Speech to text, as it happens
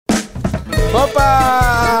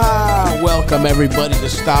Opa! Welcome everybody to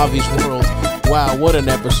Stavi's World. Wow, what an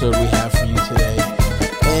episode we have for you today.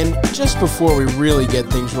 And just before we really get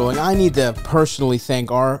things rolling, I need to personally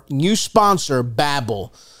thank our new sponsor,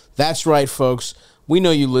 Babbel. That's right, folks. We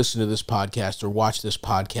know you listen to this podcast or watch this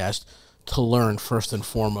podcast to learn first and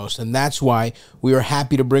foremost. And that's why we are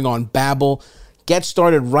happy to bring on Babbel. Get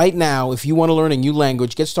started right now. If you want to learn a new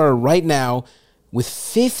language, get started right now with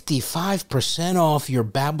 55% off your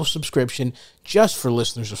Babbel subscription just for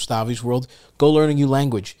listeners of Stavi's World. Go learn a new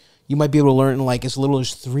language. You might be able to learn in like as little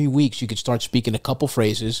as 3 weeks. You could start speaking a couple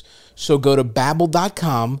phrases. So go to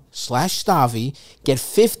babbel.com/Stavi. Get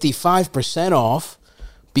 55% off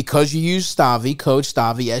because you use Stavi, code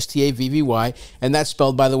Stavi, S-T-A-V-V-Y. And that's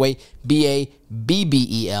spelled, by the way,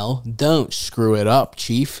 B-A-B-B-E-L. Don't screw it up,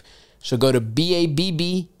 Chief. So go to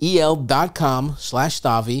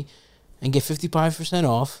babbel.com/Stavi and get 55%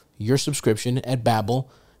 off your subscription at Babbel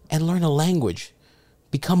and learn a language.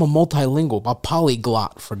 Become a multilingual, a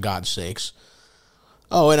polyglot, for God's sakes.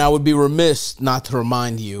 Oh, and I would be remiss not to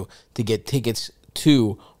remind you to get tickets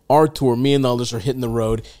to our tour. Me and the others are hitting the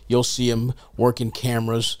road. You'll see him working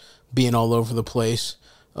cameras, being all over the place.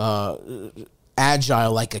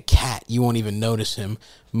 Agile like a cat. You won't even notice him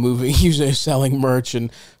moving, selling merch and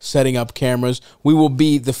setting up cameras. We will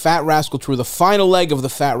be the Fat Rascal Tour. The final leg of the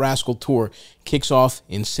Fat Rascal Tour kicks off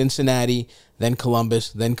in Cincinnati, then Columbus,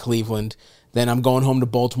 then Cleveland. Then I'm going home to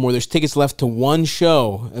Baltimore. There's tickets left to one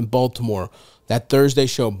show in Baltimore, that Thursday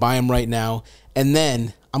show. Buy them right now. And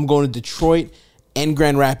then I'm going to Detroit and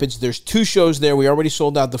Grand Rapids. There's 2 shows there. We already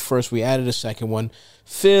sold out the first. We added a second one.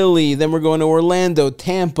 Philly. Then we're going to Orlando,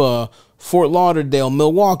 Tampa, Fort Lauderdale,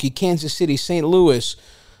 Milwaukee, Kansas City, St. Louis.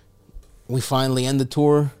 We finally end the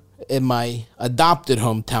tour in my adopted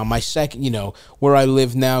hometown, my second, where I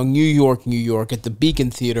live now, New York, at the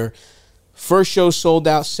Beacon Theater. First show sold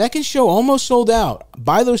out. Second show almost sold out.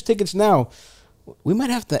 Buy those tickets now. We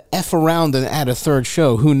might have to F around and add a third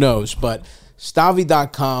show. Who knows? But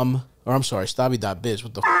Stavi.com, or I'm sorry, Stavi.biz.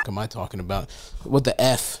 What the f*** am I talking about? What the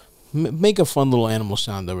F? Make a fun little animal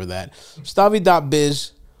sound over that.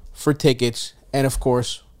 Stavi.biz for tickets. And, of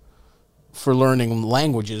course, for learning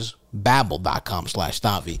languages,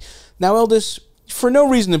 Babbel.com/Stavi. Now, Eldis, for no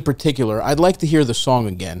reason in particular, I'd like to hear the song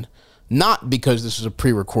again. Not because this is a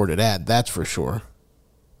pre-recorded ad, that's for sure.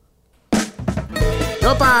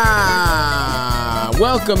 Opa!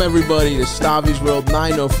 Welcome, everybody, to Stavi's World,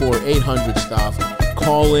 904-800-STAV.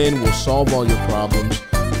 Call in, we'll solve all your problems.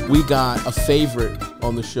 We got a favorite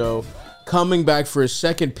on the show coming back for his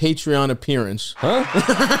second Patreon appearance. Huh?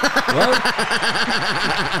 What?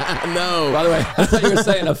 No. By the way, I thought you were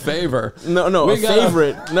saying a favor. No, a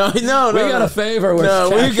favorite. No. We got a favor with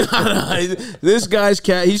this guy's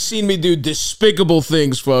cat. He's seen me do despicable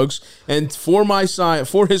things, folks. And for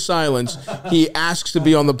his silence, he asks to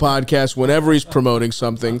be on the podcast whenever he's promoting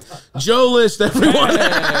something. Joe List, everyone.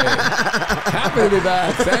 Hey. Happy to be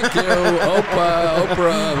back. Thank you,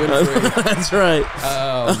 Oprah Winfrey. That's right.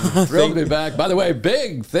 Thrilled to be back. By the way,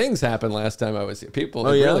 big things happened last time I was here. People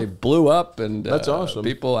really blew up, and that's awesome.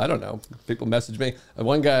 People, I don't know. People messaged me.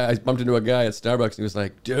 One guy, I bumped into a guy at Starbucks, and he was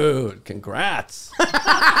like, "Dude, congrats!" And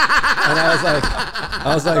I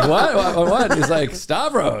was like, "What?" He's like,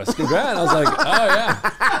 "Stavros, congrats!" I was like, "Oh yeah."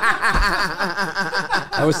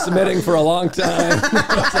 I was submitting for a long time.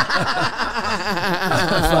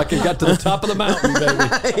 I fucking got to the top of the mountain, baby.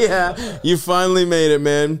 Yeah, you finally made it,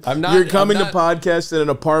 man. You're coming to podcast in an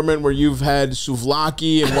apartment where you've had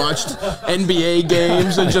souvlaki and watched NBA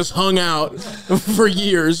games and just hung out for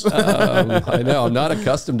years. I know. I'm not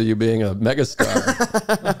accustomed to you being a megastar.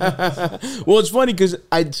 Well, it's funny because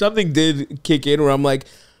something did kick in where I'm like,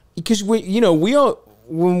 because we all,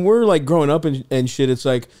 when we're like growing up and shit, it's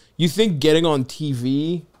like you think getting on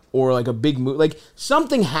TV or like a big movie, like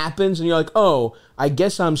something happens and you're like, oh, I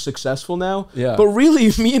guess I'm successful now. Yeah. But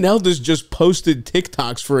really, me and Eldis just posted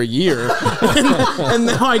TikToks for a year and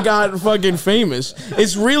now I got fucking famous.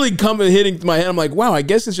 It's really hitting my head. I'm like, wow, I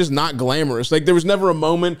guess it's just not glamorous. Like there was never a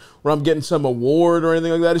moment where I'm getting some award or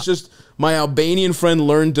anything like that. It's just my Albanian friend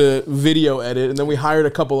learned to video edit, and then we hired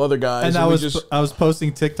a couple other guys. And I was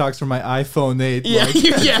posting TikToks from my iPhone 8. Yeah, like,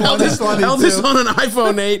 Eldis on an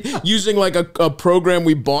iPhone 8 using like a program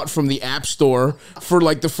we bought from the App Store for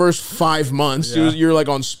like the first 5 months. Yeah. You're like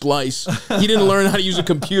on Splice. He didn't learn how to use a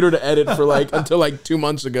computer to edit for like until like 2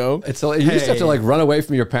 months ago. You used to have to like run away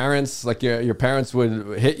from your parents. Like your parents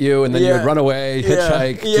would hit you, and then you would run away,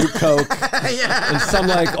 hitchhike, do coke, and some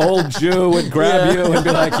like old Jew would grab you and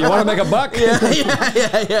be like, "You want to make a buck?" Yeah.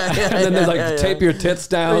 And then they tape your tits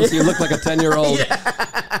down so you look like a 10-year-old.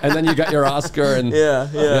 and then you got your Oscar, and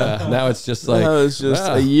now it's just like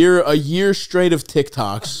a year straight of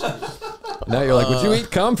TikToks. Now you're like, would you eat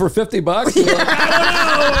cum for $50? Like,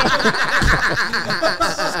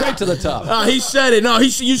 straight to the top. He said it. No,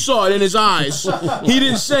 you saw it in his eyes. He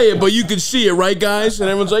didn't say it, but you could see it, right, guys? And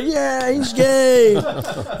everyone's like, yeah, he's gay.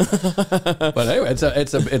 But anyway,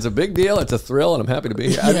 it's a big deal. It's a thrill, and I'm happy to be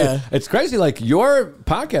here. I mean, it's crazy. Like, your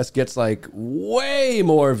podcast gets like way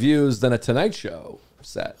more views than a Tonight Show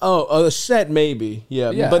set. Oh, a set maybe,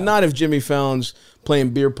 yeah, but not if Jimmy Fallon's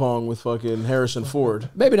playing beer pong with fucking Harrison Ford.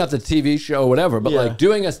 Maybe not the TV show or whatever, but like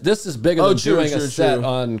doing this is bigger than doing a set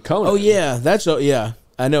on Conan. Oh yeah,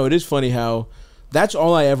 I know. It is funny how that's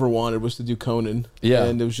all I ever wanted was to do Conan. Yeah,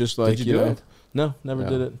 and it was just like, did you do it? No, never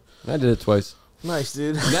did it. I did it twice. Nice,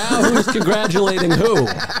 dude. Now who's congratulating who?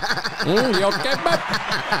 You okay, bud?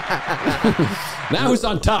 Now who's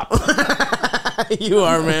on top? You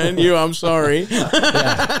are, man. I'm sorry.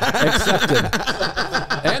 Accepted.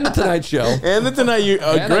 And the Tonight Show. And the Tonight Show.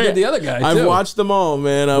 And great. I did the other guy, too. I've watched them all,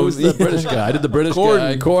 man. Who's the British guy? I did the British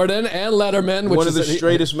guy. Corden and Letterman. Which one of the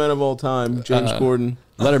straightest men of all time, James Corden.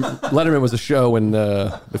 Letterman was a show when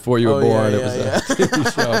before you were born. It was a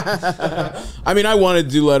TV show. I mean, I wanted to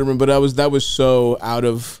do Letterman, but that was so out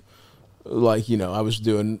of, like, I was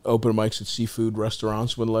doing open mics at seafood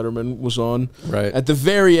restaurants when Letterman was on. Right. At the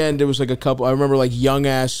very end, it was like a couple. I remember like young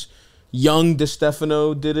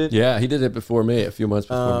DeStefano did it. Yeah, he did it before me, a few months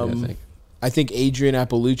before me, I think. I think Adrian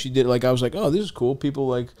Appalucci did it. Like, I was like, oh, this is cool. People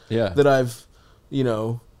like that I've,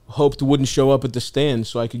 hoped wouldn't show up at the stand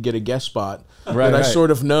so I could get a guest spot. Right, I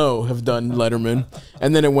sort of know have done Letterman.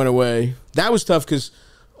 And then it went away. That was tough because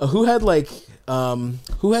who had like 18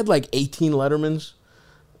 Lettermans?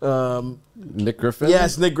 Nick Griffin?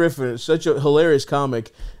 Yes, Nick Griffin. Such a hilarious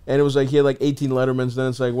comic. And it was like he had like 18 Lettermans. Then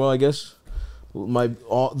it's like, well, I guess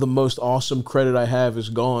the most awesome credit I have is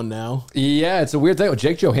gone now. Yeah, it's a weird thing. With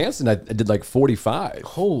Jake Johansson, I did like 45.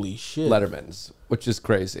 Holy shit. Lettermans, which is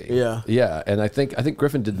crazy. Yeah. Yeah, and I think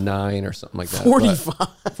Griffin did 9 or something like that. 45.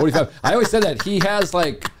 45. I always said that he has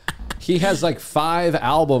like 5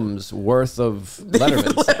 albums worth of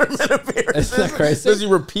Lettermans. Letterman appearances. Isn't that crazy? Does he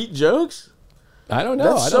repeat jokes? I don't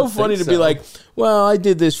know. That's so funny to be like, well, I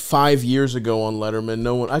did this 5 years ago on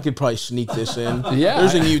Letterman. I could probably sneak this in. Yeah.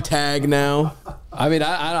 There's a new tag now. I mean,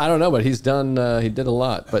 I don't know, but he's done, he did a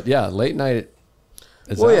lot. But yeah, late night.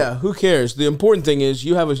 Yeah, who cares? The important thing is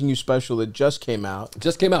you have a new special that just came out.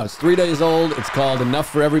 It's 3 days old. It's called Enough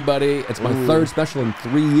for Everybody. It's my third special in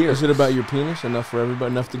 3 years. Is it about your penis? Enough for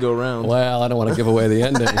everybody? Enough to go around? Well, I don't want to give away the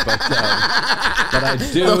ending, but I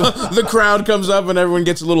do. The crowd comes up and everyone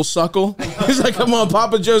gets a little suckle. He's like, come on,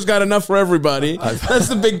 Papa Joe's got enough for everybody. That's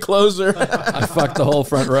the big closer. I fucked the whole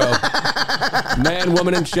front row. Man,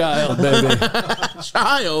 woman, and child, baby.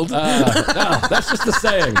 Child? No, that's just the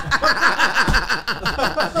saying.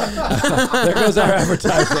 There goes our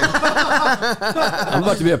advertising. I'm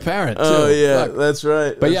about to be a parent, too. Oh, yeah, that's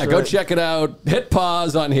right. But go check it out. Hit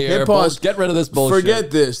pause on here. Hit pause. Get rid of this bullshit.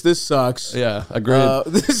 Forget this. This sucks. Yeah, agreed.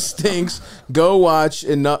 This stinks. Go watch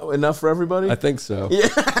Enough for Everybody? I think so. Yeah.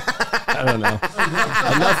 I don't know.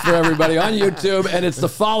 Enough for Everybody on YouTube, and it's the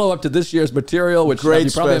follow-up to this year's material, which you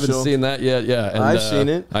probably haven't seen that yet. Yeah, and, I've seen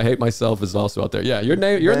it. I Hate Myself is also out there. Yeah, you're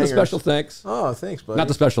in the special thanks. Oh, thanks, buddy. Not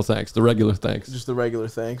the special thanks, the regular thanks. Just the regular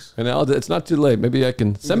thanks. And it's not too late. Maybe I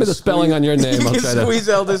can send me the spelling on your name. I'll try to squeeze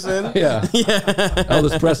Elvis in. Yeah.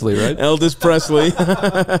 Elvis Presley, right? Elvis Presley.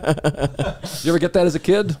 You ever get that as a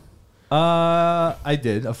kid? I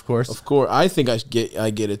did, of course. Of course. I think I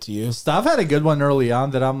get it to you. Stav had a good one early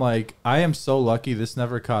on that I'm like, I am so lucky this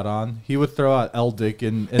never caught on. He would throw out L-Dick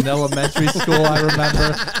in elementary school, I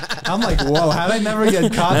remember. I'm like, whoa, how'd I never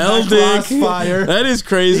get caught in that crossfire? That is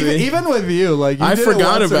crazy. Even with you. Like, I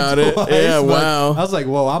forgot about it. Yeah, wow. I was like,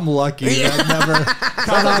 whoa, I'm lucky that I never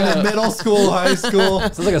caught on in middle school, high school.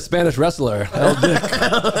 Sounds like a Spanish wrestler.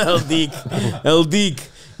 El-Dick. El-Dick.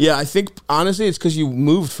 Yeah, I think, honestly, it's because you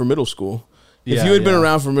moved for middle school. If you had been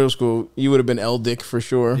around for middle school, you would have been El-Dick for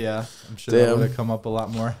sure. Yeah, I'm sure that would have come up a lot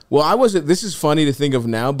more. Well, this is funny to think of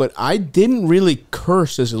now, but I didn't really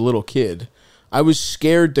curse as a little kid. I was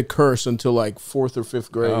scared to curse until like 4th or 5th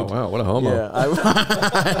grade. Oh, wow, what a homo.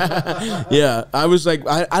 Yeah, I was like,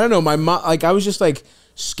 I don't know, my mom, like, I was just like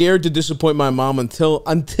scared to disappoint my mom until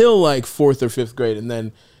like 4th or 5th grade, and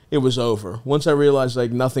then it was over. Once I realized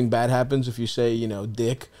like nothing bad happens if you say,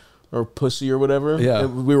 dick or pussy or whatever. Yeah.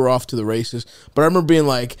 We were off to the races. But I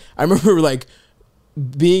remember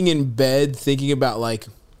being in bed thinking about like,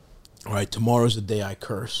 all right, tomorrow's the day I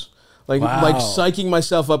curse. Like psyching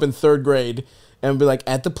myself up in 3rd grade and be like,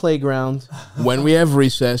 at the playground, when we have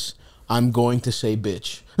recess, I'm going to say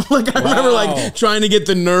bitch. Like, I remember, like, trying to get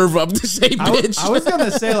the nerve up to say bitch. I was going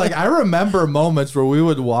to say, like, I remember moments where we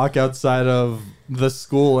would walk outside of the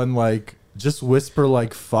school and, like, just whisper,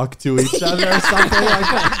 like, fuck to each other or something.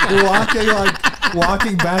 Like,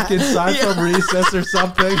 walking back inside from recess or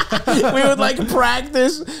something. We would, like,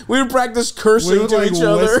 practice. We would practice cursing to each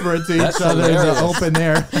other. Whisper to each other in the open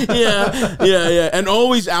air. Yeah. And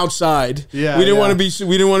always outside. Yeah. We didn't want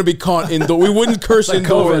to be caught indoors. We wouldn't curse like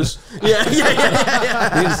indoors. COVID.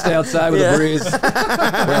 Yeah. We need to stay outside with a breeze. Wear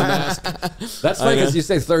a mask. That's funny because you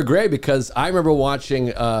say third grade, because I remember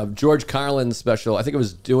watching George Carlin's special. I think it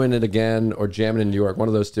was Doing It Again or Jamming in New York, one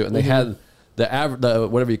of those two, and they had the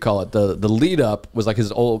whatever you call it, the lead up was like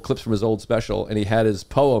his old clips from his old special, and he had his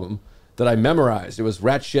poem that I memorized. It was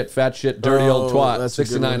rat shit, fat shit, dirty old twat,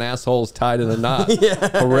 69 assholes tied in a knot,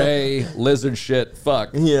 hooray, lizard shit,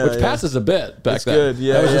 fuck, which passes a bit back then. Good.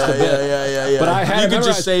 Yeah, that was just a bit. But I had you could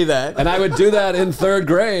just say that, and I would do that in third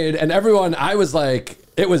grade, and everyone, I was like,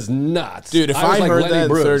 it was nuts, dude. If I heard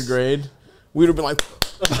that in third grade, we'd have been like,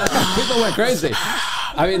 people went crazy.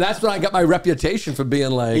 I mean, that's when I got my reputation for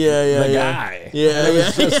being like the guy.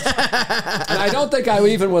 And I don't think I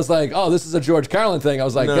even was like, oh, this is a George Carlin thing. I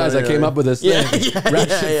was like, guys, I came up with this thing. Rat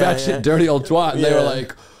shit, fat shit, dirty old twat. And they were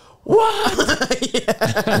like, what?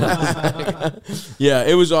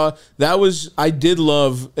 It was that was, I did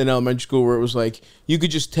love in elementary school where it was like you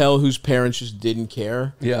could just tell whose parents just didn't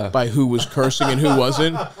care by who was cursing and who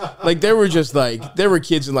wasn't. Like there were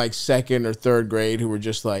kids in like second or third grade who were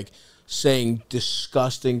just like saying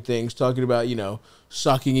disgusting things, talking about,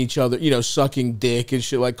 sucking each other, sucking dick and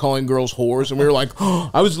shit, like calling girls whores. And we were like,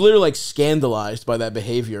 I was literally like scandalized by that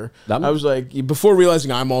behavior. I was like, before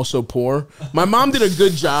realizing I'm also poor, my mom did a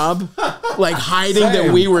good job like hiding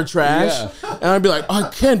that we were trash. And I'd be like, I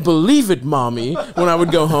can't believe it, mommy, when I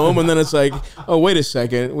would go home. And then it's like, oh, wait a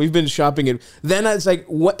second, we've been shopping it. Then it's like,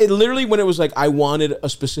 literally when it was like I wanted a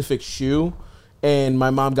specific shoe, and my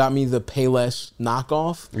mom got me the Payless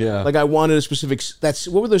knockoff. Yeah. Like I wanted a specific,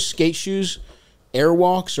 what were those skate shoes?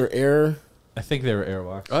 Airwalks or Air? I think they were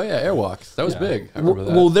Airwalks. Oh yeah, Airwalks. That was big. I remember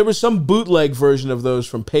that. Well, there was some bootleg version of those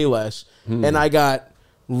from Payless, and I got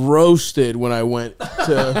roasted when I went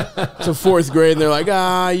to fourth grade, and they're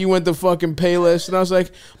like, you went to fucking Payless. And I was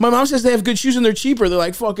like, my mom says they have good shoes and they're cheaper. They're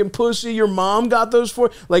like, fucking pussy, your mom got those for?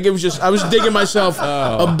 Like, it was just, I was digging myself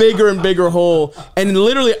a bigger and bigger hole. And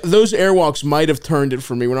literally, those Airwalks might have turned it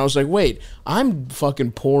for me when I was like, wait, I'm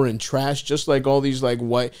fucking poor and trash, just like all these like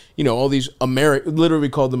white, all these literally we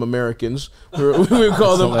called them Americans. We would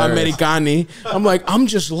call them Americani. I'm like, I'm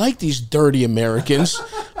just like these dirty Americans.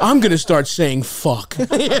 I'm going to start saying fuck.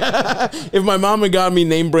 If my mom had got me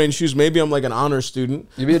name brand shoes, maybe I'm like an honor student.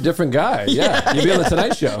 You'd be a different guy. Yeah. You'd be on the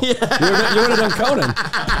Tonight Show. You would have done Conan.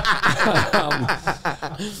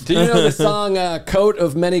 Do you know the song Coat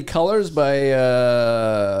of Many Colors by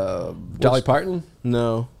Dolly Parton?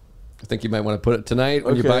 No. I think you might want to put it tonight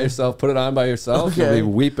when you're by yourself. Put it on by yourself. You'll be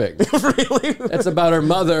weeping. Really? It's about her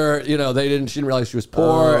mother. She didn't realize she was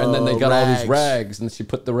poor, and then they got all these rags, and she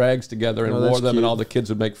put the rags together and wore them, and all the kids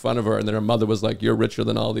would make fun of her, and then her mother was like, "You're richer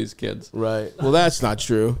than all these kids." Right. Well, that's not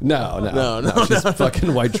true. No. She's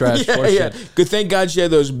fucking white trash. Good. Thank God she had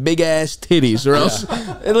those big ass titties, or else.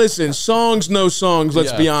 And listen, songs, no songs.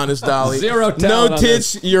 Let's be honest, Dolly. Zero talent. No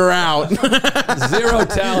tits, you're out. Zero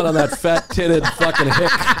talent on that fat titted fucking hick.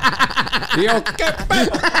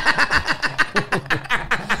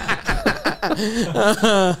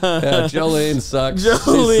 Jolene sucks.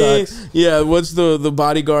 Jolene, sucks. Yeah. What's the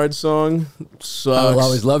Bodyguard song? Sucks. I Will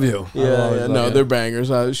Always Love You. Yeah. No, they're bangers.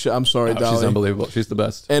 I'm sorry, Dolly. She's unbelievable. She's the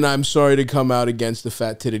best. And I'm sorry to come out against the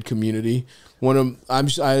fat titted community.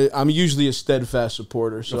 I'm usually a steadfast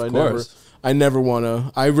supporter, so I never want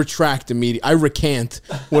to. I retract immediately. I recant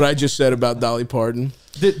what I just said about Dolly Parton.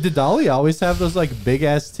 Did Dolly always have those like big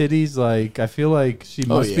ass titties? Like I feel like she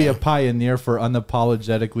must be a pioneer for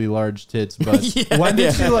unapologetically large tits. But when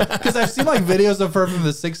did she like? Because I've seen like videos of her from the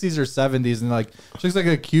 60s or 70s, and like she looks like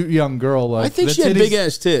a cute young girl. Like I think she had big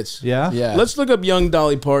ass tits. Yeah. Let's look up young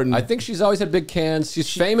Dolly Parton. I think she's always had big cans.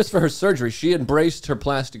 She's famous for her surgery. She embraced her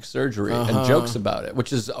plastic surgery and jokes about it,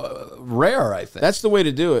 which is rare. I think that's the way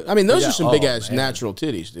to do it. I mean, those are some big ass natural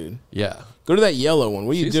titties, dude. Yeah. Go to that yellow one.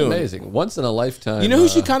 What are you doing? She's amazing. Once in a lifetime. You know who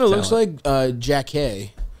she kind of looks like? Jack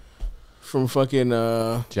Hay from fucking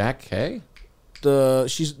Jack Hay?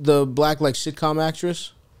 She's the black like sitcom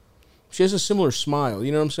actress. She has a similar smile.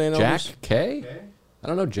 You know what I'm saying? Jack Kay? I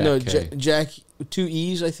don't know Jack Kay. Jack, 2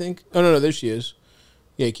 E's, I think. Oh no, there she is.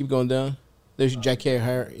 Yeah, keep going down. There's Jackée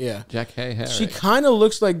Harry. Yeah. Jackée Harry. She kind of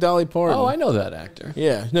looks like Dolly Parton. Oh, I know that actor.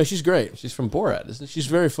 Yeah. No, she's great. She's from Borat, isn't she? She's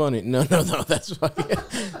very funny. No, that's funny.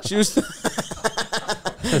 She was.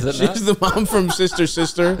 Is it She's not? the mom from Sister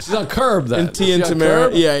Sister. She's on Curb then. And Tia and Is she on Tamara.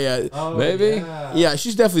 Curb? Yeah. Oh, Maybe? Yeah,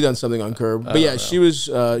 she's definitely done something on Curb. But yeah, she was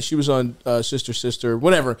on Sister Sister.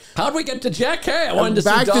 Whatever. How'd we get to Jackée? I wanted to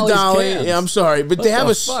Back see to Dolly's Dolly. cans. Yeah, I'm sorry, but What they have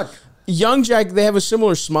the a fuck? young Jack. They have a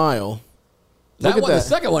similar smile. Look That at one, the that.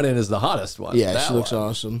 second one in is the hottest one. Yeah, That she looks one.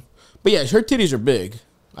 awesome. But yeah, her titties are big.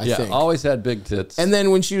 I Yeah, think. always had big tits. And then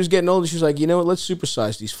when she was getting older, she was like, you know what? Let's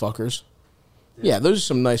supersize these fuckers. Yeah, those are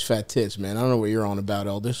some nice fat tits, man. I don't know what you're on about,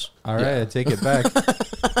 Eldis. All right, I take it back.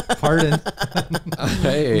 Pardon.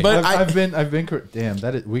 hey, But I've been. Damn,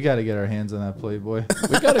 we got to get our hands on that Playboy.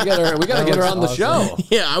 we gotta get her. We gotta get her on the looks show.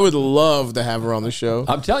 Yeah, I would love to have her on the show.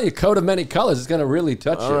 I'm telling you, Coat of Many Colors is gonna really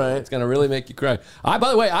touch you. right. It's gonna really make you cry. By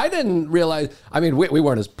the way, I didn't realize. I mean, we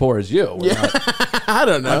weren't as poor as you. We're not- I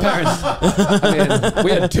don't know. parents. I mean,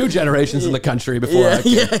 we had 2 generations in the country before. I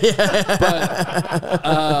came.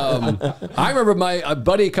 But I remember my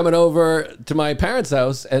buddy coming over to my parents'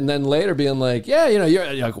 house, and then later being like, "Yeah, you know,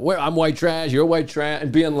 you're like, I'm white trash, you're white trash,"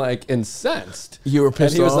 and being like incensed. You were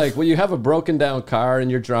pissed And he was off? like, "Well, you have a broken down car in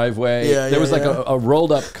your driveway. Yeah, there was yeah, like yeah. a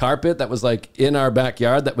rolled up carpet that was like in our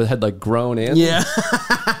backyard that had like grown in." Yeah.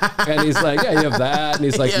 And he's like, "Yeah, you have that." And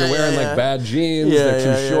he's like, Yeah, "You're wearing yeah, like bad jeans. Yeah, They're too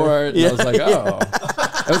yeah, yeah. short." And Yeah, I was like, "Oh."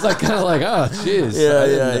 It was like kind of like, "Oh, jeez, I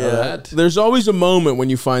didn't know that." There's always a moment when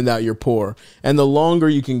you find out you're poor, and the longer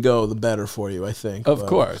you can go, the better for you. I think. Of But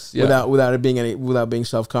course, yeah. without being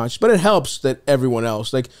self-conscious. But it helps that everyone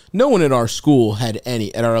else, like no one at our school at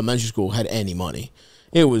our elementary school had any money.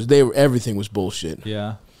 Everything was bullshit.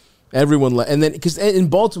 Yeah. Everyone, and then because in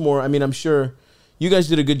Baltimore, I mean, I'm sure you guys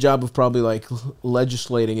did a good job of probably like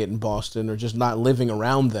legislating it in Boston or just not living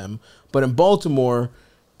around them. But in Baltimore,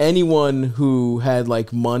 anyone who had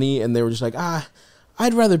like money and they were just like,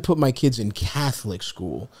 I'd rather put my kids in Catholic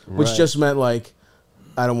school, which Right. just meant like,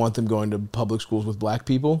 I don't want them going to public schools with black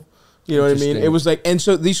people. You know what I mean? Interesting. It was like, and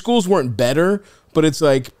so these schools weren't better, but it's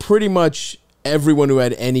like pretty much everyone who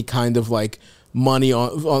had any kind of like money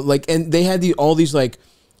on like, and they had all these like,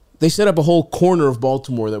 they set up a whole corner of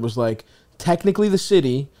Baltimore that was like technically the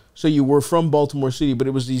city, so you were from Baltimore City, but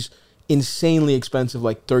it was these insanely expensive,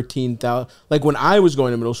 like $13,000. Like when I was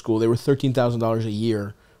going to middle school, they were $13,000 a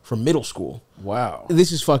year for middle school. Wow.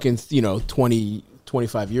 This is fucking 20,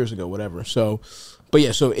 25 years ago, whatever. So, but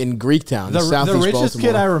yeah, so in Greektown, The southeast richest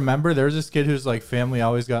Baltimore. kid I remember, there was this kid whose like family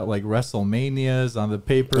always got like WrestleManias on the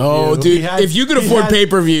pay-per-view. Oh, dude! He had- if you could he afford had-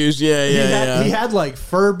 pay-per-views, yeah. He had like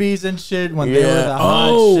Furbies and shit when they were Yeah. the hot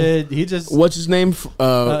Oh. shit. He just What's his name?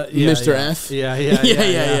 Mr. yeah. F. Yeah.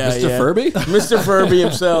 Mr. Furby? Mr. Furby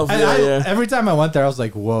himself. Yeah. Every time I went there, I was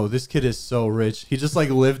like, "Whoa, this kid is so rich." He just like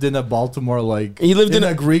lived in a Baltimore, like He lived in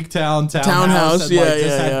a Greek townhouse, townhouse, and, yeah, like, just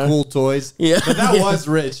yeah, had yeah. cool toys. Yeah. but that Yeah. was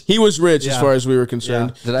rich. He was rich as Yeah. far as we were concerned. Yeah.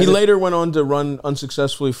 Did I He just- later went on to run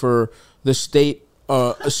unsuccessfully for the state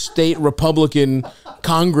Republican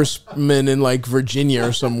congressman in like Virginia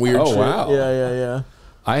or some weird Oh, shit. wow. Yeah.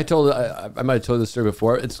 I might have told this story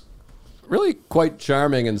before. It's really quite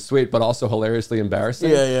charming and sweet, but also hilariously embarrassing.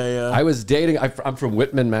 Yeah. I was dating. I'm from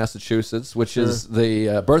Whitman, Massachusetts, which is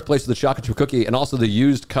the birthplace of the chocolate chip cookie, and also the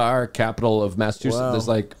used car capital of Massachusetts.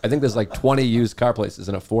 Wow. I think there's like 20 used car places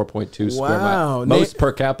in a 4.2 square Wow. mile, most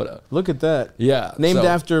per capita. Look at that. Yeah, Named so-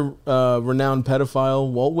 after renowned pedophile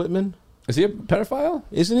Walt Whitman, Is he a pedophile?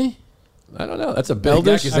 isn't he? I don't know. That's a big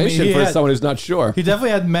Elders? accusation I mean, he for had- someone who's not sure. He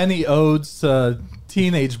definitely had many odes to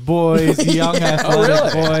teenage boys, young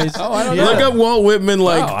athletic boys. Oh, I don't Yeah. know. Look up Walt Whitman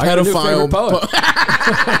like Wow, I got a new favorite pedophile.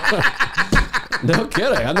 poet. No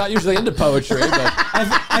kidding. I'm not usually into poetry, but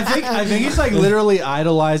I think he's like literally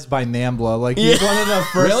idolized by NAMBLA. Like he's Yeah. one of the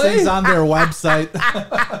first Really? things on their website.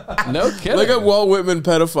 no kidding. Look up Walt Whitman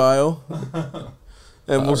pedophile,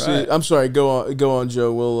 and we'll All see. right. I'm sorry. Go on,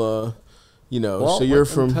 Joe. We'll, Walt so you're Whitman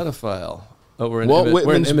from pedophile. Oh, we're in, Walt we're in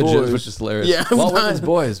Whitman's images, Boys. which is hilarious. Yeah, Walt fine. Whitman's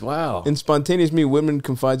Boys. Wow. In Spontaneous Me, Whitman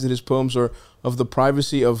confides that his poems are of the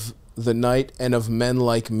privacy of the night and of men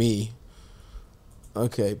like me.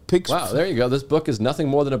 Okay, Wow, there you go. This book is nothing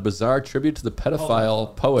more than a bizarre tribute to the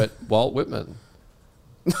pedophile poet Walt Whitman.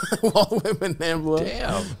 Walt Whitman, NAMBLA.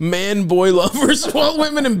 Damn. Man boy lovers. Walt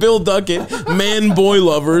Whitman and Bill Duckett. Man boy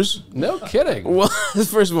lovers. No kidding. Well,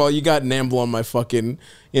 first of all, you got NAMBLA on my fucking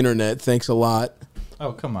internet. Thanks a lot.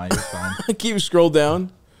 Oh come on, you're fine. Keep scroll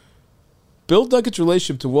down. Bill Duckett's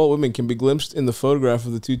relationship to Walt Whitman can be glimpsed in the photograph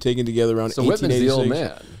of the two taken together around So Whitman's the 1886. old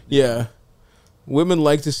man. Yeah. Women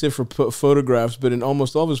like to sit for photographs, but in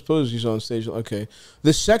almost all of his poses, he's on stage. Okay.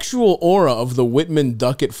 The sexual aura of the Whitman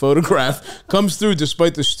Duckett photograph comes through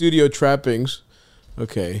despite the studio trappings.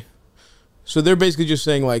 Okay. So they're basically just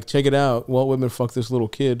saying, like, check it out. Walt Whitman fucked this little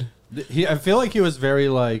kid. I feel like he was very,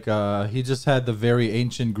 like, he just had the very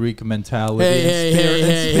ancient Greek mentality.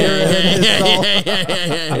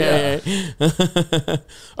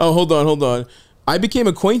 Oh, hold on. I became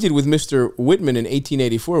acquainted with Mr. Whitman in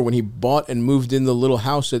 1884 when he bought and moved in the little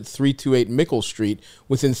house at 328 Mickle Street,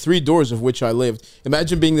 within 3 doors of which I lived.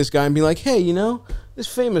 Imagine being this guy and being like, hey, you know, this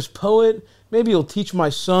famous poet, maybe he'll teach my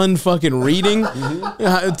son fucking reading,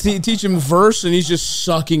 teach him verse, and he's just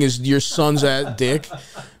sucking your son's dick.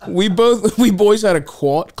 We boys had a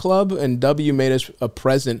quote club, and W made us a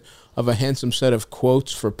present of a handsome set of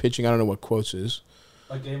quotes for pitching. I don't know what quotes is.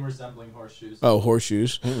 A game resembling horseshoes. Oh,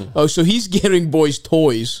 horseshoes. Oh, so he's giving boys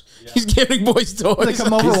toys. Yeah. He's giving boys toys. They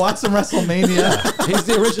come over, watch some WrestleMania. He's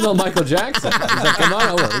the original Michael Jackson. He's like, come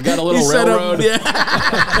on over. We got a little railroad.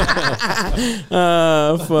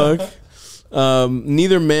 Fuck.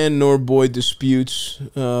 Neither man nor boy disputes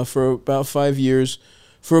for about 5 years.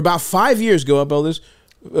 For about 5 years, go up, Elders.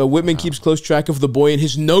 Whitman keeps close track of the boy in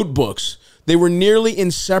his notebooks. They were nearly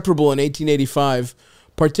inseparable in 1885.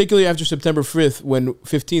 Particularly after September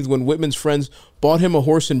 15th, when Whitman's friends bought him a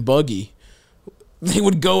horse and buggy. They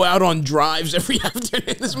would go out on drives every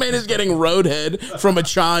afternoon. This man is getting roadhead from a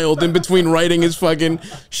child in between writing his fucking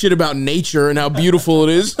shit about nature and how beautiful it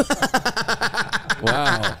is.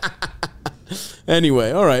 Wow.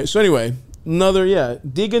 Anyway, all right. So anyway,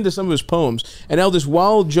 dig into some of his poems. And Eldest,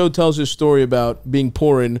 while Joe tells his story about being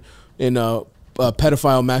poor in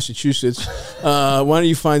pedophile Massachusetts, why don't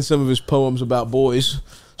you find some of his poems about boys?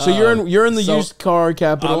 So you're in the used car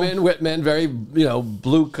capital. I'm in Whitman, very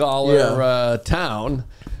blue collar town,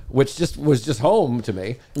 which was just home to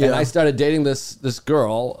me. Yeah. And I started dating this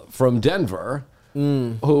girl from Denver.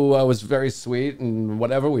 Who was very sweet and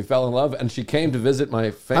whatever. We fell in love, and she came to visit my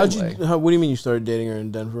family. What do you mean you started dating her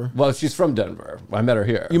in Denver? Well, she's from Denver. I met her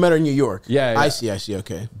here. You met her in New York? Yeah. I see,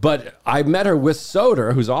 okay. But I met her with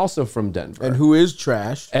Soder, who's also from Denver. And who is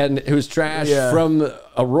trash. And who's trash from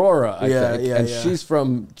Aurora, I think. And she's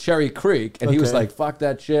from Cherry Creek. And he was like, fuck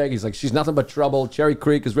that chick. He's like, she's nothing but trouble. Cherry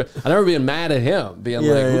Creek is... I remember being mad at him, being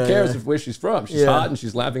like, who cares where she's from? She's hot and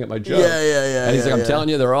she's laughing at my jokes. And he's like, I'm telling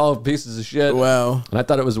you, they're all pieces of shit. Wow. And I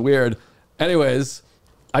thought it was weird. Anyways,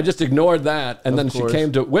 I just ignored that. And then she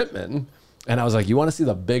came to Whitman. And I was like, you want to see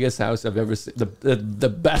the biggest house I've ever seen? The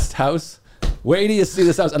best house? Wait till you see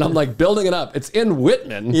this house. And I'm like building it up. It's in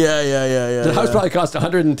Whitman. Yeah. The house probably cost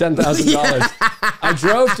 $110,000. I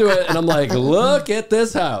drove to it and I'm like, look at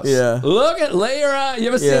this house. Yeah. Lay your eye. You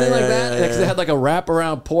ever seen anything like that? Because it had like a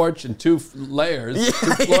wraparound porch and 2 layers, 2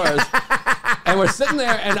 floors. And we're sitting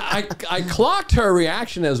there, and I clocked her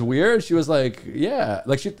reaction as weird. She was like, yeah.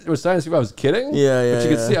 Like, she was trying to see if I was kidding. But she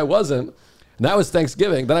could see I wasn't. And that was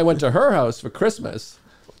Thanksgiving. Then I went to her house for Christmas.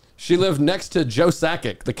 She lived next to Joe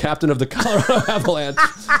Sakic, the captain of the Colorado Avalanche.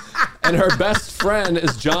 And her best friend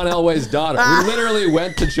is John Elway's daughter. We literally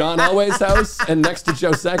went to John Elway's house and next to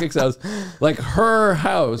Joe Sakic's house. Like, her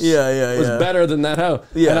house was better than that house.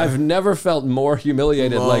 And I've never felt more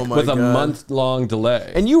humiliated, with a month-long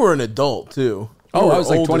delay. And you were an adult, too. I was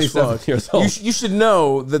like 27 years old. You should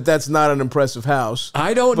know that that's not an impressive house.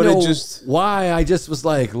 I don't know why. I just was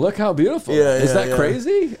like, look how beautiful. Is that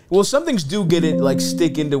crazy? Well, some things do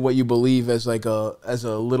stick into what you believe as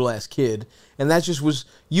a little ass kid. And that just was,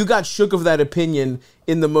 you got shook of that opinion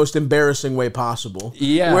in the most embarrassing way possible.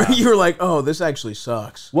 Yeah. Where you were like, oh, this actually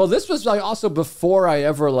sucks. Well, this was like also before I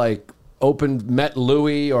ever met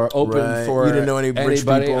Louis or opened for you didn't know any rich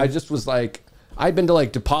people. I just was like, I'd been to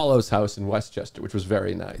DePaulo's house in Westchester, which was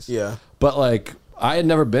very nice. Yeah. But I had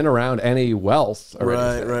never been around any wealth or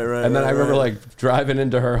anything. Right. And then I remember driving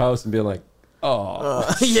into her house and being like, oh,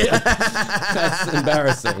 that's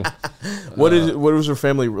embarrassing. What was her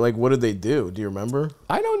family like? What did they do? Do you remember?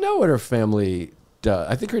 I don't know what her family does.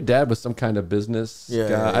 I think her dad was some kind of business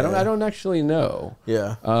guy. I don't actually know.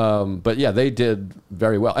 Yeah. But yeah, they did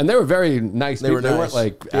very well, and they were very nice. They weren't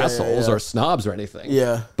assholes or snobs or anything.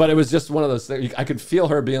 Yeah. But it was just one of those things. I could feel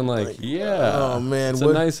her being like, oh man, it's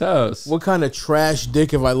a nice house. What kind of trash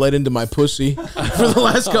dick have I let into my pussy for the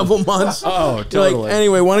last couple months? Oh, totally. Like,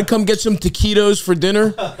 anyway, want to come get some taquitos for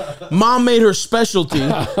dinner? Mom made her specialty,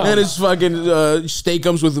 and it's fucking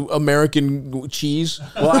steakums with American cheese.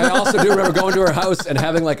 Well, I also do remember going to her house house and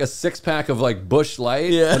having like a 6-pack of like Busch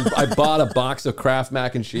Light. Yeah. And I bought a box of Kraft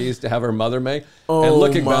mac and cheese to have her mother make. Oh, and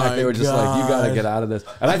looking my back, they were just like, you got to God. get out of this.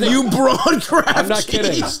 And I think You brought Kraft I'm not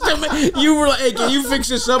kidding. cheese to me. You were like, hey, can you fix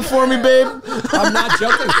this up for me, babe? I'm not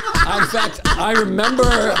joking. In fact, I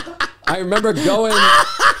remember going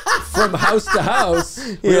from house to house.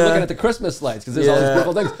 We were looking at the Christmas lights because there's all these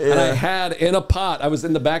beautiful things. And I had in a pot. I was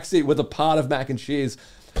in the back seat with a pot of mac and cheese.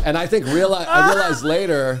 And I think I realized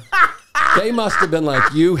later. They must have been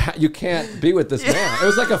like, you can't be with this man. It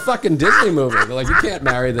was like a fucking Disney movie. They're like, you can't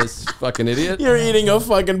marry this fucking idiot. You're eating a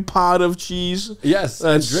fucking pot of cheese. Yes.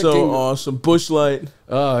 That's so awesome. Busch Light.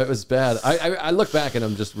 Oh, it was bad. I look back and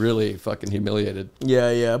I'm just really fucking humiliated.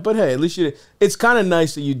 Yeah. But hey, at least it's kind of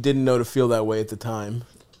nice that you didn't know to feel that way at the time.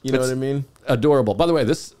 You know what I mean? Adorable. By the way,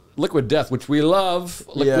 this Liquid Death, which we love,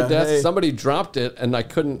 Liquid Death, hey. somebody dropped it and I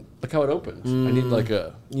couldn't, look how it opens. I need like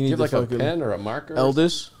a, do you have like a pen or a marker?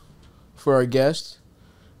 Eldis. For our guest.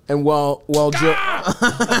 And while Joe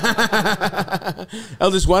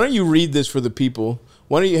Eldis, why don't you read this for the people?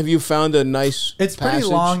 Have you found a nice It's passage?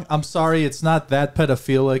 pretty long. I'm sorry, it's not that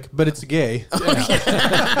pedophilic, but it's gay. Okay.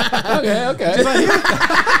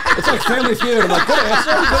 It's like Family Feud. I'm like, good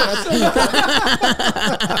answer.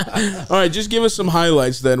 All right, just give us some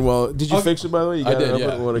highlights then. Well, did you fix it, by the way? You I got did, it up?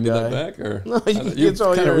 yeah. What a You need guy. that back, or? No, You it's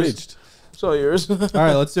all kind of yours. reached. It's all yours. All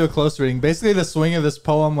right, let's do a close reading. Basically, the swing of this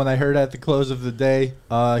poem, when I heard it at the close of the day,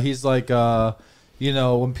 he's like,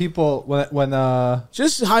 when people, when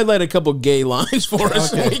Just highlight a couple gay lines for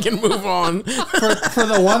us so we can move on. for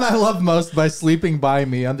the one I love most, by sleeping by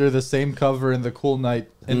me under the same cover in the cool night,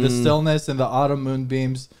 in the stillness and the autumn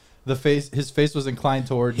moonbeams, his face was inclined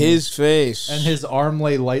toward me, His face. and his arm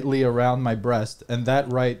lay lightly around my breast, and that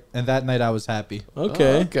night I was happy.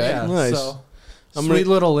 Okay. Yeah, Nice. So, I'm sweet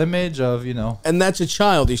gonna- little image of, And that's a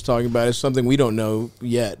child he's talking about. It's something we don't know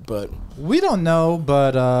yet, but we don't know,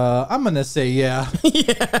 but I'm gonna say yeah.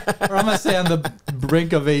 Or I'm gonna say on the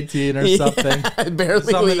brink of 18 or something.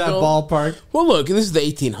 barely Something in that legal. ballpark. Well, look, this is the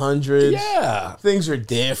 1800s. Yeah. Things are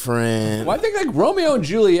different. Well, I think like Romeo and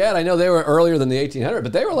Juliet, I know they were earlier than the 1800s,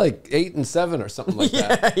 but they were like 8 and 7 or something like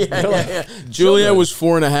that. Yeah. Juliet was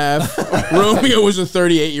 4.5. Romeo was a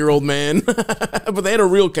 38-year-old man. But they had a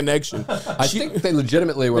real connection. I think they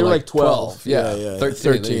legitimately were They were like like 12. 12. Yeah, Yeah.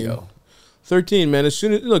 13. There you go. 13, man. As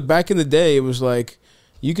soon as look back in the day, it was like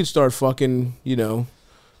you could start fucking.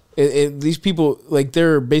 These people like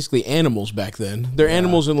they're basically animals back then. They're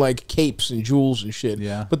animals in like capes and jewels and shit.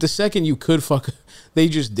 Yeah. But the second you could fuck, they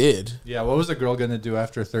just did. Yeah, what was a girl gonna do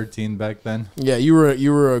after 13 back then? Yeah, you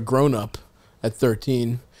were a grown up at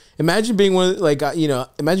 13. Imagine being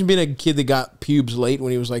imagine being a kid that got pubes late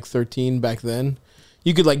when he was like 13 back then.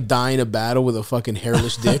 You could like die in a battle with a fucking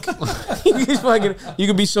hairless dick. You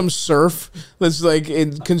could be some serf that's like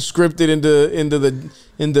conscripted into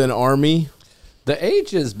an army. The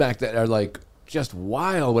ages back then are like just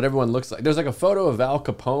wild what everyone looks like. There's like a photo of Al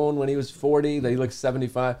Capone when he was 40, that he looks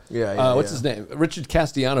 75. What's his name? Richard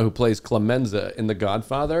Castellano, who plays Clemenza in The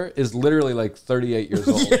Godfather, is literally like 38 years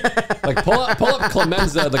old. Like pull up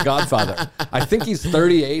Clemenza, The Godfather. I think he's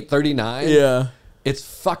 38, 39. Yeah. It's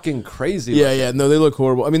fucking crazy. Yeah. No, they look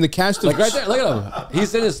horrible. I mean, the cast of Like right there, look at him.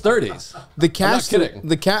 He's in his 30s. the cast. I'm not kidding.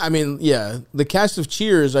 The cast of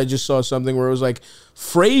Cheers. I just saw something where it was like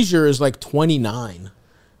Frasier is like 29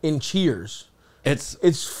 in Cheers.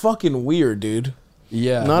 It's fucking weird, dude.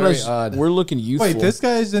 Yeah, Not very as odd. we're looking youthful. Wait, this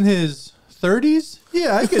guy's in his 30s?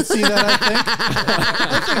 Yeah, I could see that.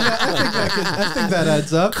 I think that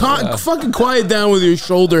adds up. Fucking quiet down with your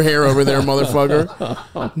shoulder hair over there, motherfucker.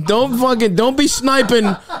 Don't be sniping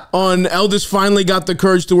on Eldest finally got the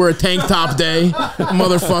courage to wear a tank top day,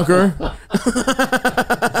 motherfucker.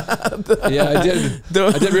 Yeah, I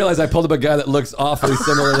did realize I pulled up a guy that looks awfully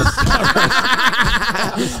similar to this.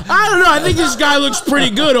 I don't know. I think this guy looks pretty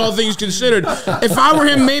good, all things considered. If I were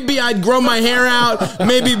him, maybe I'd grow my hair out,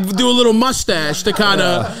 maybe do a little mustache to kind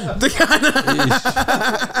of.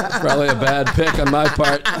 Probably a bad pick on my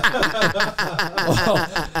part.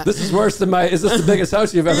 Well, this is worse than my. Is this the biggest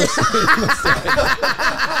house you've ever seen?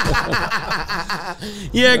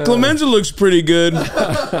 Yeah, Clemenza looks pretty good.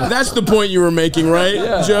 That's the point you were making,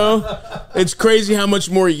 right, Joe? It's crazy how much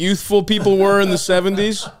more youthful people were in the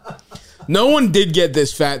 70s. No one did get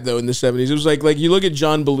this fat, though, in the 70s. It was like you look at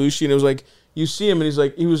John Belushi, and it was like, you see him,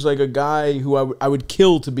 and he was like a guy who I would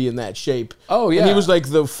kill to be in that shape. Oh, yeah. And he was like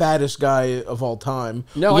the fattest guy of all time.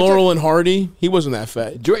 No, Laurel and Hardy, he wasn't that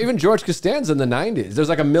fat. Even George Costanza in the 90s. There's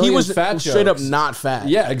like a million He was fat straight jokes. up not fat.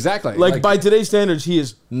 Yeah, exactly. Like by today's standards, he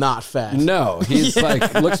is not fat. No, he's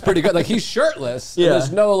like looks pretty good. Like he's shirtless. Yeah. And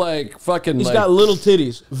there's no like fucking. He's got little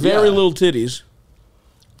titties, very Yeah. little titties.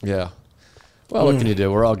 Yeah. Well, what can you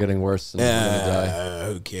do? We're all getting worse. And we're gonna die.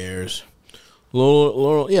 Who cares?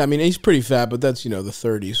 Laurel, yeah, I mean, he's pretty fat, but that's, the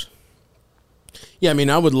 30s. Yeah, I mean,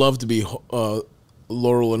 I would love to be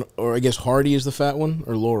Laurel, or I guess Hardy is the fat one,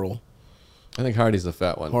 or Laurel. I think Hardy's the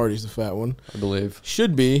fat one. Hardy's the fat one. I believe.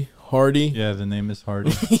 Should be. Hardy. Yeah, the name is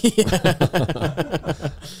Hardy.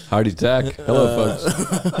 Hardy Tech. Hello,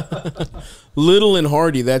 folks. Little and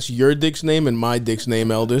Hardy, that's your dick's name and my dick's name,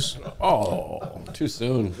 Eldis. Oh, too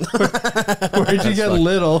soon. Where'd you get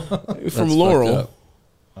little? From Laurel.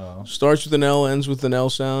 Starts with an L, ends with an L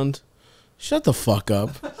sound. Shut the fuck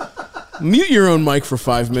up. Mute your own mic for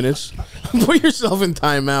 5 minutes. Put yourself in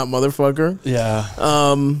timeout, motherfucker. Yeah.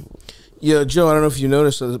 Yeah, Joe, I don't know if you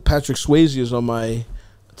noticed, Patrick Swayze is on my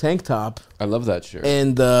tank top. I love that shirt.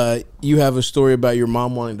 And you have a story about your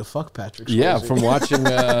mom wanting to fuck Patrick Swayze. Yeah, from watching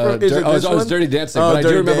it was Dirty Dancing. But I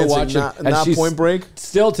do remember watching not Point Break?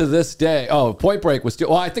 Still to this day. Oh, Point Break was still.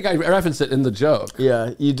 Well, I think I referenced it in the joke.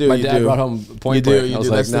 Yeah, you do. My dad brought home Point Break. You I was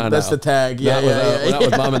do. like, That's the tag. Yeah, not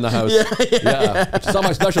with Mom in the house. Yeah. Saw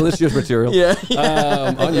my special this year's material.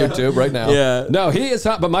 On YouTube right now. Yeah. No, he is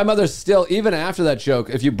hot, but my mother's still, even after that joke,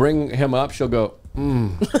 if you bring him up, she'll go,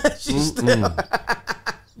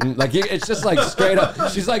 Like it's just like straight up.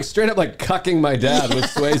 She's like straight up like cucking my dad with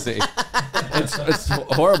Swayze. It's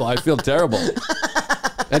horrible. I feel terrible.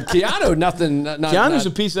 And Keanu, nothing. Keanu's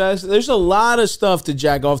a piece of ass. There's a lot of stuff to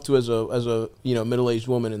jack off to as a middle-aged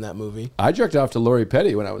woman in that movie. I jerked off to Lori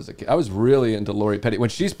Petty when I was a kid. I was really into Lori Petty when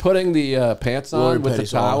she's putting the pants on Lori with Petty's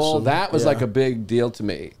the towel. awesome. That was like a big deal to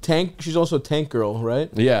me. Tank. She's also a Tank Girl, right?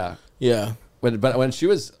 Yeah. Yeah. But when she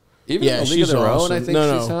was. Even in A League of Their Own, I think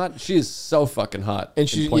she's hot. She's so fucking hot. And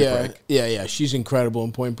she's she's incredible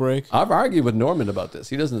in Point Break. I've argued with Norman about this.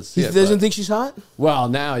 He doesn't see it. He doesn't think she's hot? Well,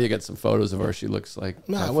 now you get some photos of her. She looks like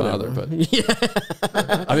my father. But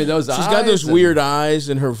I mean, those eyes. She's got those weird eyes,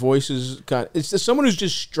 and her voice is it's just someone who's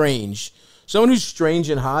just strange. Someone who's strange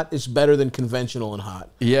and hot is better than conventional and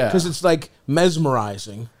hot. Yeah, because it's like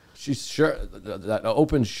mesmerizing. She's that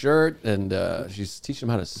open shirt, and she's teaching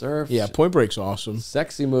him how to surf. Yeah, Point Break's awesome.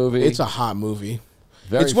 Sexy movie. It's a hot movie.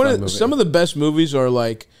 Very it's fun one of movie. Some of the best movies are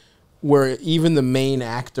like where even the main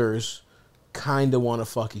actors kind of want to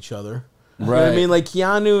fuck each other. Right. You know what I mean? Like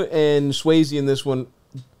Keanu and Swayze in this one,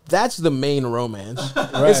 that's the main romance.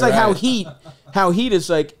 It's like how Heat is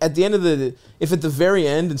like at the end of if at the very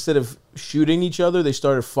end, instead of shooting each other, they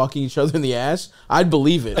started fucking each other in the ass, I'd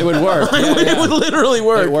believe it. It would work. It would literally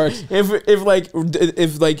work. It works. If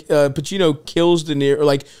Pacino kills De Niro, or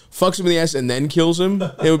like fucks him in the ass and then kills him,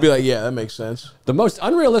 it would be like, yeah, that makes sense. The most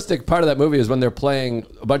unrealistic part of that movie is when they're playing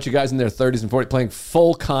a bunch of guys in their 30s and 40s playing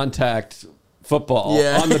full contact football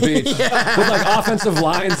on the beach with like offensive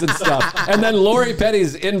lines and stuff, and then Lori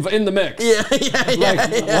Petty's in the mix.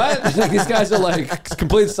 What? Like, these guys are like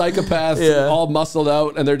complete psychopaths, all muscled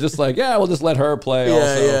out, and they're just like, we'll just let her play.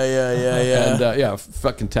 And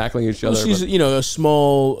fucking tackling each other. Well, she's a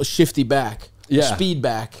small, shifty back, speed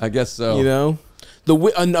back. I guess so. You know,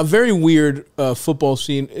 a very weird football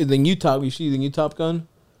scene in the new Top. You see the new Top Gun?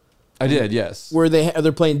 I did, yes. Where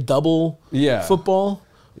they're playing double football.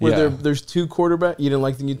 Where there's two quarterbacks. You didn't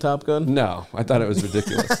like the new Top Gun? No, I thought it was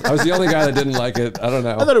ridiculous. I was the only guy that didn't like it. I don't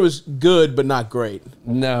know. I thought it was good, but not great.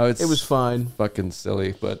 No, it was fine. Fucking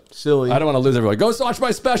silly, but silly. I don't want to lose everyone. Go watch my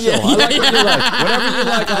special. I like what you like. Whatever you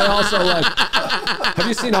like, I also like. Have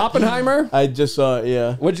you seen Oppenheimer? I just saw it,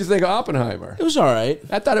 yeah. What'd you think of Oppenheimer? It was all right.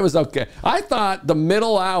 I thought it was okay. I thought the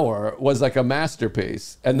middle hour was like a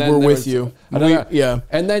masterpiece. And then we're with you.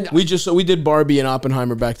 And then we did Barbie and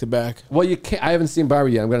Oppenheimer back to back. Well, you can't. I haven't seen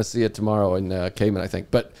Barbie yet. I'm going to see it tomorrow in Cayman, I think.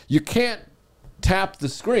 But you can't tap the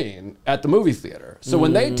screen at the movie theater. So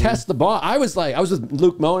when they test the bar, I was with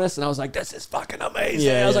Luke Monis, and I was like, this is fucking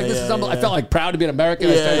amazing. I was like, this is unbelievable. I felt like proud to be an American.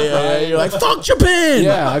 I started crying. You're like, fuck Japan.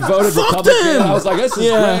 Yeah, I voted Republican. I was like, this is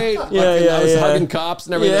great. I was hugging cops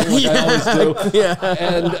and everything like I always do.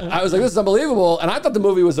 And I was like, this is unbelievable. And I thought the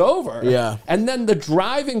movie was over. Yeah. And then the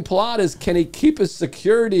driving plot is, can he keep his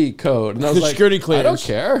security code? And I was like, security clearance. I don't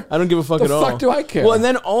care. I don't give a fuck at all. The fuck do I care? Well, and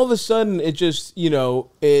then all of a sudden, it just,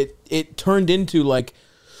 it turned into like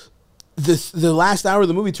the last hour of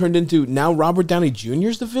the movie turned into now Robert Downey Jr.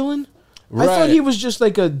 is the villain. Right. I thought he was just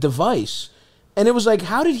like a device, and it was like,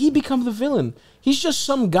 how did he become the villain? He's just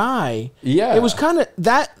some guy. Yeah, it was kind of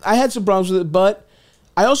that. I had some problems with it, but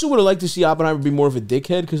I also would have liked to see Oppenheimer be more of a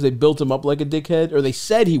dickhead because they built him up like a dickhead, or they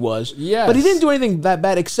said he was. Yeah, but he didn't do anything that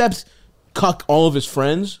bad except cuck all of his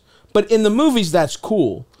friends. But in the movies, that's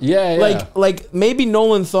cool. Yeah. Like maybe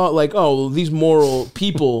Nolan thought like, oh, these moral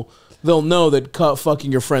people they'll know that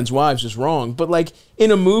fucking your friend's wives is wrong. But like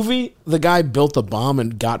in a movie, the guy built a bomb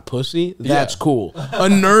and got pussy. That's cool. A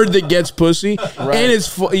nerd that gets pussy, and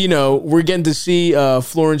it's we're getting to see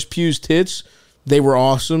Florence Pugh's tits. They were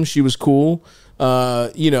awesome. She was cool.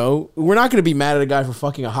 We're not going to be mad at a guy for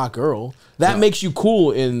fucking a hot girl. That makes you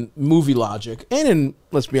cool in movie logic and in,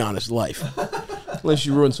 let's be honest, life. Unless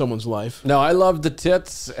you ruin someone's life. No, I loved the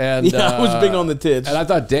tits, and I was big on the tits. And I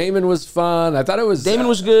thought Damon was fun. I thought it was Damon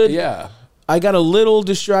was good. Yeah. I got a little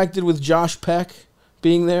distracted with Josh Peck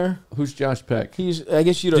being there. Who's Josh Peck? I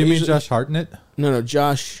guess you don't. Do you mean Josh Hartnett? No,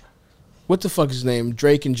 Josh. What the fuck is his name?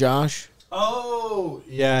 Drake and Josh. Oh,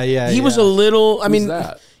 yeah. He was a little. I mean,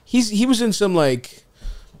 that? he was in some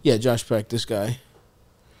Josh Peck. This guy.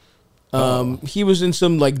 He was in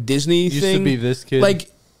some like Disney Used thing. to be this kid.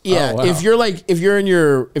 Like, yeah, Oh, wow. if you're in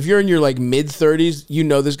your like mid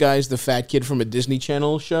 30s, this guy's the fat kid from a Disney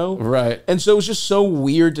Channel show, Right. And so it was just so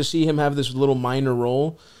weird to see him have this little minor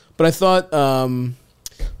role. But I thought the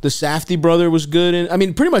Safdie brother was good, and I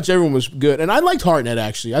mean, pretty much everyone was good. And I liked Hartnett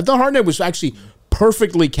actually. I thought Hartnett was actually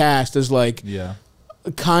perfectly cast as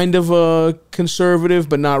kind of a conservative,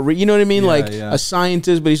 but not you know what I mean, a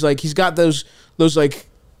scientist. But he's got those like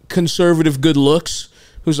conservative good looks.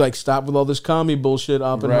 Who's like, stop with all this commie bullshit,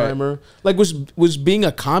 Oppenheimer. Right. Like, was being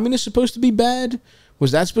a communist supposed to be bad?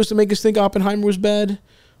 Was that supposed to make us think Oppenheimer was bad?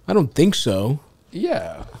 I don't think so.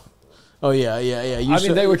 Yeah. Oh yeah.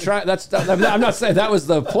 They were trying. I'm not saying that was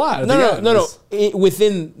the plot. No.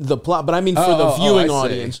 Within the plot, but I mean for the viewing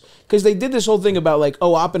audience, because they did this whole thing about like,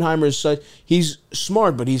 Oppenheimer is he's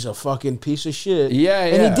smart, but he's a fucking piece of shit. Yeah.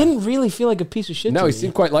 And he didn't really feel like a piece of shit. No, he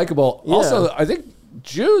seemed quite likable. Yeah. Also, I think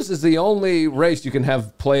Jews is the only race you can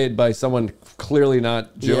have played by someone clearly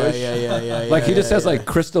not Jewish. Yeah. Like he just has like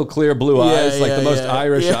crystal clear blue eyes, like the most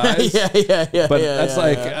Irish eyes. Yeah. But that's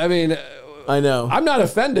I mean, I know. I'm not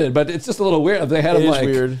offended, but it's just a little weird. They had him like,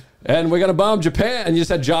 weird. And we're gonna bomb Japan, and you just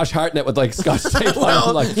had Josh Hartnett with like Scotch tape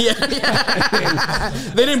on. Like, They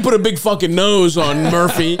didn't put a big fucking nose on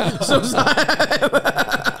Murphy, so it's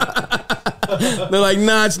they're like,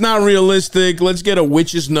 nah, it's not realistic. Let's get a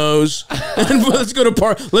witch's nose and let's go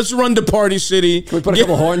to let's run to Party City. Can we put a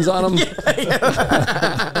couple horns on him?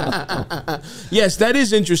 Yes, that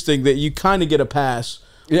is interesting that you kind of get a pass.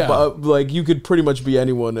 Yeah, but, like you could pretty much be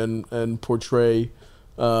anyone and portray,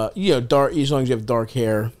 dark as long as you have dark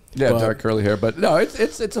hair. Yeah, dark curly hair, but no,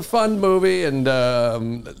 it's a fun movie, and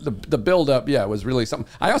the build up, was really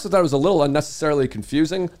something. I also thought it was a little unnecessarily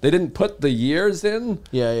confusing. They didn't put the years in,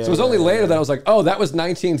 so it was only later that I was like, oh, that was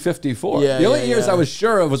 1954. The only years I was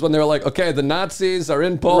sure of was when they were like, okay, the Nazis are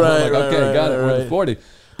in Poland. I'm like, okay, got it, we're in 40.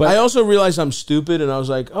 But I also realized I'm stupid, and I was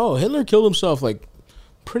like, oh, Hitler killed himself like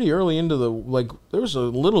pretty early into there was a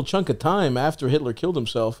little chunk of time after Hitler killed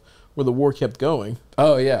himself where the war kept going.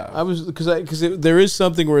 Oh yeah, I was because there is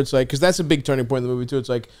something where it's like, because that's a big turning point in the movie too. It's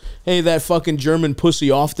like, hey, that fucking German pussy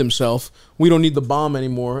offed himself. We don't need the bomb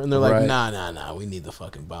anymore. And they're like, nah, we need the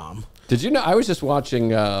fucking bomb. Did you know? I was just watching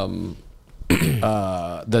the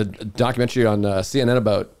documentary on CNN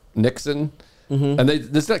about Nixon, and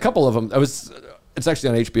there's a couple of them. It's actually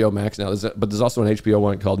on HBO Max now, but there's also an HBO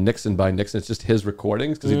one called Nixon by Nixon. It's just his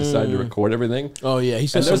recordings because he decided to record everything. Oh yeah, he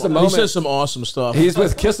says some awesome stuff. He's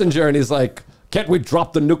with Kissinger and he's like, "Can't we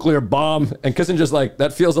drop the nuclear bomb?" And Kissinger's like,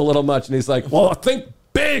 "That feels a little much." And he's like, "Well, think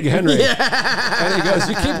big, Henry." And he goes,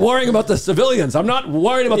 "You keep worrying about the civilians. I'm not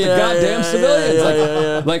worried about the goddamn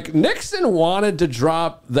civilians." Like Nixon wanted to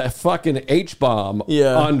drop the fucking H bomb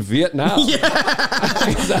on Vietnam.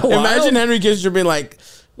 Imagine Henry Kissinger being like,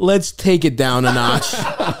 let's take it down a notch.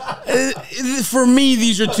 For me,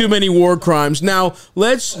 these are too many war crimes. Now,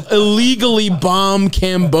 let's illegally bomb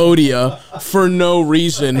Cambodia for no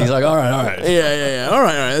reason. He's like, all right. Yeah. All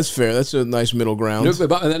right. That's fair. That's a nice middle ground.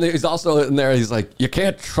 And then he's also in there, he's like, you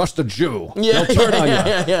can't trust a Jew. They'll turn on you.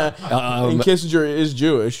 And Kissinger is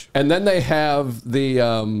Jewish. And then they have he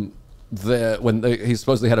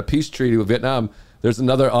supposedly had a peace treaty with Vietnam. There's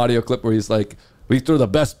another audio clip where he's like, we threw the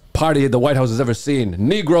best party the White House has ever seen.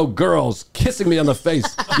 Negro girls kissing me on the face.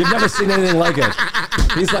 You've never seen anything like it.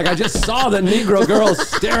 He's like, I just saw the Negro girls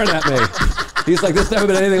staring at me. He's like, there's never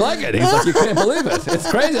been anything like it. He's like, you can't believe it.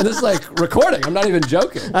 It's crazy. This is like recording. I'm not even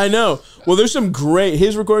joking. I know. Well, there's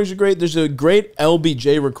his recordings are great. There's a great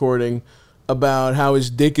LBJ recording about how his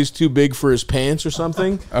dick is too big for his pants or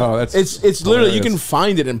something. Oh, that's it's literally, you can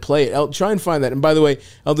find it and play it. Try and find that. And by the way,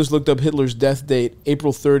 I just looked up Hitler's death date,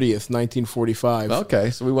 April 30th, 1945. Okay,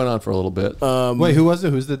 so we went on for a little bit. Wait, who was it?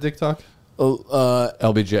 Who's the dick talk?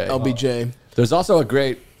 LBJ. LBJ. There's also a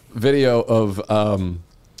great video of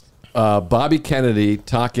Bobby Kennedy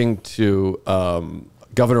talking to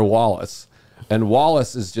Governor Wallace, and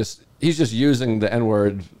Wallace is just he's just using the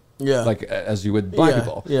N-word. Yeah. Like as you would black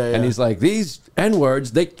people. Yeah, yeah. And he's like, these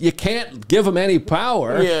N-words, you can't give them any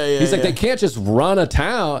power. Yeah, he's like, they can't just run a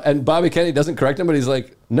town. And Bobby Kennedy doesn't correct him, but he's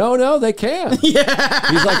like, no, they can't.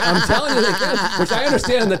 Yeah. He's like, I'm telling you they can't. Which I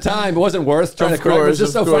understand in the time, it wasn't worth trying to correct him. It's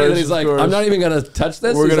just so funny that he's like, I'm not even going to touch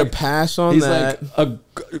this. We're going to pass on that. He's like,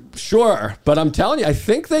 sure, but I'm telling you, I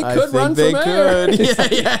think they could run for mayor. Yeah.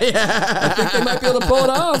 I think they might be able to pull it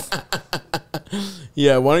off.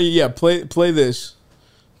 Yeah, why don't you, play this.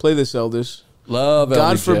 Play this, Elders. Love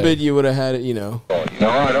God LBJ. forbid you would have had it, No,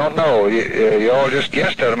 I don't know. You all just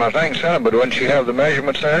guessed at them, I think, son, but wouldn't you have the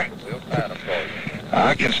measurements there?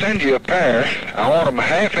 I can send you a pair. I want them a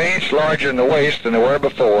 ½ inch larger in the waist than they were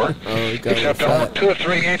before. Except I want 2 or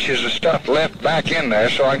 3 inches of stuff left back in there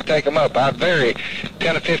so I can take them up. I vary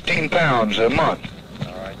 10 to 15 pounds a month.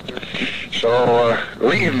 So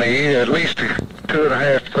leave me at least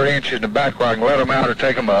 2.5 to 3 inches in the back where I can let them out or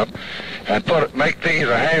take them up. And make these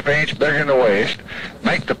a ½ inch bigger in the waist.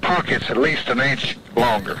 Make the pockets at least an inch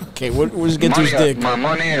longer. Okay, where's get to his dick? My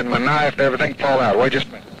money and my knife and everything fall out. Wait just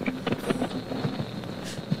a minute.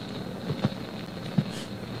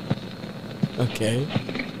 Okay.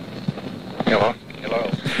 Hello.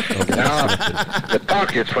 Now, the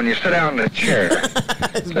pockets, when you sit down in the chair,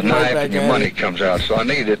 the knife and your money comes out. So I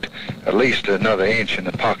need it at least another inch in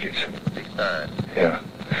the pockets. Yeah.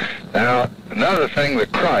 Now, another thing, the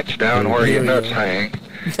crotch down where your nuts hang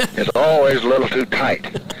is always a little too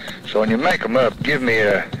tight. So when you make them up, give me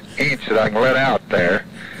an inch that I can let out there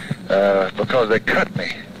because they cut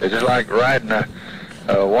me. They're just like riding a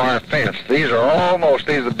wire fence. These are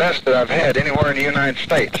the best that I've had anywhere in the United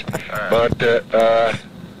States. But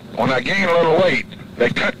when I gain a little weight,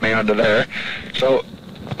 they cut me under there. So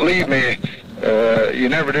leave me, you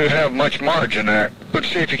never do have much margin there. Let's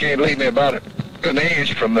see if you can't leave me about an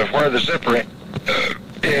inch from where the zipper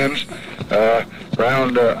ends,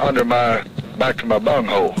 round under back to my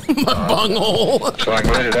bunghole. My bunghole. So I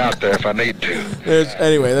can let it out there if I need to.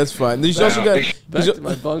 Anyway, that's fine. He's also got Back to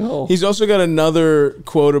my bunghole. He's also got another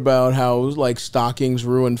quote about how like stockings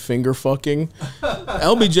ruin finger fucking.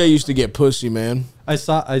 LBJ used to get pussy, man. I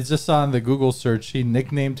just saw in the Google search he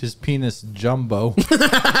nicknamed his penis Jumbo.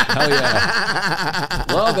 Hell yeah.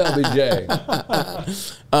 Love LBJ.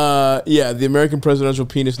 Yeah, the American presidential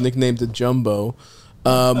penis nicknamed the Jumbo.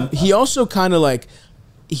 He also kind of like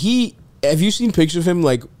have you seen pictures of him,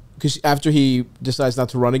 like, because after he decides not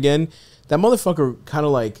to run again, that motherfucker kind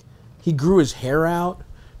of like, he grew his hair out.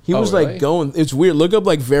 He was really? like going, it's weird. Look up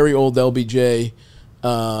like very old LBJ,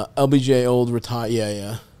 LBJ old retired,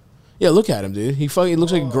 yeah. Yeah, look at him, dude. He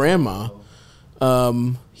looks like grandma.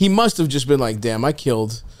 He must have just been like, damn, I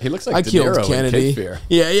killed He looks like De killed Niro in Kennedy. Cape Fear.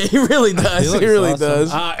 Yeah, he really does. He really awesome.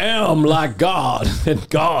 does. I am like God, and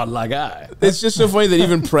God like I. It's just so funny that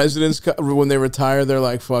even presidents, when they retire, they're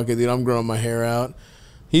like, fuck it, dude, I'm growing my hair out.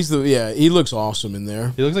 He looks awesome in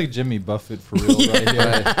there. He looks like Jimmy Buffett for real right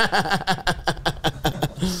here.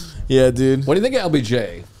 Yeah, dude. What do you think of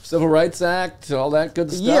LBJ? Civil Rights Act, all that good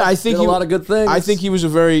stuff? Yeah, I think Did a lot of good things. I think he was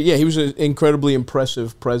he was an incredibly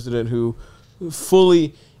impressive president who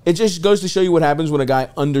fully, it just goes to show you what happens when a guy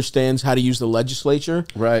understands how to use the legislature.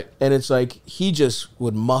 Right. And it's like, he just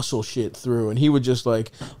would muscle shit through, and he would just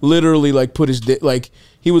like, literally like put his,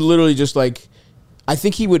 he would literally just like, I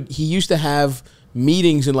think he used to have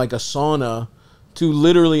meetings in like a sauna to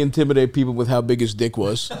literally intimidate people with how big his dick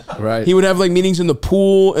was. Right. He would have like meetings in the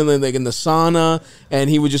pool and then like in the sauna, and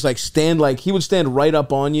he would just like stand right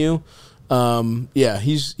up on you. Yeah,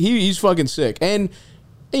 he's fucking sick. And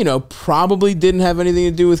you know, probably didn't have anything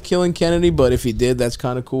to do with killing Kennedy, but if he did, that's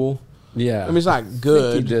kind of cool. Yeah. I mean, it's not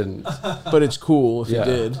good. He didn't. But it's cool if Yeah.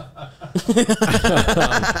 he did.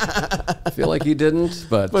 I feel like he didn't,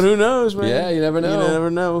 but But who knows, man? Yeah, you never know. You never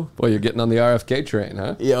know. boy, you're getting on the RFK train,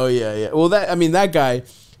 huh? Yeah, oh yeah. Well, that guy,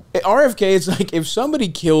 RFK. It's like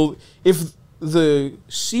if the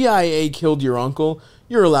CIA killed your uncle,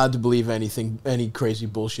 you're allowed to believe any crazy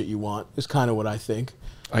bullshit you want. Is kind of what I think.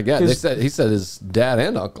 I guess he said his dad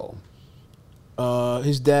and uncle.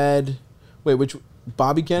 His dad. Wait, which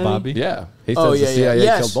Bobby Kennedy? Bobby? Yeah, he Oh, says the CIA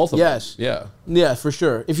Yes, killed both of yes. them. Yeah, Yeah, for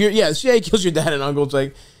sure. If the CIA kills your dad and uncle, it's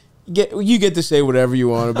like you get to say whatever you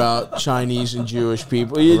want about Chinese and Jewish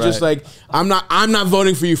people. You're just Right. like, I'm not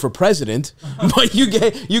voting for you for president, but you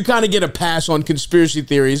kind of get a pass on conspiracy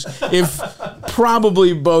theories if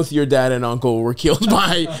probably both your dad and uncle were killed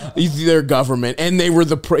by their government, and he was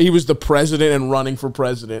the president and running for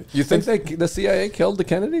president. you think the CIA killed the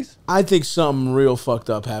Kennedys? I think something real fucked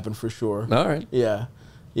up happened for sure. All right. Yeah.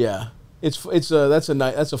 That's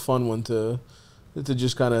a fun one to to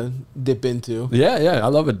just kind of dip into. Yeah, I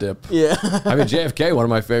love a dip. Yeah. I mean, JFK, one of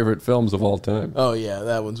my favorite films of all time. Oh yeah,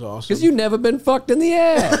 that one's awesome. Because you've never been fucked in the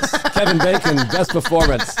ass. Kevin Bacon, best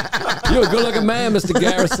performance. You're a good-looking man, Mr.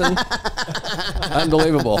 Garrison.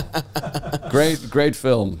 Unbelievable. Great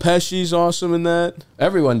film. Pesci's awesome in that.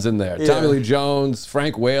 Everyone's in there. Yeah. Tommy Lee Jones,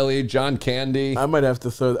 Frank Whaley, John Candy. I might have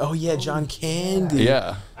to throw. Oh yeah, John Candy.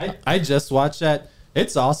 Yeah. I just watched that.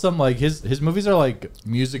 It's awesome. Like his movies are like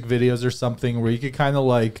music videos or something where you could kind of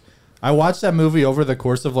like. I watched that movie over the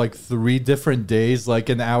course of like 3 different days, like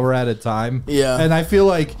an hour at a time. Yeah. And I feel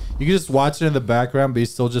like you can just watch it in the background, but you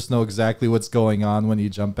still just know exactly what's going on when you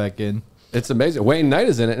jump back in. It's amazing. Wayne Knight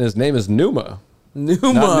is in it, and his name is Numa.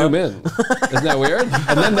 Numa. Not Newman. Isn't that weird?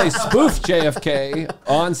 And then they spoofed JFK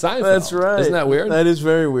on Seinfeld. That's right. Isn't that weird? That is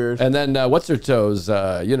very weird. And then what's her toes?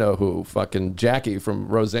 You know who? Fucking Jackie from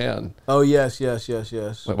Roseanne. Oh yes.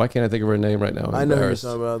 Wait, why can't I think of her name right now? I'm I know who you're embarrassed.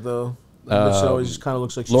 talking about though. But she always just kind of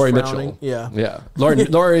looks like she's Laurie frowning. Mitchell. Yeah. Laurie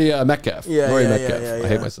Metcalf. Yeah, Laurie yeah, Metcalf. yeah, I yeah.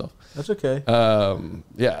 hate myself. That's okay.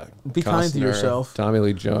 Yeah. Be kind to yourself. Tommy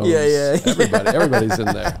Lee Jones. Yeah. Everybody's in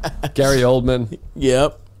there. Gary Oldman.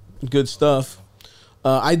 Yep. Good stuff.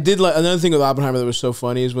 I did like another thing with Oppenheimer that was so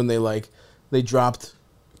funny is when they dropped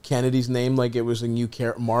Kennedy's name like it was a new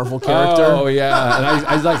Marvel character. Oh yeah, and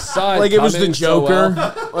I like saw it like it was the coming so Joker.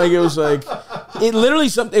 well. Like it was like it literally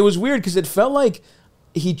something. It was weird because it felt like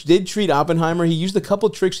he did treat Oppenheimer. He used a couple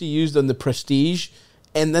tricks he used on the Prestige.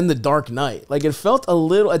 And then the Dark Knight. Like, it felt a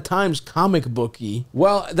little, at times, comic booky.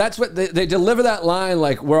 Well, that's what they deliver that line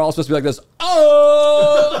like we're all supposed to be like this.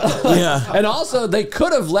 Oh, Yeah. And also, they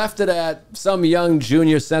could have left it at some young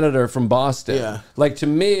junior senator from Boston. Yeah. Like to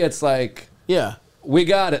me, it's like Yeah. we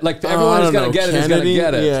got it. Like I everyone who's don't gonna know, get it is gonna Kennedy?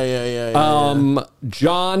 get it. Yeah.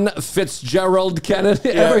 John Fitzgerald Kennedy.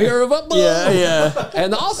 Ever hear of him? Yeah.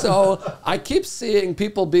 And also, I keep seeing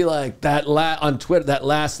people be like that on Twitter, that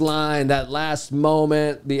last line, that last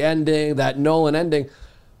moment, the ending, that Nolan ending.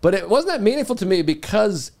 But it wasn't that meaningful to me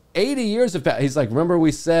because 80 years have passed. He's like, remember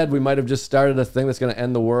we said we might have just started a thing that's going to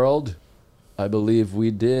end the world? I believe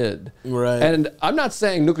we did. Right. And I'm not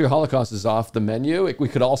saying nuclear holocaust is off the menu. We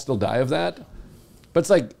could all still die of that. But it's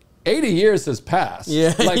like 80 years has passed.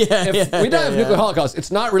 Yeah, Like if we die of nuclear holocaust,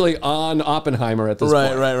 it's not really on Oppenheimer at this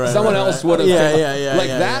point. Right. Someone else would have.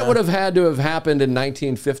 Yeah, would have had to have happened in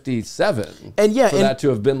 1957. And for that to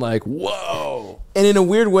have been like, whoa. And in a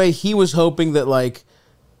weird way, he was hoping that, like,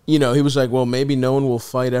 he was like, well, maybe no one will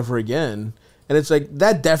fight ever again. And it's like,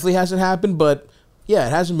 that definitely hasn't happened, but yeah,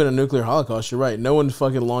 it hasn't been a nuclear holocaust. You're right. No one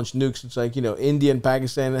fucking launched nukes. It's like, India and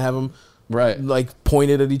Pakistan have them like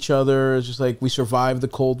pointed at each other. It's just like we survived the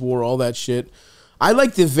Cold War, all that shit. I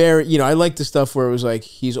like I like the stuff where it was like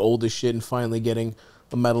he's old as shit and finally getting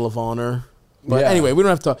a Medal of Honor. But anyway, we don't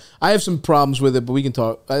have to talk. I have some problems with it, but we can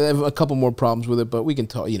talk. I have a couple more problems with it, but we can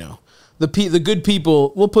talk. The good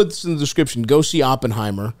people. We'll put this in the description. Go see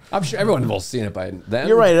Oppenheimer. I'm sure everyone will have seen it by then.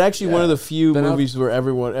 You're right. It's actually one of the few Been movies where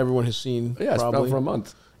everyone has seen. Yeah, it's been probably out for a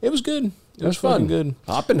month. It was good. It was fun. fucking good.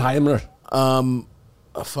 Oppenheimer.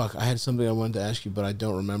 Fuck, I had something I wanted to ask you, but I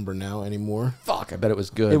don't remember now anymore. Fuck, I bet it was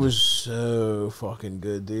good. It was so fucking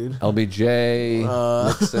good, dude. LBJ,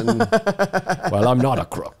 Nixon. Well, I'm not a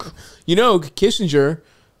crook. Kissinger,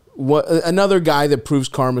 another guy that proves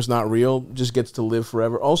karma's not real, just gets to live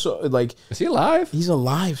forever. Also, like, Is he alive? he's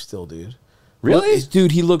alive still, dude. Really?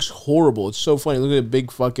 Dude, he looks horrible. It's so funny. Look at a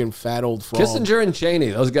big fucking fat old frog. Kissinger and Cheney,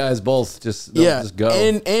 those guys both just go.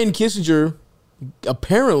 And Kissinger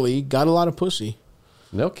apparently got a lot of pussy.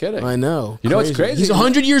 No kidding. I know. You know what's crazy? He's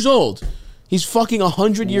 100 years old. He's fucking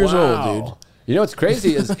 100 years old, dude. You know what's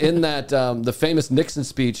crazy is in that the famous Nixon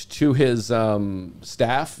speech to his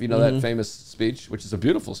staff, that famous speech, which is a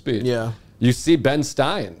beautiful speech. Yeah. You see Ben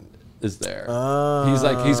Stein is there. He's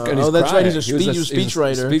that's right. He's a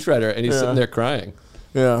speechwriter. Speechwriter, and he's sitting there crying.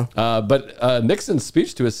 Yeah. But Nixon's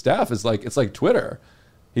speech to his staff is like, it's like Twitter.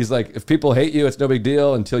 He's like, if people hate you, it's no big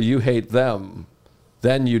deal until you hate them.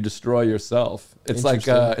 Then you destroy yourself. It's like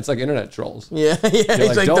internet trolls. Yeah.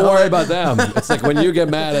 You're like, don't worry about them. It's like when you get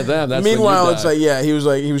mad at them. That's Meanwhile, when it's like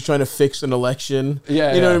he was trying to fix an election.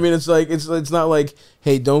 Yeah, you know what I mean. It's like it's not like,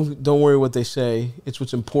 hey, don't worry what they say. It's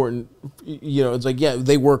what's important. It's like,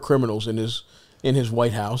 they were criminals in his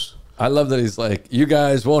White House. I love that he's like, you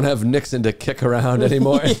guys won't have Nixon to kick around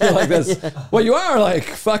anymore. You're like this. Yeah. Well, you are like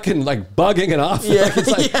fucking like bugging and off. Yeah,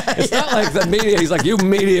 It's not like the media. He's like, you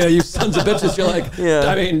media, you sons of bitches. You're like,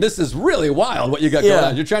 I mean, this is really wild what you got going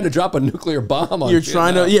on. You're trying to drop a nuclear bomb on You're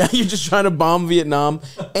Vietnam. you're just trying to bomb Vietnam.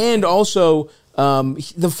 And also,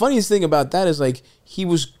 the funniest thing about that is like he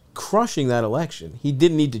was crushing that election. He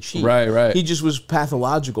didn't need to cheat. Right. He just was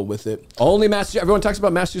pathological with it. Only Massachusetts. Everyone talks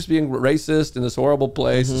about Massachusetts being racist in this horrible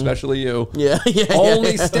place, especially you. Yeah.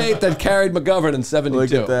 Only state that carried McGovern in 72.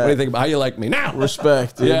 Look at that. What do you think about how you like me now?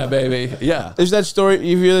 Respect, dude. Yeah, baby. Yeah. There's that story.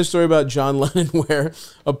 You hear that story about John Lennon where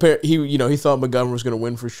he thought McGovern was going to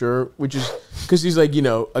win for sure, which is because he's like,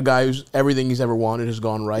 a guy who's everything he's ever wanted has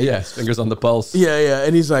gone right. Yes, fingers on the pulse. Yeah,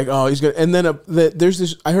 and he's like, oh, he's gonna. And then there's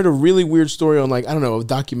this. I heard a really weird story on like I don't know a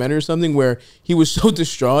documentary or something where he was so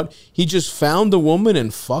distraught he just found a woman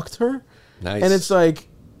and fucked her. Nice. And it's like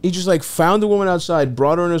he just like found a woman outside,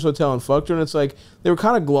 brought her in his hotel and fucked her. And it's like they were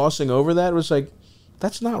kind of glossing over that. It was like,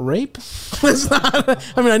 that's not rape. That's not.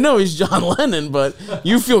 I mean, I know he's John Lennon, but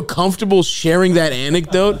you feel comfortable sharing that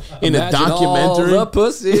anecdote in a documentary? All the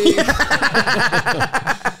pussy.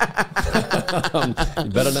 You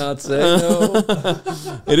better not say no.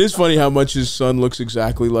 It is funny how much his son looks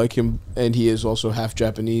exactly like him, and he is also half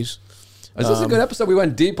Japanese. Is this a good episode? We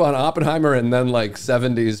went deep on Oppenheimer and then like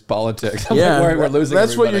 70s politics. I'm Yeah, like worried we're losing.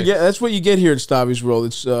 That's everybody. what you get. That's what you get here at Stavi's World.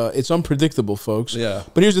 It's unpredictable, folks. Yeah.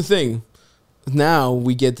 But here's the thing. Now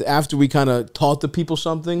we get after we kind of taught the people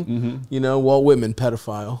something. Walt Whitman,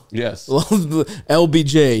 pedophile. Yes.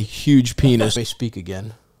 LBJ, huge penis. They speak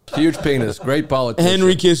again. Huge penis, great politician.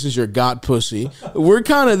 Henry Kissinger got pussy.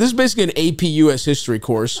 This is basically an AP US history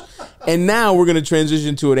course, and now we're going to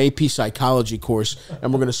transition to an AP psychology course,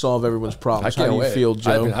 and we're going to solve everyone's problems. How do you feel,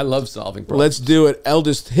 Joe? I love solving problems. Let's do it.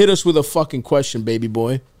 Eldest, hit us with a fucking question, baby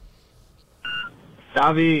boy.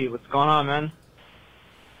 Stavi, what's going on, man?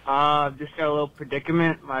 Just got a little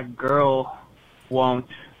predicament. My girl won't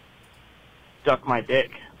suck my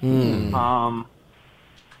dick.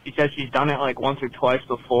 She says she's done it like once or twice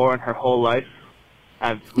before in her whole life.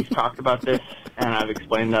 We've talked about this, and I've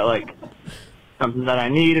explained that like something that I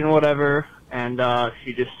need and whatever. And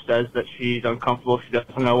she just says that she's uncomfortable. She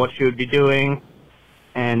doesn't know what she would be doing,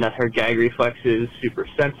 and that her gag reflex is super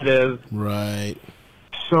sensitive. Right.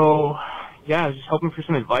 So, yeah, I was just hoping for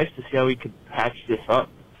some advice to see how we could patch this up,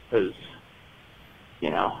 because,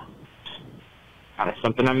 kind of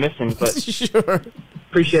something I'm missing, but Sure.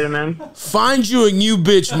 appreciate it, man. Find you a new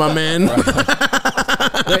bitch, my man.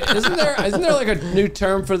 Wait, isn't there like a new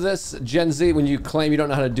term for this, Gen Z, when you claim you don't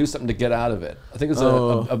know how to do something to get out of it? I think it's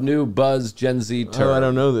a new buzz Gen Z term. I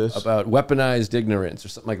don't know this. About weaponized ignorance or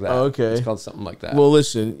something like that. Oh, okay. It's called something like that. Well,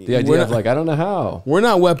 listen. The idea of like, I don't know how. We're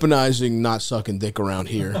not weaponizing not sucking dick around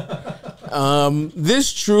here.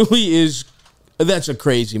 This truly is... That's a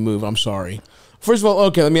crazy move. I'm sorry. First of all,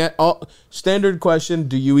 okay, let me... standard question,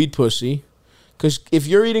 do you eat pussy? Because if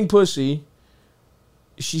you're eating pussy,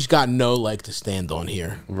 she's got no leg to stand on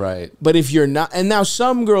here. Right. But if you're not... And now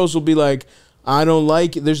some girls will be like, I don't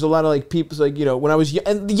like it. There's a lot of like people, like, when I was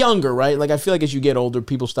younger, right? Like I feel like as you get older,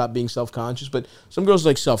 people stop being self-conscious. But some girls are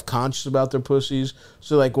like self-conscious about their pussies.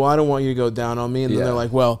 So like, well, I don't want you to go down on me. And then they're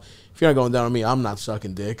like, well, if you're not going down on me, I'm not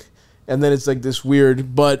sucking dick. And then it's like this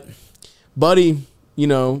weird... But, buddy,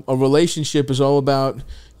 a relationship is all about,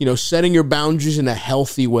 setting your boundaries in a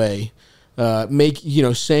healthy way.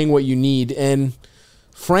 Saying what you need. And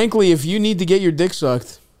frankly, if you need to get your dick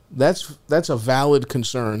sucked, that's a valid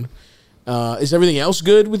concern. Is everything else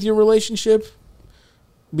good with your relationship?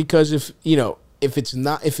 Because if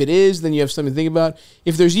it is, then you have something to think about.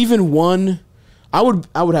 If there's even one, I would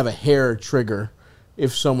have a hair trigger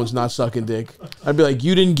if someone's not sucking dick. I'd be like,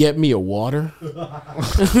 you didn't get me a water?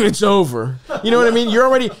 It's over. You know what I mean? You're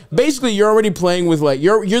already playing with like,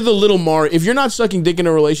 you're the little Mario. If you're not sucking dick in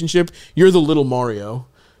a relationship, you're the little Mario.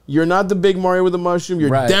 You're not the big Mario with a mushroom. You're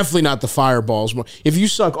definitely not the Fireballs. If you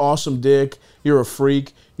suck awesome dick, you're a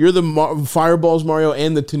freak. You're the Fireballs Mario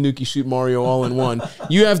and the Tanuki Suit Mario all in one.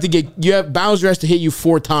 Bowser has to hit you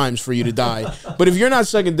 4 times for you to die. But if you're not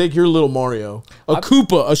sucking dick, you're little Mario. A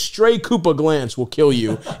stray Koopa glance will kill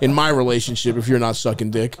you in my relationship if you're not sucking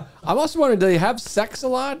dick. I'm also wondering, do they have sex a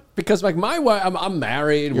lot? Because like my wife, I'm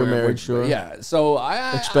married. You're married, sure. Yeah, so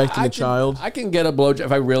expecting a child. I can get a blowjob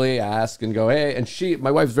if I really ask and go, hey. And my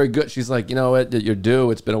wife's very good. She's like, you know what, you're due.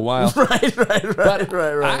 It's been a while. Right.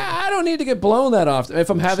 I don't need to get blown that often if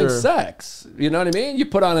I'm having sex. You know what I mean? You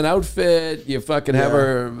put on an outfit. You fucking have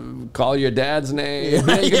her call your dad's name.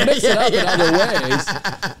 You can mix it up in other ways.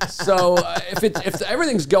 So if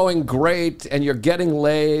everything's going great and you're getting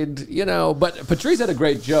laid, But Patrice had a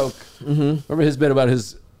great joke. Remember his bit about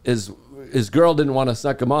his girl didn't want to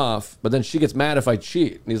suck him off, but then she gets mad if I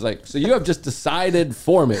cheat. And he's like, so you have just decided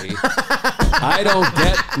for me I don't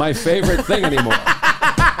get my favorite thing anymore.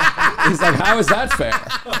 He's like, how is that fair?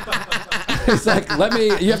 He's like,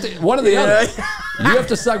 you have to, one or the other. You have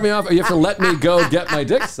to suck me off or you have to let me go get my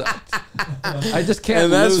dick sucked. I just can't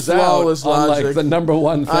And that's lose out flawless on like logic. the number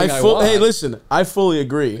one thing I want. Hey, listen, I fully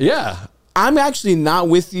agree. Yeah. I'm actually not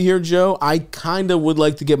with you here, Joe. I kind of would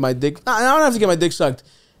like to get my dick. I don't have to get my dick sucked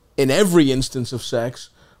in every instance of sex,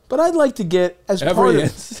 but I'd like to get as part Every of.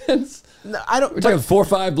 instance. No, I don't. We're talking 4 or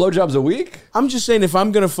 5 blowjobs a week? I'm just saying, if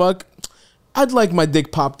I'm gonna fuck, I'd like my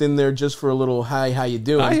dick popped in there just for a little hi, how you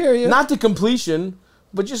doing? I hear you. Not to completion,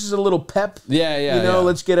 but just as a little pep. Yeah, yeah, You know, yeah.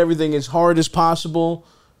 let's get everything as hard as possible.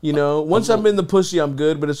 You know, once I'm in the pussy, I'm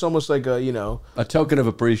good. But it's almost like a, you know, A token of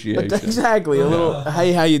appreciation. exactly a little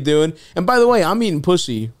hey, how you doing? And by the way, I'm eating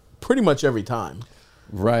pussy pretty much every time.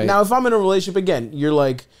 Right. Now, if I'm in a relationship, again, you're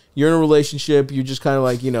in a relationship, you're just kind of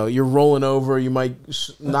like, you know, you're rolling over, you might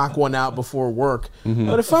knock one out before work.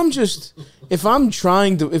 But if I'm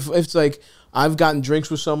trying to, if it's like I've gotten drinks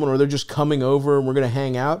with someone or they're just coming over and we're going to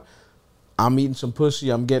hang out, I'm eating some pussy,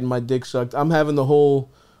 I'm getting my dick sucked, I'm having the whole,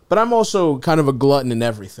 but I'm also kind of a glutton in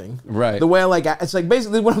everything. Right. The way I like, it's like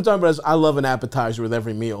basically what I'm talking about is I love an appetizer with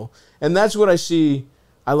every meal. And that's what I see.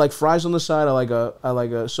 I like fries on the side. I like a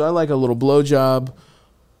little blowjob.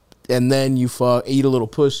 And then you eat a little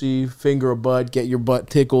pussy, finger a butt, get your butt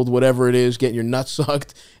tickled, whatever it is, get your nuts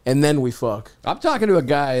sucked, and then we fuck. I'm talking to a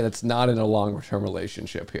guy that's not in a long-term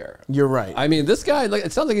relationship here. You're right. I mean, this guy, like,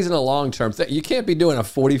 it sounds like he's in a long-term thing. You can't be doing a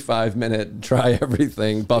 45-minute try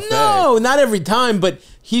everything buffet. No, not every time, but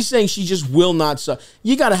he's saying she just will not suck.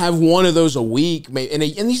 You got to have one of those a week, maybe. And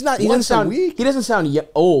he's not. He Once doesn't a sound. week? He doesn't sound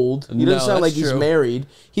old. He No, doesn't sound like that's he's true. married.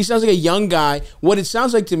 He sounds like a young guy. What it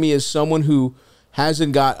sounds like to me is someone who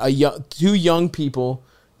hasn't got two young people,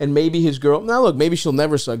 and maybe his girl. Now look, maybe she'll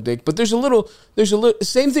never suck dick, but there's a little.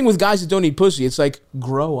 Same thing with guys that don't eat pussy. It's like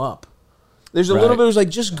grow up. There's a little Right. bit of like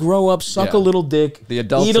just grow up, suck Yeah. a little dick, The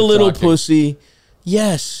adults eat a are little talking. pussy.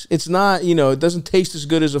 Yes, it's not. You know, it doesn't taste as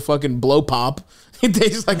good as a fucking blow pop. It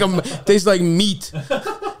tastes like meat.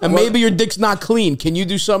 And maybe your dick's not clean. Can you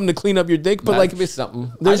do something to clean up your dick? But That like, could be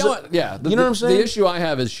something. there's I know a- what, yeah. you know what I'm saying? The issue I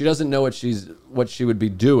have is she doesn't know what she would be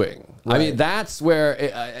doing. I mean, Right. that's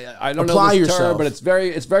where I don't Apply know this yourself. term, but it's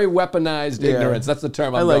very weaponized Yeah. ignorance. That's the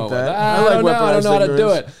term I'm I like going that. with. I I like don't know. I don't know how to do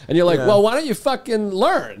weaponized it. And you're like, Yeah. well, why don't you fucking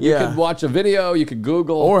learn? You Yeah. could watch a video. You could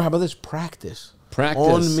Google. or how about this practice? Practice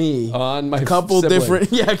on me, on my couple sibling.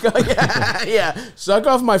 different, yeah. Suck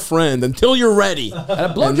off my friend until you're ready. And a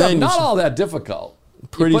And blowjob, then not you- all that difficult.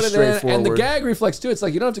 Pretty You put it in, and the straightforward. gag reflex too. It's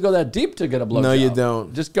like you don't have to go that deep to get a blowjob. No, you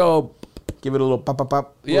don't. Just go. Give it a little pop, pop,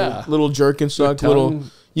 pop. Yeah. little jerk and suck. tongue. Little.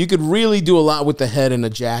 You could really do a lot with the head and a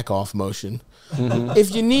jack off motion. Mm-hmm.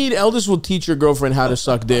 If you need, Eldest will teach your girlfriend how to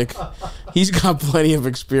suck dick. He's got plenty of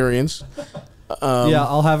experience. Yeah,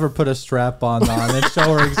 I'll have her put a strap on and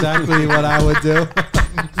show her exactly what I would do.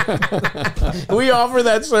 We offer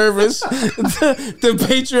that service to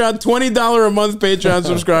Patreon, $20 a month Patreon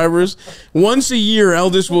subscribers. Once a year,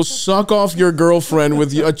 Eldest will suck off your girlfriend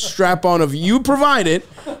with a strap on of you provide it.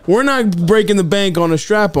 We're not breaking the bank on a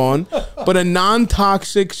strap on, but a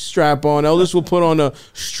non-toxic strap on. Eldest will put on a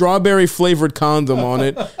strawberry flavored condom on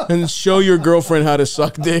it and show your girlfriend how to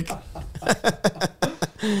suck dick.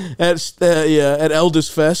 At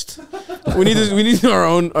Eldest Fest. We need our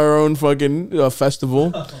own fucking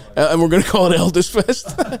festival, and we're gonna call it Eldest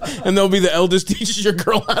Fest, and there'll be the Eldest teaches your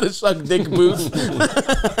girl how to suck dick booth.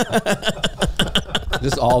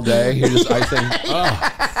 Just all day. You're just icing. Oh,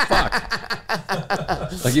 fuck.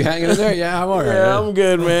 Like you hanging in there? Yeah, I'm all right. Yeah, I'm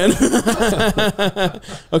good, man.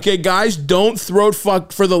 Okay, guys, don't throat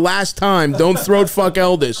fuck for the last time. Don't throat fuck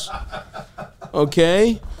Eldest.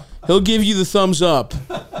 Okay, he'll give you the thumbs up.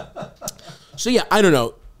 So yeah, I don't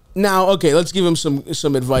know. Now, okay, let's give him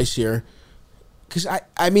some advice here. Because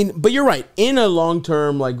I mean, but you're right. In a long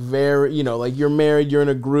term, like very, you know, like you're married, you're in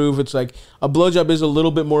a groove. It's like a blowjob is a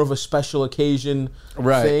little bit more of a special occasion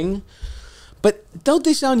thing. But don't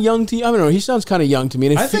they sound young to you? I don't know. He sounds kind of young to me.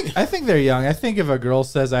 And I think they're young. I think if a girl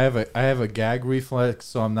says I have a gag reflex,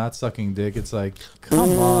 so I'm not sucking dick, it's like,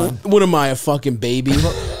 come on. What am I, a fucking baby?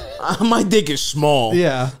 My dick is small.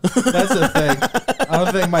 Yeah, that's the thing. I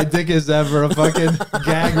don't think my dick is ever a fucking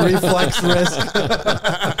gag reflex risk.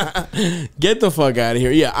 Get the fuck out of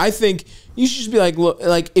here. Yeah, I think you should just be like, look,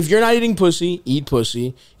 like if you're not eating pussy, eat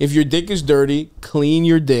pussy. If your dick is dirty, clean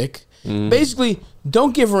your dick. Basically,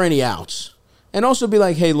 don't give her any outs. And also be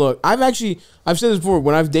like, hey, look, I've said this before.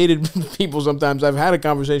 When I've dated people, sometimes I've had a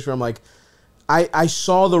conversation where I'm like, I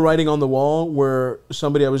saw the writing on the wall where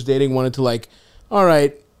somebody I was dating wanted to like, all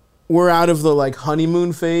right, we're out of the like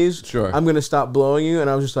honeymoon phase. Sure. I'm gonna stop blowing you, and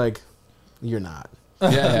I was just like, you're not.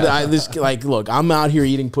 Yeah. Look, I'm out here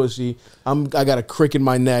eating pussy. I got a crick in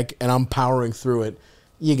my neck, and I'm powering through it.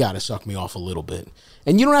 You got to suck me off a little bit,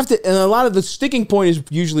 and you don't have to. And a lot of the sticking point is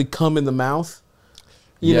usually cum in the mouth.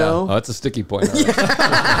 You know? Oh, that's a sticky point. All right.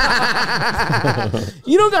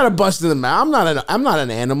 You don't gotta bust in the mouth. I'm not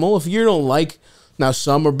an animal. If you don't like, now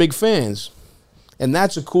some are big fans, and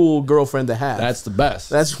that's a cool girlfriend to have. That's the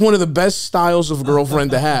best. That's one of the best styles of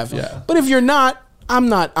girlfriend to have. Yeah. But if you're not, I'm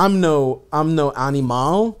no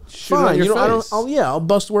animal. Shoot it on your face. I'll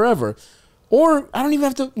bust wherever. Or I don't even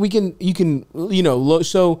have to. You can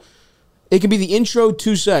so it can be the intro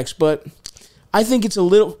to sex, but I think it's a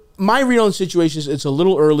little. My read on the situation is it's a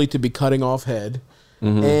little early to be cutting off head,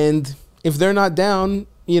 and if they're not down,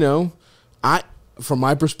 from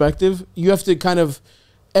my perspective, you have to kind of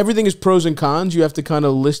everything is pros and cons. You have to kind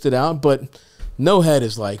of list it out, but no head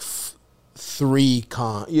is like 3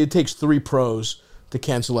 cons. It takes 3 pros to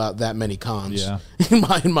cancel out that many cons. Yeah. in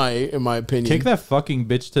my opinion. Take that fucking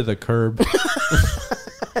bitch to the curb.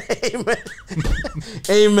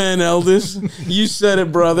 Amen, Eldis. You said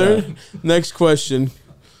it, brother. Yeah. Next question.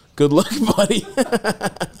 Good luck, buddy.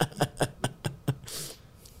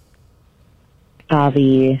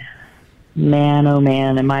 Avi, man, oh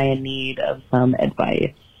man, am I in need of some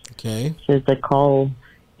advice? Okay. It's a call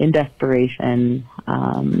in desperation.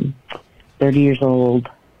 30 years old.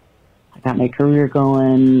 I got my career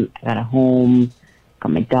going. I got a home.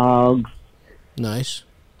 Got my dogs. Nice.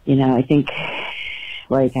 I think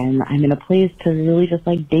like I'm in a place to really just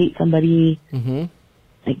like date somebody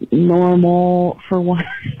like normal for once.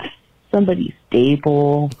 Somebody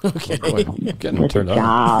stable. Okay. Getting with turned a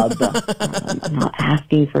job. I'm not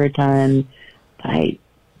asking for a ton, but I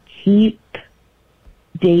keep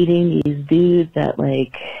dating these dudes that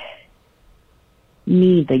like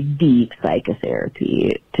need like deep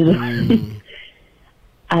psychotherapy to the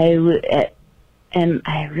and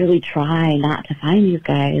I really try not to find these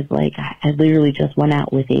guys. Like I literally just went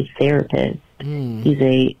out with a therapist. He's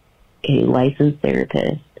a licensed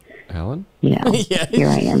therapist. Alan? Yes. Here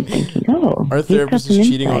I am thinking, our therapist is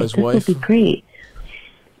cheating on his wife. This would be great.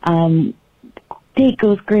 Date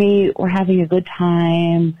goes great. We're having a good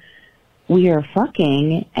time. We are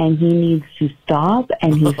fucking, and he needs to stop,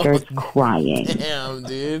 and he starts crying. Damn,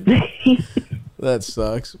 dude. That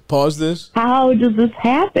sucks. Pause this. How does this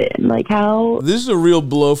happen? Like, how? This is a real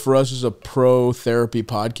blow for us as a pro therapy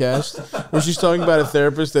podcast, where she's talking about a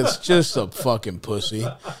therapist that's just a fucking pussy.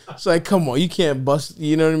 It's like, come on, you can't bust.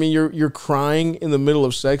 You know what I mean? You're crying in the middle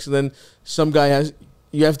of sex, and then some guy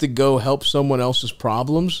you have to go help someone else's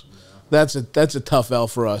problems. That's a tough L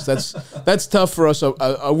for us. That's tough for us.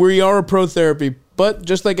 We are a pro therapy, but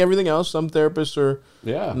just like everything else, some therapists are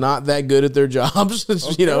not that good at their jobs.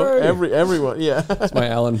 It's, everyone. Yeah, that's my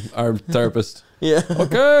Alan, our therapist. Yeah.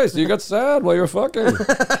 Okay, so you got sad while you were fucking.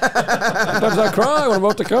 Sometimes I cry when I'm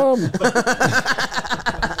about to come.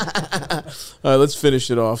 All right, let's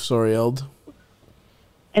finish it off. Sorry, Eld.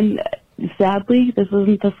 And sadly, this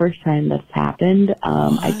isn't the first time that's happened.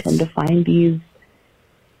 I tend to find these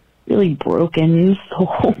really broken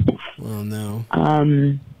souls. Oh no.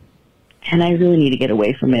 And I really need to get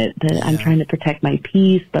away from it. I'm trying to protect my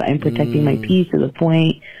peace, but I'm protecting my peace to the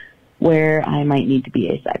point where I might need to be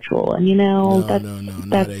asexual. And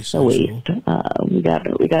that's a waste. We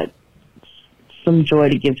got some joy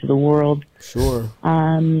to give to the world. Sure.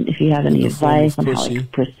 If you have any advice on how I can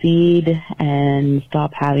proceed and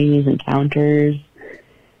stop having these encounters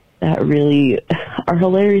that really are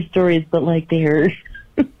hilarious stories, but like they're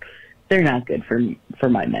not good for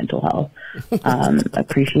my mental health.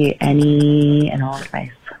 Appreciate any and all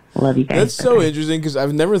advice. Love you guys. That's so interesting because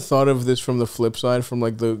I've never thought of this from the flip side, from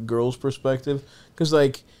like the girl's perspective. Because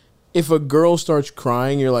like, if a girl starts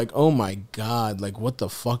crying, you're like, oh my God, like what the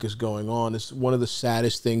fuck is going on? It's one of the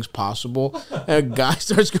saddest things possible. And a guy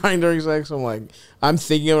starts crying during sex. I'm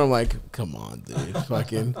thinking of it, I'm like, come on, dude,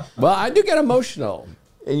 fucking. Well, I do get emotional.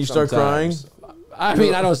 And you start crying? I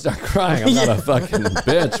mean, I don't start crying. I'm not a fucking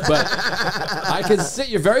bitch, but I can sit.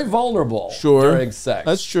 You're very vulnerable during sex.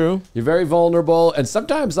 That's true. You're very vulnerable, and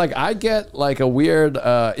sometimes, like, I get like a weird,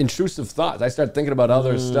 intrusive thought. I start thinking about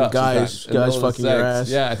other stuff. Guys fucking your ass.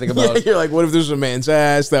 Yeah, I think about. You're like, what if there's a man's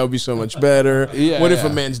ass? That would be so much better. What if a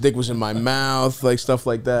man's dick was in my mouth? Like stuff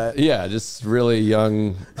like that. Yeah, just really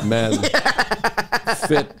young men.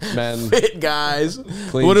 Fit men. Fit guys.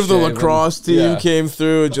 What if the lacrosse team came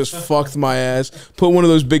through and just fucked my ass, put one of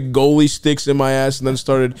those big goalie sticks in my ass, and then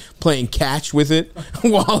started playing catch with it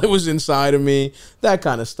while it was inside of me? That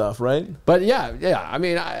kind of stuff, right? But yeah. I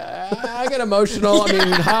mean, I get emotional. I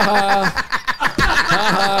mean, haha,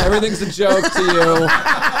 everything's a joke to you.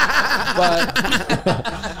 But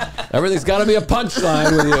everything's got to be a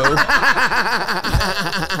punchline with you.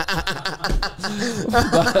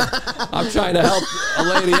 But I'm trying to help a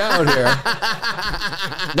lady out here.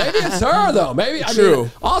 Maybe it's her though. Maybe True.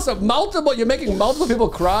 Also, you're making multiple people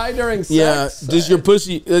cry during sex. Yeah. Does your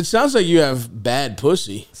pussy? It sounds like you have bad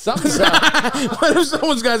pussy. Something. What if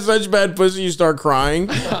someone's got such bad pussy you start crying?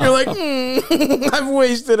 You're like, I've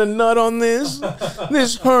wasted a nut on this.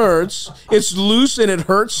 This hurts. It's loose and it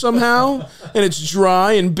hurts somehow, and it's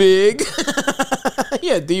dry and big.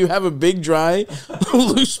 Yeah, do you have a big, dry,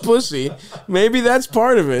 loose pussy? Maybe that's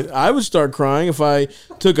part of it. I would start crying if I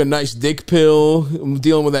took a nice dick pill. I'm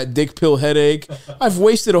dealing with that dick pill headache. I've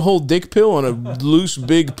wasted a whole dick pill on a loose,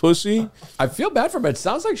 big pussy. I feel bad for her, but it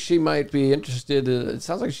sounds like she might be interested. It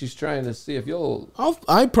sounds like she's trying to see if you'll...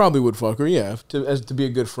 I probably would fuck her, yeah, to be a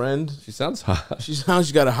good friend. She sounds hot. She's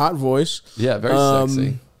got a hot voice. Yeah, very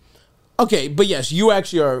sexy. Okay, but yes, you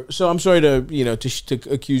actually are. So I'm sorry to to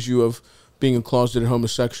accuse you of being a closeted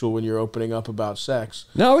homosexual when you're opening up about sex.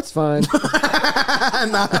 No, it's fine. Zoom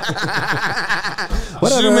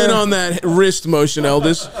in on that wrist motion,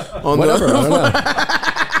 Eldis. On Whatever. I don't know.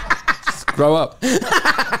 Just grow up.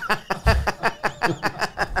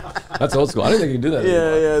 That's old school. I didn't think you could do that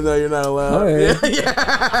anymore. Yeah, no, you're not allowed.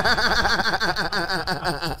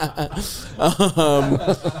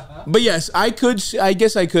 But yes, I could. I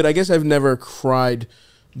guess I could. I guess I've never cried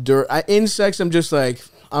in sex. I'm just like,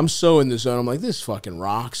 I'm so in the zone. I'm like, this fucking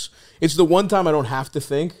rocks. It's the one time I don't have to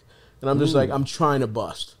think, and I'm just like, I'm trying to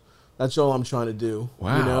bust. That's all I'm trying to do.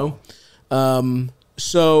 Wow. You know?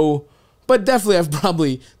 So, but definitely I've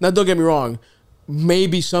probably, now don't get me wrong,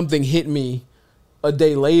 maybe something hit me a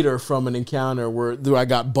day later from an encounter where I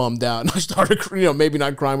got bummed out and I started, maybe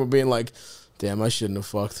not crying, but being like, damn, I shouldn't have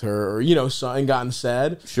fucked her, or, and gotten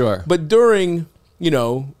sad. Sure. But during,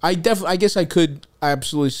 I guess I could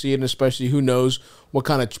absolutely see it, and especially who knows what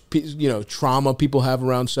kind of, trauma people have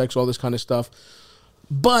around sex, all this kind of stuff.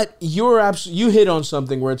 But you hit on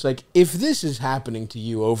something where it's like, if this is happening to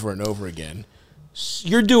you over and over again,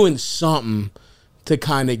 you're doing something to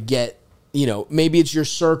kind of get, maybe it's your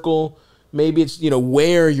circle, maybe it's,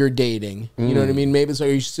 where you're dating. You know what I mean? Maybe it's like,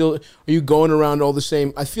 are you going around all the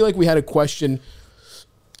same? I feel like we had a question,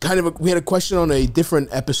 on a different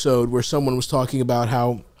episode where someone was talking about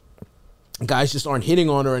how guys just aren't hitting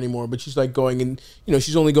on her anymore, but she's like going in,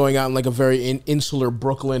 she's only going out in like a very insular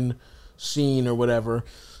Brooklyn scene or whatever.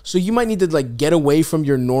 So you might need to like get away from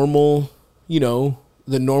your normal, the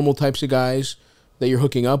normal types of guys that you're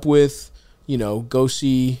hooking up with, go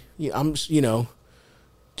see,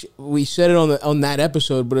 we said it on that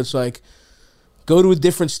episode, but it's like, go to a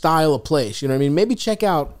different style of place. You know what I mean? Maybe check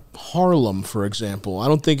out Harlem, for examul. I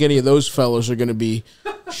don't think any of those fellas are going to be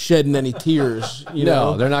shedding any tears.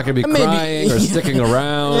 No, they're not going to be crying or sticking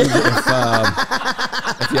around if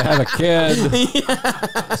you have a kid,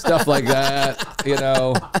 stuff like that.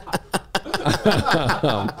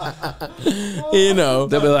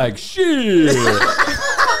 They'll be like, shit.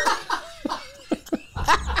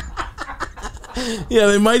 Yeah,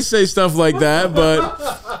 they might say stuff like that, but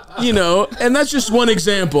and that's just one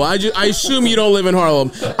example. I assume you don't live in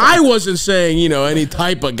Harlem. I wasn't saying, any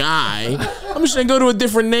type of guy. I'm just saying go to a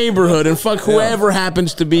different neighborhood and fuck whoever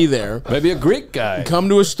happens to be there. Maybe a Greek guy. Come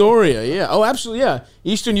to Astoria, yeah. Oh, absolutely, yeah.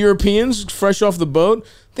 Eastern Europeans, fresh off the boat,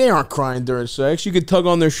 they aren't crying during sex. You could tug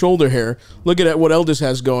on their shoulder hair. Look at what Eldis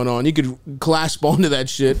has going on. You could clasp onto that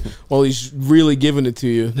shit while he's really giving it to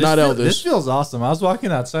you. Not Eldis. This feels awesome. I was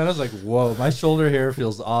walking outside. I was like, whoa, my shoulder hair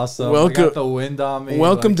feels awesome. I got the wind on me.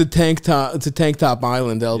 Welcome to Tank Top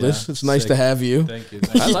Island, Eldis. Yeah, it's nice to have you. Thank you.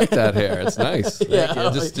 I like that hair. It's nice.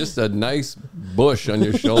 Yeah. Just a nice bush on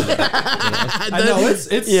your shoulder. I know it's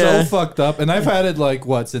so fucked up, and I've had it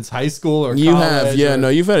since high school or you college. Have, yeah, no,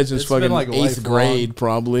 you've had it since fucking like 8th grade,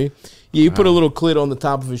 probably. Yeah, you put a little clit on the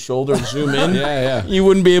top of his shoulder and zoom in. Yeah. You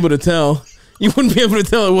wouldn't be able to tell. You wouldn't be able to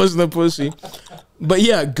tell it wasn't a pussy. But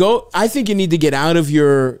yeah, go. I think you need to get out of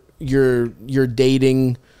your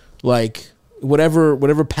dating, like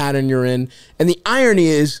whatever pattern you're in. And the irony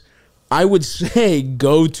is, I would say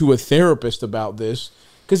go to a therapist about this.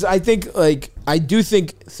 Because I do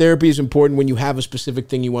think therapy is important when you have a specific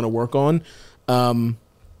thing you want to work on. And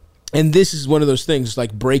this is one of those things,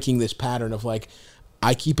 like breaking this pattern of like,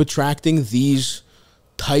 I keep attracting these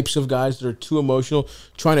types of guys that are too emotional,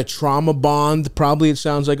 trying to trauma bond. Probably it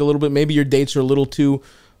sounds like a little bit. Maybe your dates are a little too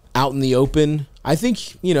out in the open. I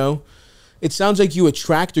think, it sounds like you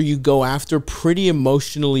attract or you go after pretty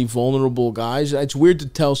emotionally vulnerable guys. It's weird to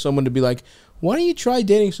tell someone to be like, why don't you try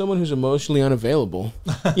dating someone who's emotionally unavailable?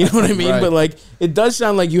 You know what I mean? Right. But like, it does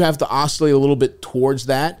sound like you have to oscillate a little bit towards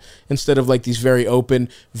that instead of like these very open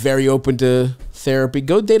to therapy.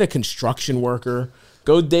 Go date a construction worker.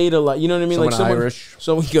 Go date a, you know what I mean? Someone like someone Irish.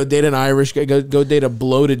 Someone go date an Irish. Go date a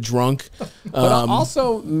bloated drunk. But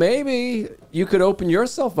also, maybe you could open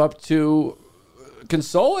yourself up to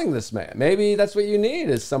consoling this man. Maybe that's what you need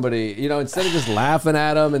is somebody, instead of just laughing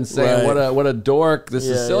at him and saying, Right. what a dork, this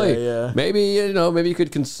is silly. Yeah. Maybe, maybe you could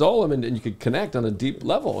console him and you could connect on a deep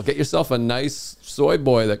level. Get yourself a nice soy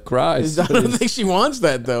boy that cries. I don't think she wants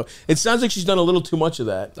that, though. It sounds like she's done a little too much of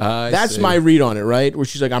that. That's see. my read on it, right? Where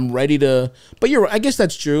she's like, I'm ready to... But I guess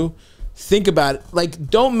that's true. Think about it. Like,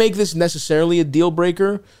 don't make this necessarily a deal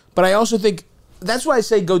breaker. But I also think... That's why I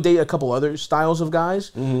say go date a couple other styles of guys.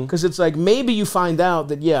 Because it's like, maybe you find out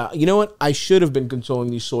that, yeah, you know what? I should have been consoling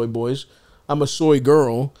these soy boys. I'm a soy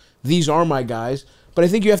girl. These are my guys. But I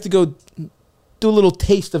think you have to go do a little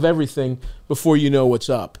taste of everything before you know what's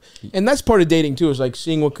up. And that's part of dating, too, is like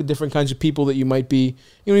seeing what different kinds of people that you might be.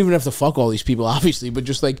 You don't even have to fuck all these people, obviously, but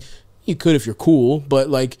just like, you could if you're cool. But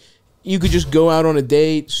like, you could just go out on a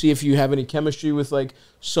date, see if you have any chemistry with like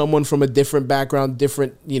someone from a different background,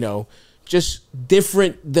 different, just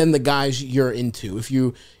different than the guys you're into. If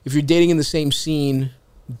you're dating in the same scene,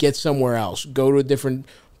 get somewhere else. Go to a different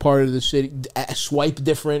part of the city. Swipe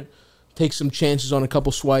different. Take some chances on a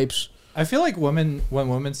couple swipes. I feel like when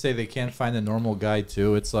women say they can't find a normal guy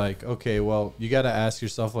too, it's like, okay, well, you got to ask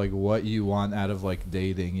yourself like what you want out of like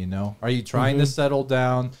dating, Are you trying to settle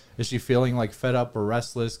down? Is she feeling like fed up or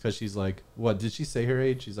restless because she's like, what did she say her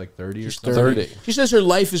age? She's like 30 or something? 30. She says her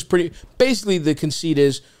life is pretty... Basically, the conceit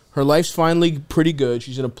is her life's finally pretty good.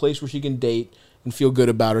 She's in a place where she can date and feel good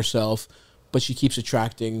about herself, but she keeps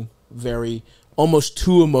attracting almost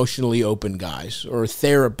too emotionally open guys or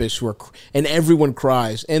therapists who are... And everyone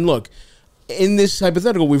cries. And look, in this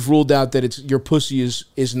hypothetical, we've ruled out that your pussy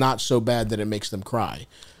is not so bad that it makes them cry.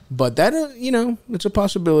 But that, it's a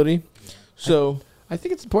possibility. So... I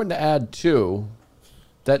think it's important to add, too,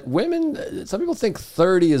 that women, some people think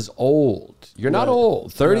 30 is old. You're not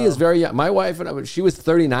old. 30 is very young. My wife, she was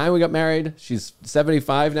 39 when we got married. She's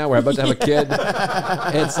 75 now. We're about to have a kid.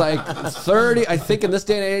 It's like 30, I think in this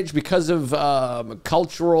day and age, because of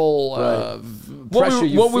cultural pressure,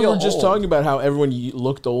 we were just talking about how everyone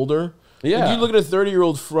looked older. Yeah. If you look at a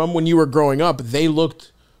 30-year-old from when you were growing up, they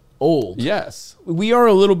looked old. Yes. We are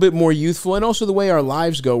a little bit more youthful, and also the way our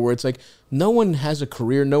lives go, where it's like no one has a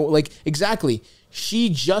career. Exactly. She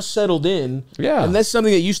just settled in. Yeah. And that's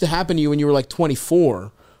something that used to happen to you when you were like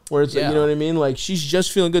 24, where it's like, you know what I mean? Like, she's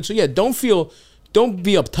just feeling good. So yeah, don't be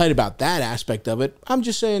uptight about that aspect of it. I'm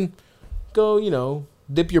just saying, go,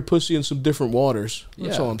 dip your pussy in some different waters.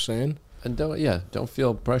 That's all I'm saying. And don't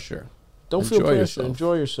feel pressure. Don't feel pressure.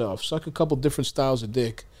 Enjoy yourself. Suck a couple different styles of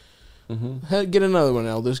dick. Mm-hmm. Get another one,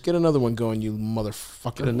 Elders. Get another one going, you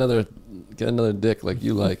motherfucker. Get another dick like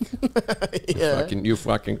you like. Yeah. You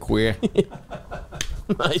fucking queer.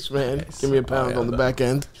 Nice, man. Nice. Give me a pound on the back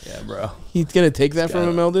end. Yeah, bro. He's going to take that from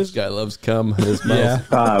him, Elders? This guy loves cum in his mouth.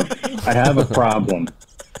 Yeah. I have a problem.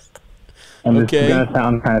 And this is going to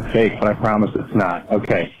sound kind of fake, but I promise it's not.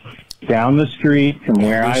 Okay. Down the street from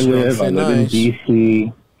where I live in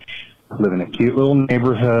D.C., I live in a cute little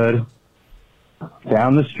neighborhood.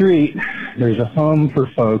 Down the street, there's a home for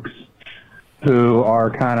folks who are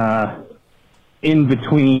kind of in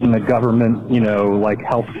between the government, like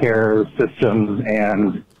healthcare systems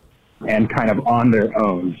and kind of on their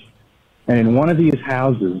own. And in one of these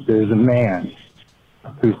houses, there's a man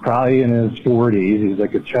who's probably in his 40s. He's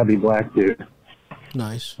like a chubby black dude.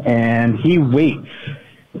 Nice. And he waits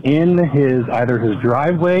in either his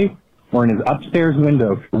driveway or in his upstairs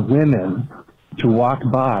window for women to walk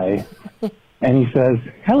by. And he says,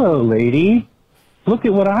 "Hello, lady. Look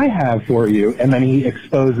at what I have for you." And then he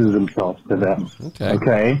exposes himself to them.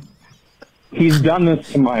 Okay? He's done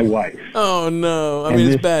this to my wife. Oh, no. I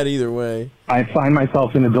mean, it's bad either way. I find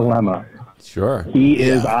myself in a dilemma. Sure. He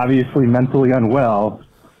is obviously mentally unwell,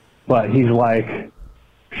 but he's like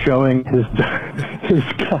showing his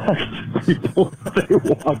cock to people as they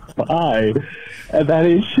walk by. And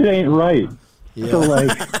that shit ain't right. Yeah. So,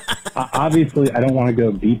 like, obviously, I don't want to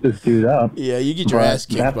go beat this dude up. Yeah, you get your ass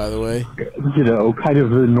kicked, by the way. Kind of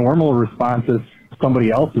the normal response is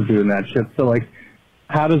somebody else is doing that shit. So, like,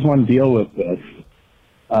 how does one deal with this?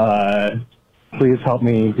 Please help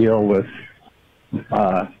me deal with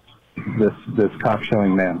this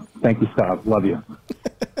cock-showing man. Thank you, Stav. Love you.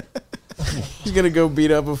 He's going to go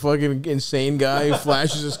beat up a fucking insane guy who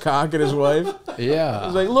flashes his cock at his wife. Yeah.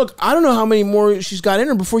 He's like, look, I don't know how many more she's got in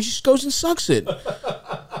her before she just goes and sucks it.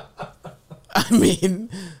 I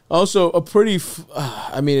mean, also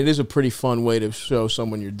it is a pretty fun way to show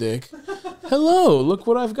someone your dick. Hello, look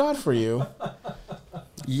what I've got for you.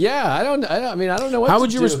 Yeah, I don't know what How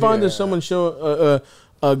would you respond to someone show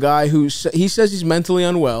a guy he says he's mentally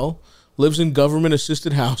unwell, lives in government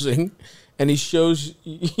assisted housing, and he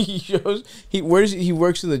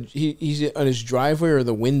works in he's on his driveway or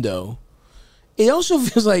the window. It also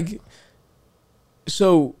feels like,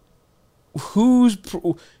 so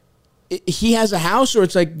he has a house, or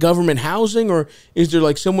it's like government housing, or is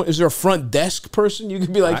there a front desk person you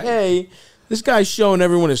could be like, hey, this guy's showing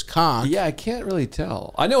everyone his cock? Yeah, I can't really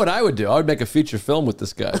tell. I know what I would do. I would make a feature film with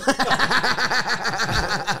this guy.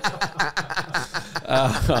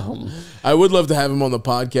 I would love to have him on the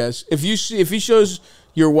podcast. If he shows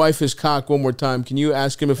your wife his cock one more time, can you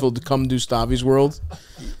ask him if he'll come do Stavi's World?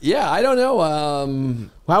 Yeah, I don't know.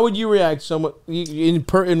 How would you react? Someone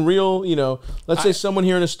in real, let's say someone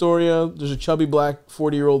here in Astoria, there's a chubby black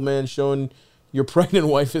 40-year-old man showing your pregnant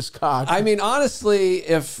wife his cock. I mean, honestly,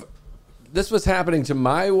 if this was happening to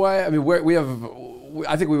my wife, I mean,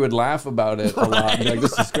 I think we would laugh about it a lot. Like,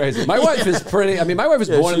 this is crazy. My wife is pretty. I mean, my wife was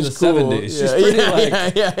born in the 70s. She's pretty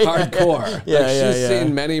hardcore. She's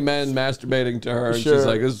seen many men masturbating to her, and she's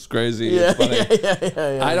like, "This is crazy." It's funny.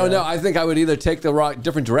 I don't know. I think I would either take the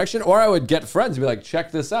different direction, or I would get friends and be like, "Check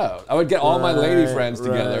this out." I would get all my lady friends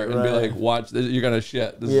together and be like, "Watch this. You're gonna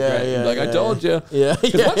shit. This is great." Like, I told you.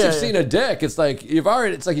 Because once you've seen a dick, it's like you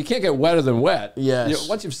can't get wetter than wet.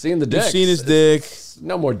 Once you've seen the dick, you've seen his dick.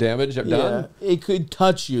 No more damage done. It could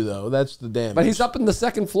touch you, though. That's the damage. But he's up in the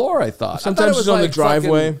second floor, I thought. Sometimes he's on the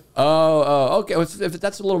driveway. Okay. If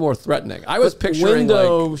that's a little more threatening. I was picturing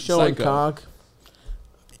window showing Psycho. cock.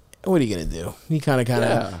 What are you going to do? You kind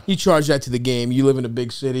of, you charge that to the game. You live in a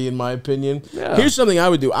big city, in my opinion. Yeah. Here's something I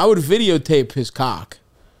would do. I would videotape his cock.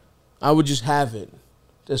 I would just have it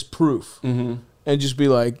as proof. Mm-hmm. And just be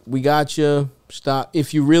like, we got you. Stop.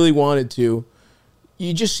 If you really wanted to,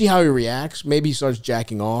 you just see how he reacts. Maybe he starts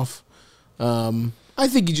jacking off. I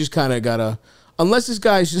think you just kind of gotta, unless this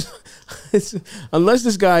guy's just, unless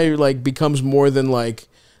this guy like becomes more than like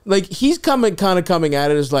he's coming at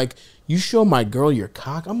it as like, you show my girl your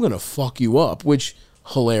cock, I'm gonna fuck you up, which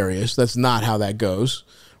hilarious. That's not how that goes,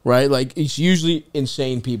 right? Like, it's usually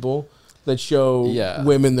insane people that show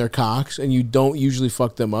women their cocks, and you don't usually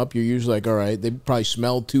fuck them up. You're usually like, all right, they probably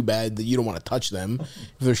smell too bad that you don't want to touch them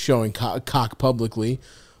if they're showing cock publicly.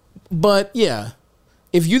 But yeah,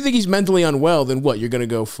 if you think he's mentally unwell, then what? You're gonna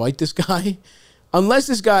go fight this guy? Unless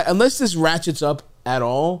this ratchets up at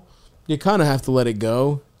all, you kind of have to let it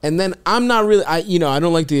go. And then I'm not really,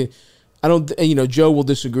 Joe will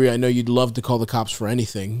disagree. I know you'd love to call the cops for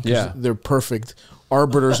anything. Yeah, they're perfect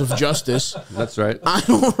arbiters of justice. That's right.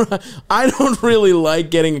 I don't really like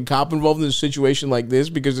getting a cop involved in a situation like this,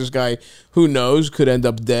 because this guy, who knows, could end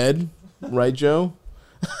up dead. Right, Joe?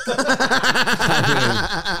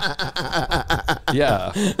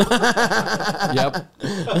 Yeah. Yep.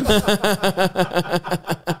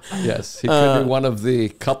 Yes, he could be one of the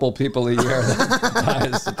couple people a year that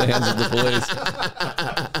dies at the hands of the police.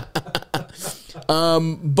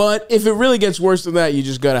 But if it really gets worse than that, you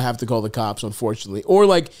just gotta have to call the cops, unfortunately. Or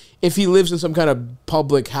like, if he lives in some kind of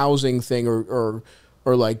public housing thing, or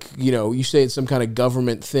like, you say it's some kind of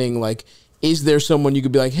government thing, like, is there someone you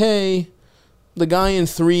could be like, hey, the guy in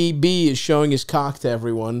 3B is showing his cock to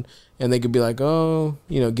everyone, and they could be like, oh,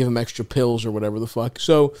 give him extra pills or whatever the fuck.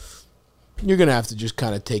 So you're gonna have to just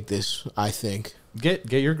kind of take this, I think. Get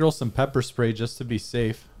your girl some pepper spray just to be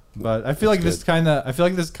safe. But I feel like this kind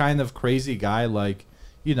of crazy guy, like,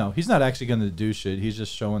 he's not actually going to do shit. He's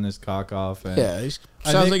just showing his cock off. And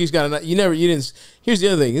sounds like he's got a. Here's the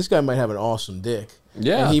other thing. This guy might have an awesome dick.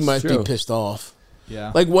 Yeah, and he might be pissed off.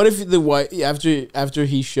 Yeah. Like, what if the wife, after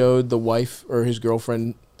he showed the wife or his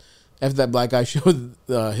girlfriend, after that black guy showed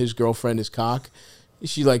his girlfriend his cock,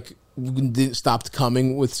 she like stopped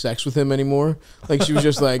coming with sex with him anymore. Like, she was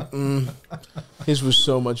just like, his was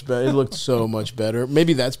so much better. It looked so much better.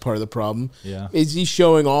 Maybe that's part of the problem. Yeah. Is he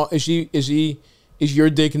showing all? Is your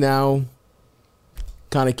dick now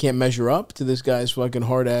kind of can't measure up to this guy's fucking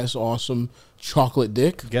hard ass awesome chocolate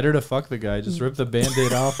dick? Get her to fuck the guy. Just rip the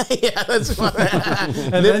Band-Aid off. Yeah, that's fine.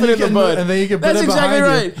 And then you can put that's it exactly behind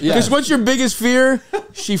right. Because what's your biggest fear?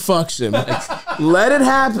 She fucks him. Let it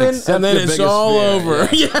happen, and then it's all over.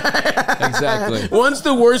 Yeah. Exactly. Once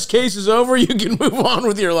the worst case is over, you can move on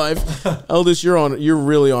with your life. Eldest, you're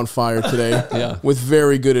really on fire today. Yeah. With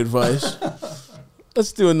very good advice.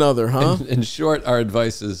 Let's do another, huh? In short, our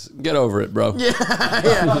advice is get over it, bro.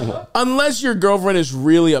 Yeah. Unless your girlfriend is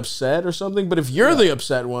really upset or something. But if you're the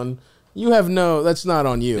upset one, that's not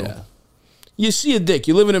on you. Yeah. You see a dick.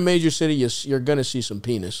 You live in a major city, you're going to see some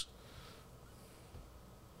penis.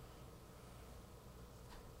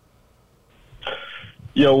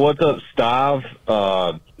 Yo, what's up,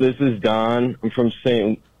 Stav? This is Don. I'm from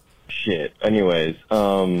St. shit. Anyways,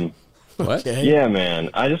 what? Okay. Yeah, man.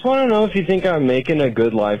 I just want to know if you think I'm making a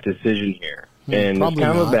good life decision here. And it's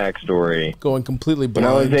kind of a backstory. Going completely blind.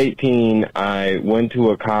 When I was 18, I went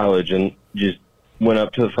to a college and just went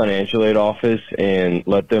up to the financial aid office and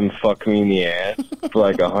let them fuck me in the ass for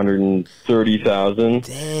like $130,000.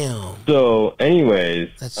 Damn. So,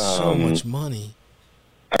 anyways, that's so much money.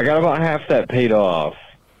 I got about half that paid off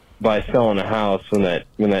by selling a house when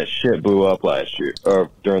that shit blew up last year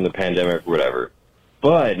or during the pandemic or whatever.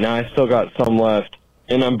 But now I still got some left,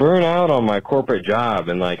 and I'm burnt out on my corporate job.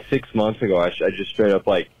 And like 6 months ago, I just straight up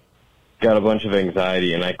like got a bunch of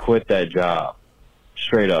anxiety, and I quit that job.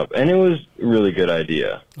 Straight up. And it was a really good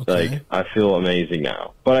idea. Okay. Like, I feel amazing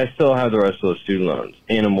now. But I still have the rest of those student loans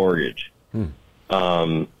and a mortgage. So,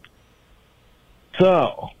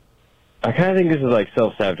 I kind of think this is like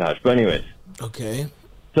self-sabotage. But anyways. Okay.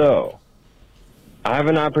 So, I have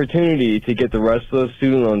an opportunity to get the rest of those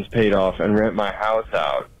student loans paid off and rent my house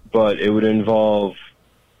out. But it would involve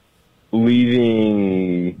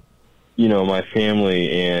leaving, you know, my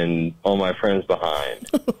family and all my friends behind.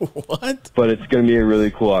 What? But it's going to be a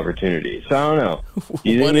really cool opportunity. So I don't know.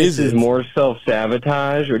 Do you think this is more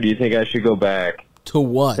self-sabotage, or do you think I should go back? To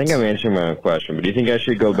what? I think I'm answering my own question, but do you think I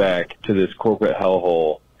should go back to this corporate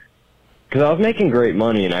hellhole? Because I was making great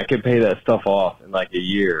money, and I could pay that stuff off in like a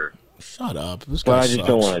year. Shut up. This guy but I just sucks.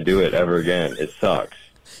 don't want to do it ever again. It sucks.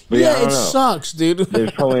 But yeah, I don't it know. sucks, dude.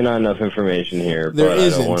 There's probably not enough information here, There but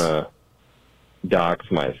isn't. I don't want to dox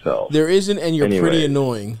myself. There isn't, and you're Anyway. pretty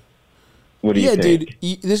annoying. What do you think?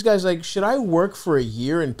 Dude, this guy's like, should I work for a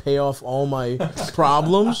year and pay off all my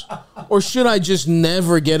problems? Or should I just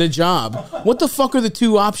never get a job? What the fuck are the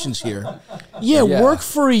two options here? Yeah, work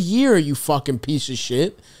for a year, you fucking piece of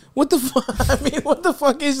shit. What the fuck? I mean, what the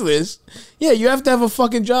fuck is this? Yeah, you have to have a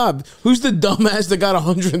fucking job. Who's the dumbass that got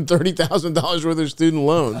 $130,000 worth of student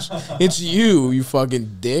loans? It's you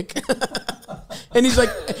fucking dick. And he's like,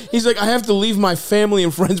 I have to leave my family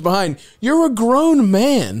and friends behind. You're a grown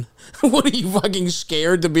man. What, are you fucking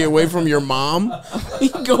scared to be away from your mom? You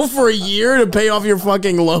go for a year to pay off your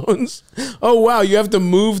fucking loans? Oh, wow, you have to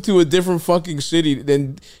move to a different fucking city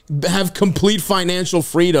and have complete financial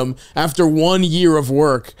freedom after 1 year of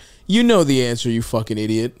work. You know the answer, you fucking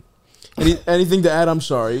idiot. Anything to add? I'm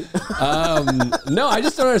sorry. No, I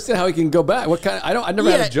just don't understand how he can go back. What kind? I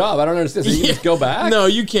never had a job. I don't understand. So you can just go back? No,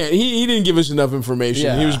 you can't. He didn't give us enough information.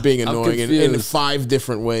 Yeah, he was being annoying in confused. 5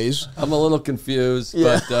 different ways. I'm a little confused,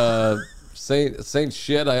 Yeah. but Saint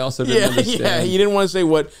shit, I also didn't understand. Yeah, he didn't want to say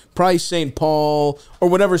what, probably St. Paul or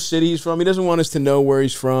whatever city he's from. He doesn't want us to know where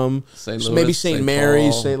he's from. St. So Louis, maybe St.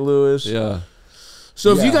 Mary's, Paul. St. Louis. Yeah.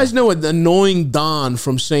 So if you guys know an annoying Don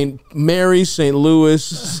from St. Mary's, St. Louis,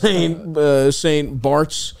 St.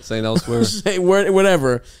 Bart's, St. Elsewhere,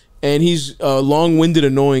 whatever, and he's a long-winded,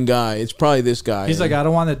 annoying guy, it's probably this guy. He's like, I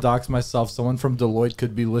don't want to dox myself. Someone from Deloitte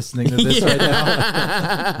could be listening to this right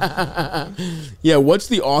now. Yeah, what's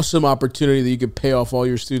the awesome opportunity that you could pay off all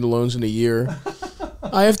your student loans in a year?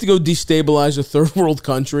 I have to go destabilize a third world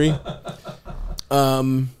country.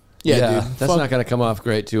 Yeah, dude. That's not going to come off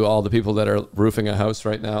great to all the people that are roofing a house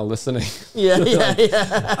right now listening. Yeah.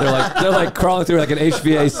 They're like crawling through like an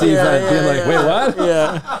HVAC vent, being like, wait, what?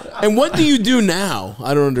 Yeah. And what do you do now?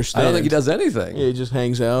 I don't understand. I don't think he does anything. Yeah, he just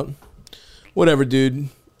hangs out. Whatever, dude.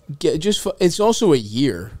 It's also a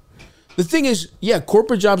year. The thing is, yeah,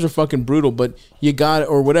 corporate jobs are fucking brutal, but you got,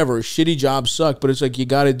 or whatever, shitty jobs suck, but it's like you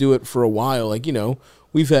got to do it for a while. Like,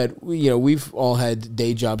 we've all had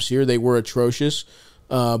day jobs here. They were atrocious.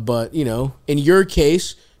 But, in your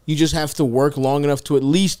case, you just have to work long enough to at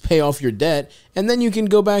least pay off your debt, and then you can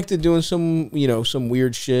go back to doing some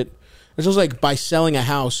weird shit. It's just like by selling a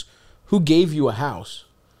house. Who gave you a house?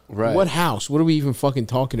 Right. What house? What are we even fucking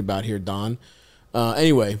talking about here, Don?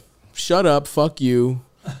 Anyway, shut up. Fuck you.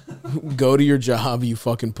 Go to your job, you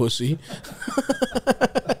fucking pussy.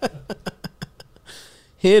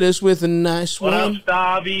 Hit us with a nice one. What up,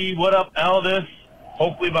 Stabby? What up, Elvis?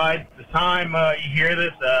 Hopefully by the time you hear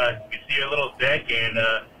this, you see your little dick and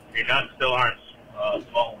your nuts still aren't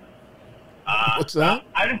swollen. What's that?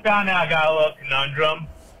 I just found out I got a little conundrum.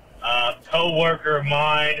 A co-worker of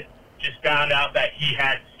mine just found out that he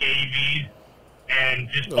had scabies, and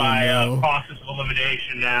just by process of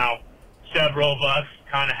elimination now, several of us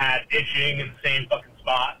kind of had itching in the same fucking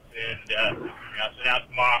spots. And so now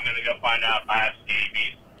tomorrow I'm going to go find out if I have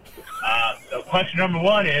scabies. So question number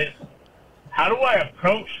 1 is, how do I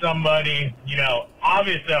approach somebody?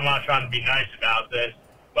 Obviously I'm not trying to be nice about this,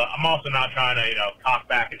 but I'm also not trying to, cock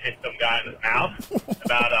back and hit some guy in the mouth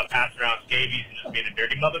about passing around scabies and just being a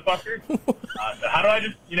dirty motherfucker. So how do I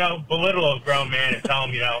just, belittle a grown man and tell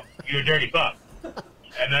him, you're a dirty fuck?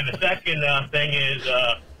 And then the second thing is,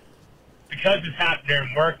 because it's happened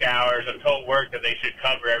during work hours, I've told work that they should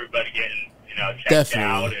cover everybody getting, checked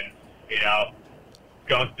out and,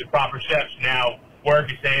 going through the proper steps. Now,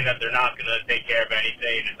 work is saying that they're not going to take care of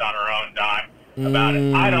anything. It's on our own dime about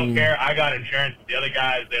it. I don't care. I got insurance. The other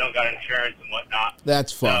guys, they don't got insurance and whatnot.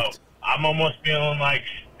 That's fucked. So I'm almost feeling like,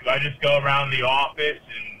 do I just go around the office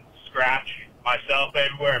and scratch myself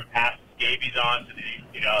everywhere and pass the scabies on to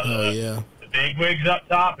the, the big wigs up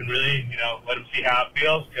top and really, let them see how it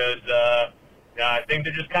feels? Because I think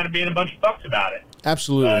they're just kind of being a bunch of fucks about it.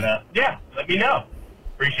 Absolutely. But, let me know.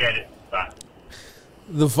 Appreciate it. Bye.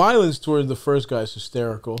 The violence toward the first guy is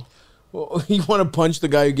hysterical. Well, you want to punch the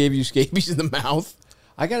guy who gave you scabies in the mouth?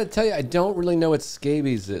 I got to tell you, I don't really know what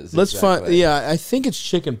scabies is. Let's find. Yeah, I think it's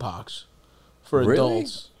chicken pox for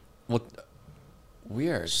adults. Well,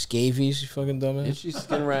 weird. Scabies, you fucking dumbass. Itchy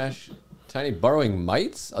skin rash, tiny burrowing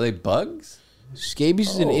mites. Are they bugs? Scabies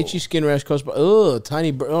is an itchy skin rash caused by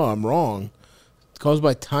I'm wrong. It's caused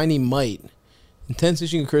by tiny mite. Intense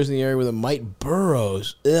itching occurs in the area where the mite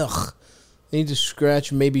burrows. Ugh. They need to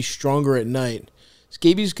scratch, maybe stronger at night.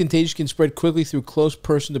 Scabies is contagious, can spread quickly through close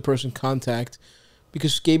person-to-person contact.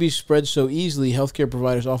 Because scabies spread so easily, healthcare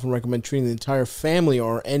providers often recommend treating the entire family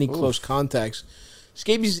or any close contacts.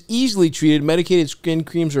 Scabies is easily treated. Medicated skin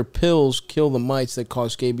creams or pills kill the mites that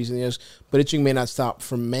cause scabies in the ass, but itching may not stop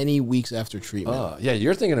for many weeks after treatment. Yeah,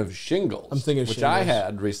 you're thinking of shingles. I'm thinking of which shingles. I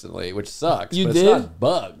had recently, which sucks. You but did? It's not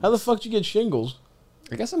bugs. How the fuck did you get shingles?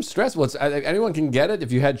 I guess I'm stressed. Well, anyone can get it.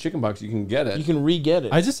 If you had chickenpox, you can get it. You can re-get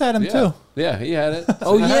it. I just had him too. Yeah, he had it.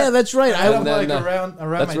 Oh yeah, that's right. I had him like around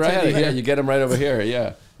That's my right. teddy. Yeah, you get them right over here.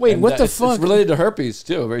 Yeah. Wait, And what the it's fuck? It's related to herpes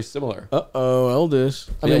too. Very similar. Eldest.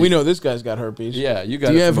 I mean, we know this guy's got herpes. Yeah, you got.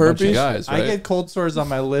 Do it you have from a bunch of herpes? guys, right? I get cold sores on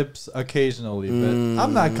my lips occasionally, but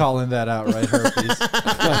I'm not calling that outright herpes.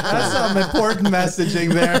 That's some important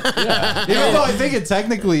messaging there. Yeah. Even though I think it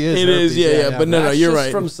technically is. It is, yeah. But no, That's you're just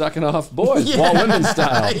right. from sucking off boys, Walt Whitman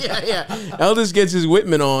style. yeah. Eldest gets his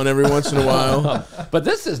Whitman on every once in a while. But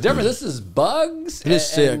this is different. This is bugs. It is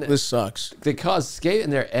sick. and This sucks. They cause scate in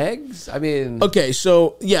their eggs. I mean, Okay,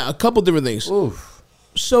 so yeah, a couple different things. oof.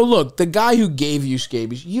 So look, the guy who gave you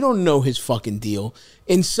scabies, you don't know his fucking deal.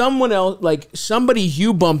 And someone else, like somebody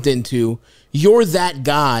you bumped into, you're that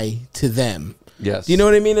guy to them. Yes. Do you know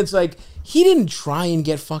what I mean? It's like, he didn't try and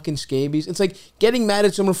get fucking scabies. It's like getting mad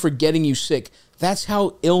at someone for getting you sick. That's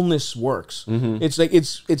how illness works. It's like,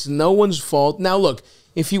 it's no one's fault. Now look,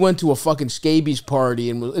 if you went to a fucking scabies party,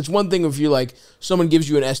 and it's one thing if you like, someone gives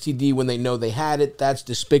you an STD when they know they had it, that's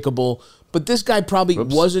despicable. But this guy probably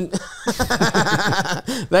wasn't.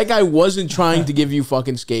 That guy wasn't trying to give you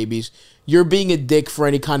fucking scabies. You're being a dick for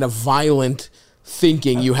any kind of violent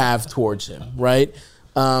thinking you have towards him, right?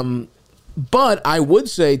 But I would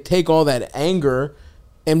say take all that anger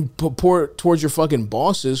and pour it towards your fucking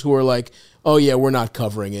bosses who are like, oh yeah, we're not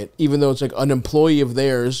covering it. Even though it's like an employee of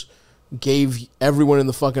theirs gave everyone in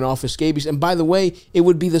the fucking office scabies. And by the way, it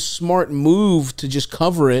would be the smart move to just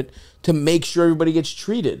cover it to make sure everybody gets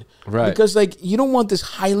treated. Right. Because, like, you don't want this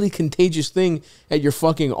highly contagious thing at your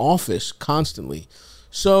fucking office constantly.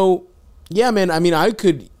 So, yeah, man, I mean, I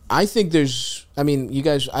think there's, I mean, you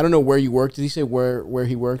guys, I don't know where you work. Did he say where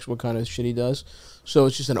he works, what kind of shit he does? So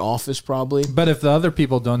it's just an office probably. But if the other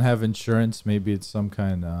people don't have insurance, maybe it's some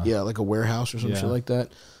kind of... Yeah, like a warehouse or some shit like that.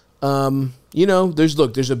 You know,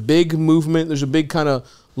 there's a big movement. There's a big kind of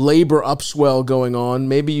labor upswell going on.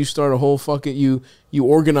 Maybe you start a whole fucking, you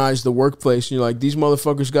organize the workplace and you're like, these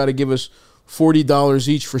motherfuckers got to give us $40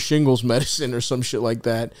 each for shingles medicine or some shit like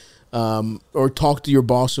that. Or talk to your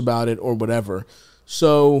boss about it or whatever.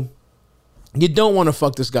 So you don't want to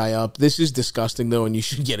fuck this guy up. This is disgusting though, and you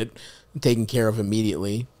should get it taken care of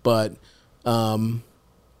immediately. But,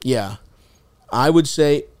 yeah. I would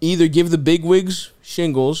say either give the bigwigs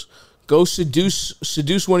shingles, go seduce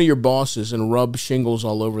one of your bosses and rub shingles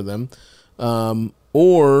all over them,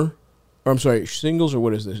 or I'm sorry, shingles or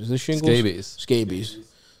what is this? Is this shingles? Scabies.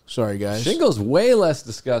 Sorry, guys. Shingles way less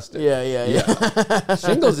disgusting. Yeah.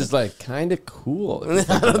 Shingles is like kind of cool.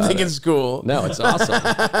 I don't think it's cool. No, it's awesome.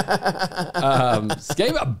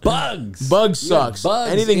 Bugs. Bugs sucks.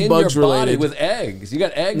 Bugs Anything in bugs your body related with eggs. You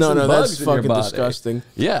got eggs No, and no, bugs that's in your fucking body. disgusting.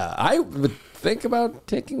 Yeah, I would think about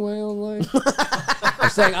taking my own life. I'm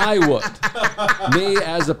saying I would. Me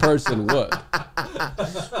as a person would.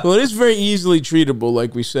 Well, it is very easily treatable,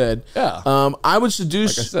 like we said. Yeah. I would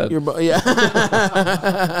seduce Like I said. your yeah.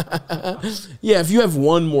 Yeah, if you have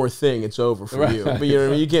one more thing, it's over for you. But you know what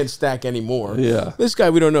I mean? You can't stack any more. Yeah. This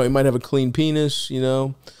guy, we don't know. He might have a clean penis, you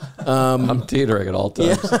know. I'm teetering at all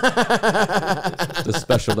times. The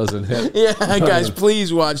special doesn't hit. Yeah, guys,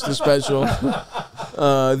 please watch the special.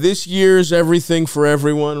 This year's everything for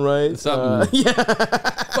everyone, right? Yeah.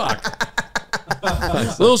 Fuck.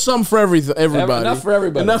 A little something for everybody. Enough for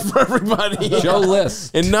everybody. Enough for everybody. Joe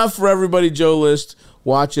List. Enough for everybody. Joe List.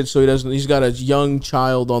 Watch it so he doesn't. He's got a young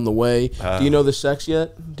child on the way. Do you know the sex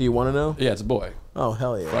yet? Do you want to know? Yeah, it's a boy. Oh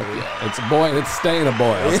hell yeah! Fuck yeah. It's a boy and it's staying a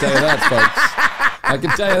boy. I'll tell you that, folks. I can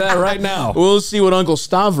tell you that right now. We'll see what Uncle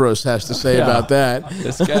Stavros has to say about that.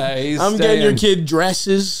 This guy, he's I'm getting your kid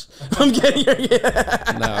dresses. I'm getting your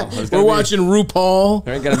No. We're watching RuPaul.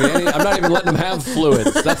 There ain't gonna be any. I'm not even letting them have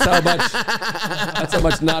fluids. That's how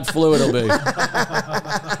much not fluid it'll be.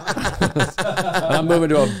 I'm moving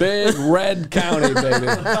to a big red county, baby.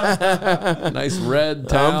 Nice red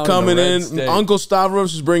town. I'm coming in. State. Uncle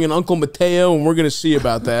Stavros is bringing Uncle Mateo, and we're going to see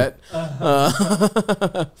about that.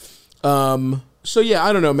 So, yeah,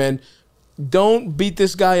 I don't know, man. Don't beat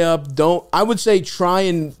this guy up. I would say try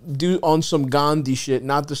and do on some Gandhi shit,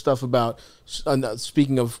 not the stuff about,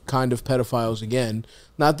 speaking of kind of pedophiles again,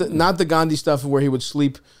 not the Gandhi stuff where he would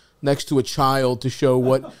sleep next to a child to show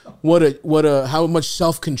how much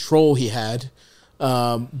self-control he had.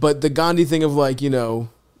 But the Gandhi thing of like,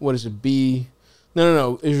 what is it? Be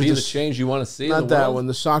the change you want to see. Not in the that world? one.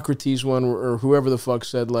 The Socrates one, or whoever the fuck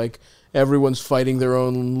said like everyone's fighting their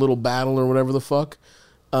own little battle or whatever the fuck.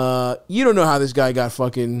 You don't know how this guy got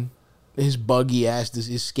fucking his buggy ass,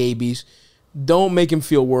 his scabies. Don't make him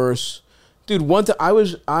feel worse, dude. One time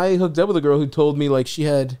I hooked up with a girl who told me like she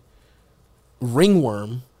had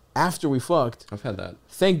ringworm after we fucked. I've had that.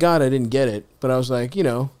 Thank God I didn't get it, but I was like,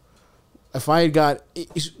 if I had got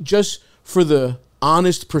just for the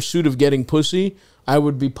honest pursuit of getting pussy, I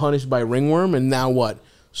would be punished by ringworm. And now what?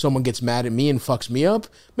 Someone gets mad at me and fucks me up?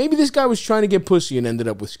 Maybe this guy was trying to get pussy and ended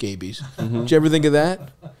up with scabies. Mm-hmm. Did you ever think of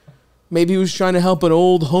that? Maybe he was trying to help an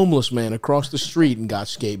old homeless man across the street and got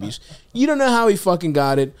scabies. You don't know how he fucking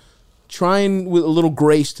got it. Trying with a little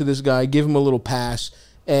grace to this guy, give him a little pass,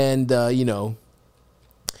 and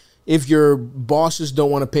if your bosses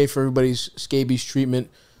don't want to pay for everybody's scabies treatment,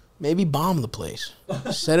 maybe bomb the place,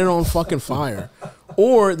 set it on fucking fire,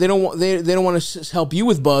 or they don't want to help you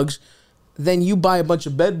with bugs. Then you buy a bunch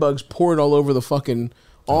of bed bugs, pour it all over the fucking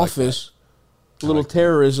office. Little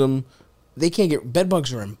terrorism. They can't get bed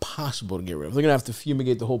bugs are impossible to get rid of. They're gonna have to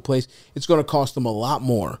fumigate the whole place. It's gonna cost them a lot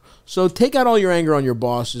more. So take out all your anger on your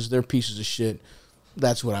bosses. They're pieces of shit.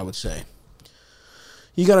 That's what I would say.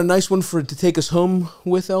 You got a nice one to take us home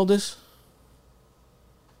with, Eldis?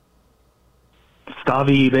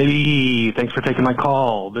 Stavi, baby, thanks for taking my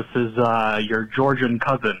call. This is your Georgian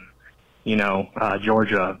cousin.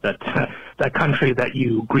 Georgia, that country that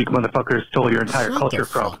you Greek motherfuckers stole your entire culture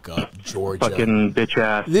from. Fuck up, Georgia. Fucking bitch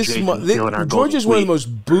ass. Georgia's one of the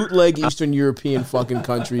most bootleg Eastern European fucking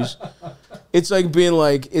countries. It's like being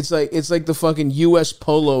like it's like the fucking U.S.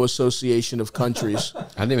 Polo Association of countries. I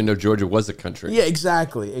didn't even know Georgia was a country. Yeah,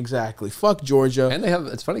 exactly. Fuck Georgia. And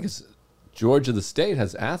it's funny because Georgia, the state,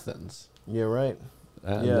 has Athens. Yeah, right.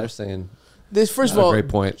 And they're saying this. First of all, great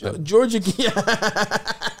point. Georgia. Yeah.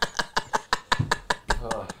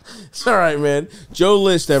 It's all right, man. Joe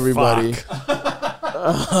List, everybody. Wait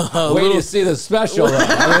till you see the special.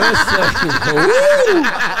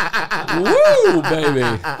 Woo, baby.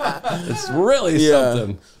 It's really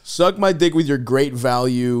something. Suck my dick with your great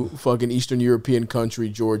value, fucking Eastern European country,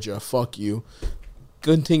 Georgia. Fuck you.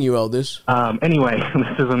 Continue, Eldis. Anyway,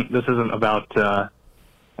 this isn't about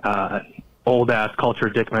old ass culture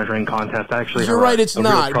dick measuring contest. Actually, you're right. It's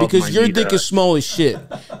not because your dick is small as shit.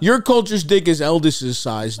 Your culture's dick is Eldis's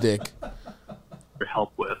size dick. For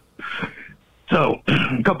help with. So,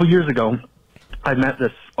 a couple years ago, I met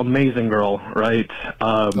this amazing girl. Right?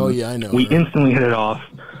 Oh yeah, I know. We instantly hit it off.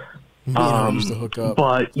 Used to hook up.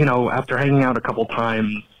 But after hanging out a couple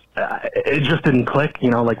times, it just didn't click.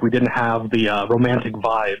 Like we didn't have the romantic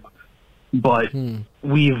vibe. But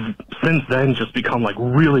we've since then just become like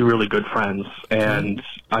really, really good friends. And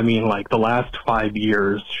I mean, like the last 5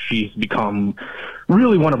 years, she's become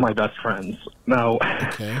really one of my best friends. Now,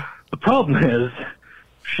 the problem is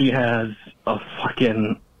she has a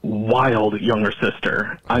fucking wild younger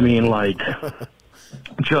sister. I mean, like,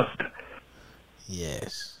 just...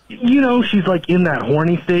 Yes. She's like in that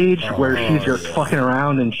horny stage where she's just fucking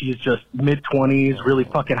around and she's just mid-20s, really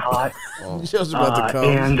fucking hot. She's about to come.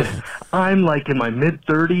 And I'm like in my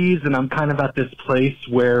mid-30s and I'm kind of at this place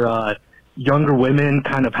where younger women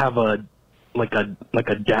kind of have a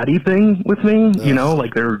daddy thing with me,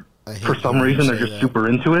 like they're, for some reason, they're just super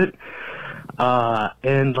into it.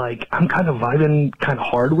 And like I'm kind of vibing kind of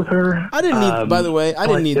hard with her. I didn't need, by the way, I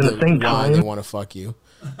didn't need the same time they want to fuck you.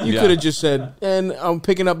 You could have just said, and I'm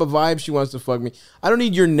picking up a vibe. She wants to fuck me. I don't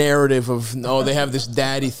need your narrative of, oh, they have this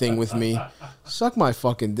daddy thing with me. Suck my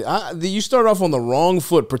fucking... you start off on the wrong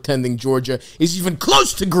foot pretending Georgia is even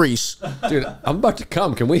close to Greece. Dude, I'm about to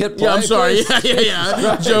come. Can we hit play? Yeah, I'm sorry.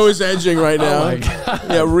 Yeah. Joe is edging right now. Oh, my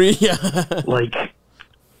God. Yeah. Like,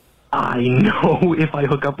 I know if I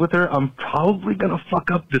hook up with her, I'm probably going to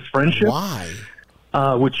fuck up this friendship. Why?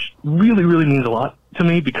 Which really, really means a lot to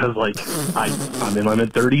me because, like, I'm in my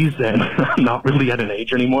mid-30s and I'm not really at an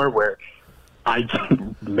age anymore where I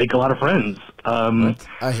make a lot of friends.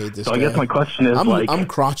 I hate this So guy. I guess my question is, I'm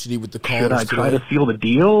crotchety with the callers should I try today. to seal the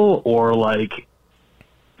deal, or, like,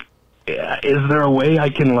 is there a way I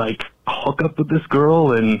can, like, hook up with this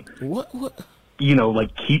girl and, What? you know,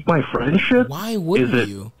 like, keep my friendship? Why wouldn't is it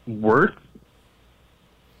you? worth,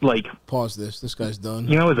 like... Pause this. This guy's done.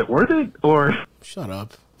 You know, is it worth it, or... Shut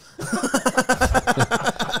up.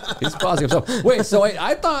 He's pausing himself. Wait, so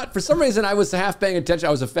I thought for some reason I was half paying attention.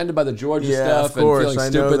 I was offended by the Georgia stuff and feeling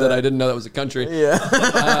stupid that I didn't know that was a country. Yeah.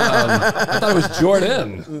 I thought it was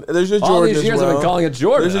Jordan. There's a Jordan All these as years well. I've been calling it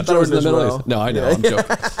Jordan. There's a I thought it was in the Jordan Middle as East. No, I know.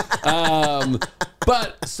 I'm joking.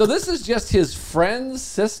 But so this is just his friend's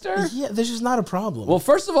sister? Yeah, this is not a problem. Well,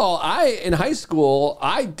 first of all, in high school,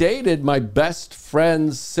 I dated my best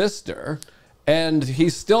friend's sister. And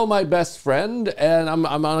he's still my best friend, and I'm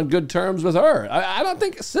on good terms with her. I don't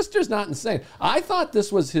think sister's not insane. I thought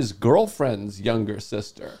this was his girlfriend's younger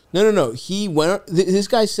sister. No. He went. This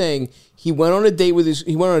guy's saying he went on a date with his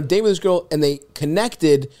girl, and they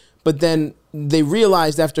connected. But then they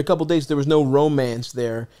realized after a couple days there was no romance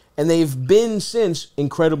there, and they've been since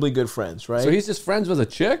incredibly good friends. Right. So he's just friends with a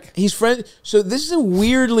chick. He's friend. So this is a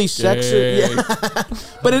weirdly sexy. Yeah.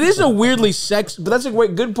 But it is a weirdly sex. But that's a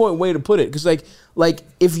good way to put it. Because like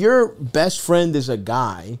if your best friend is a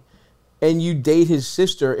guy, and you date his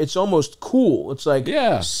sister, it's almost cool. It's like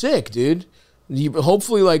sick, dude. You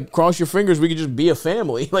hopefully like cross your fingers. We could just be a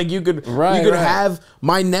family. Like you could have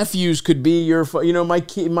my nephews could be your. You know I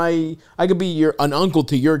could be an uncle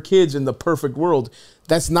to your kids in the perfect world.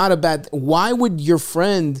 That's not a bad. Why would your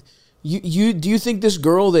friend? Do you think this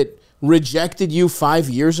girl that rejected you 5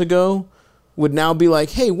 years ago would now be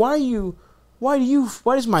like, hey, why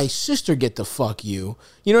does my sister get to fuck you?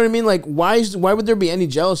 You know what I mean? Like, why would there be any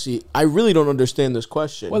jealousy? I really don't understand this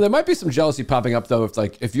question. Well, there might be some jealousy popping up though,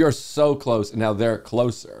 if you're so close and now they're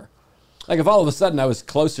closer. Like if all of a sudden I was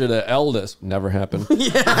closer to eldest, never happened. Then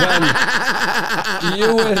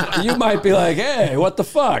you might be like, hey, what the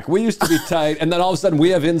fuck? We used to be tight, and then all of a sudden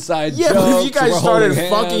we have inside jokes. But if you guys started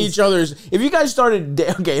fucking hands. each other's, if you guys started,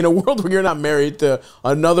 in a world where you're not married to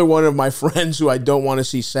another one of my friends who I don't want to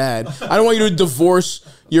see sad, I don't want you to divorce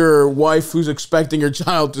your wife who's expecting your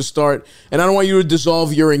child to start, and I don't want you to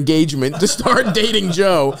dissolve your engagement to start dating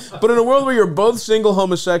Joe. But in a world where you're both single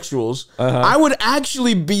homosexuals, I would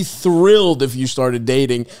actually be thrilled if you started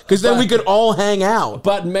dating, because then we could all hang out.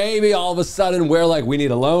 But maybe all of a sudden we're like, we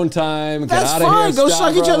need alone time. That's get out fine. of here. Go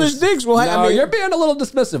suck each other's dicks. Well, no, you're being a little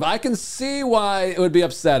dismissive. I can see why it would be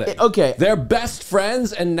upsetting. Okay. They're best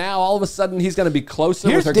friends, and now all of a sudden he's going to be closer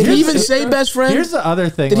with her. Did he even say best friend? Here's the other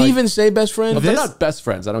thing. Did he even say best friend? They're not best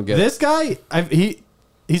friends. I don't get this it. Guy,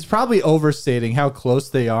 he's probably overstating how close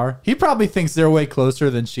they are. He probably thinks they're way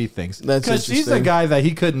closer than she thinks. That's because she's a guy that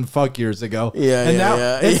he couldn't fuck years ago. Yeah, and yeah, now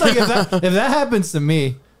yeah. it's like if that happens to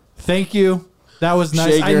me, thank you. That was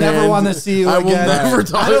nice. Shake I your never hand. want to see you I will again. never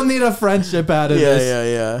talk- I don't need a friendship out of this.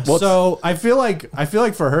 Yeah. So I feel like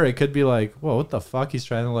for her it could be like, whoa, what the fuck? He's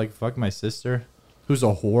trying to like fuck my sister, who's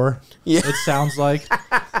a whore. Yeah. It sounds like.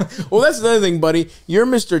 Well, that's another thing, buddy. You're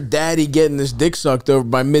Mr. Daddy getting this dick sucked over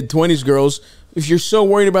by mid-20s girls. If you're so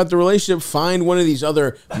worried about the relationship, find one of these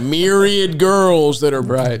other myriad girls that are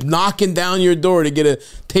knocking down your door to get a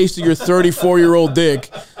taste of your 34-year-old dick.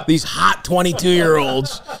 These hot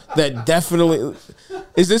 22-year-olds that definitely...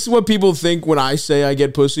 Is this what people think when I say I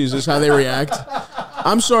get pussy? Is this how they react?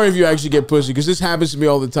 I'm sorry if you actually get pussy, because this happens to me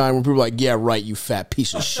all the time where people are like, yeah, right, you fat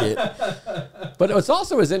piece of shit. But what's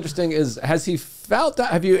also as interesting is, has he felt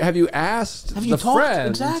that? Have you asked Have you the talked? friend?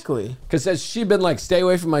 Exactly. Because has she been like, stay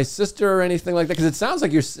away from my sister or anything like that? Because it sounds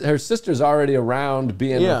like her sister's already around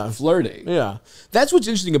being flirty. Yeah. That's what's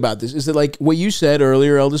interesting about this, is that like what you said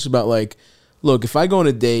earlier, Eldest, about like, look, if I go on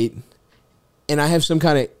a date and I have some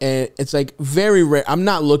kind of, it's like very rare. I'm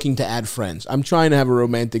not looking to add friends. I'm trying to have a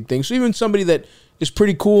romantic thing. So even somebody that is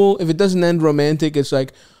pretty cool, if it doesn't end romantic, it's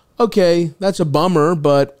like, okay, that's a bummer,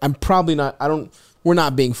 but I'm probably not, we're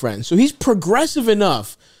not being friends. So he's progressive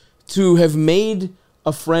enough to have made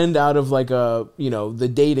a friend out of like a,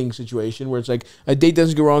 the dating situation where it's like a date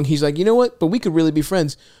doesn't go wrong. He's like, you know what? But we could really be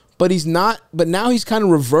friends. But he's not, but now he's kind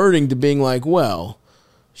of reverting to being like, well,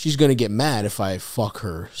 she's going to get mad if I fuck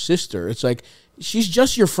her sister. It's like, she's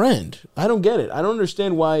just your friend. I don't get it. I don't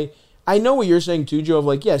understand why. I know what you're saying too, Joe, of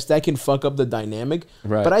like, yes, that can fuck up the dynamic.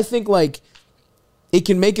 Right. But I think like it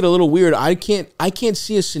can make it a little weird. I can't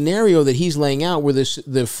see a scenario that he's laying out where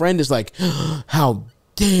the friend is like, how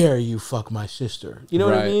dare you fuck my sister? You know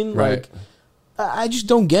what I mean? Right. Like, I just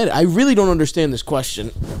don't get it. I really don't understand this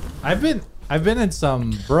question. I've been in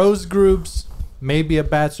some bros groups, maybe a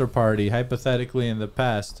bachelor party, hypothetically in the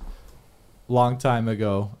past, long time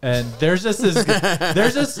ago, and there's just this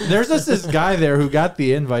this guy there who got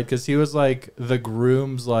the invite because he was like the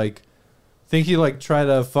groom's like, I think he like tried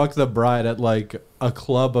to fuck the bride at like a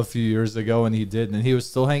club a few years ago, and he didn't, and he was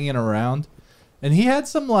still hanging around, and he had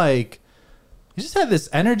some like. He just had this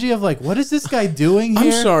energy of like, what is this guy doing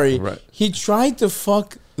here? I'm sorry. Right. He tried to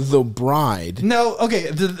fuck the bride. No, okay.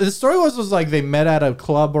 The story was like they met at a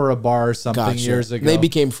club or a bar or something years ago. They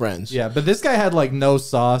became friends. Yeah, but this guy had like no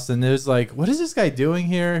sauce, and it was like, what is this guy doing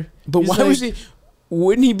here? But why was he?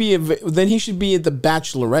 Wouldn't he be? Then he should be at the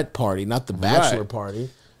bachelorette party, not the bachelor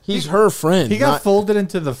party. He's her friend. He got folded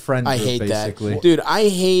into the friend group, I hate basically. that, dude. I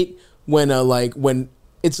hate when when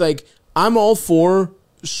it's like I'm all for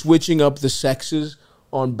switching up the sexes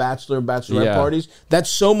on bachelor and bachelorette parties. That's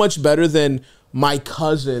so much better than my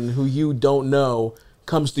cousin who you don't know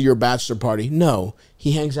comes to your bachelor party. No,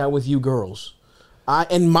 he hangs out with you girls. By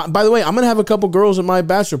the way, I'm gonna have a couple girls at my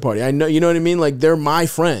bachelor party. I know, you know what I mean. Like they're my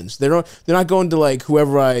friends. They're not going to like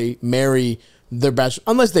whoever I marry their bachelor,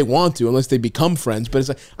 unless they want to, unless they become friends. But it's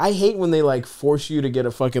like I hate when they like force you to get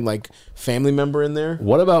a fucking like family member in there.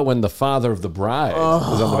 What about when the father of the bride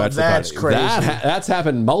was on the bachelor that's party? Crazy. That's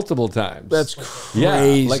happened multiple times. That's crazy.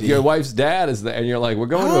 Yeah, like your wife's dad is there, and you're like, we're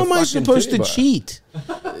going to a How am I fucking supposed titty to bar. cheat? Yeah,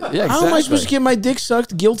 exactly. How am I supposed to get my dick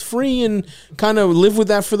sucked guilt-free and kind of live with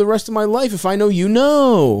that for the rest of my life if I know you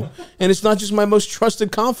know? And it's not just my most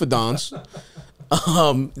trusted confidants.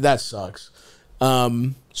 That sucks.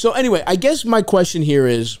 So anyway, I guess my question here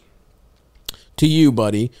is to you,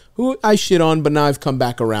 buddy, who I shit on, but now I've come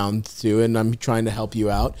back around to, and I'm trying to help you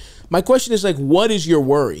out. My question is like, what is your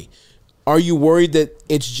worry? Are you worried that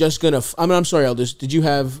it's just going to... I'm sorry, Elders. Did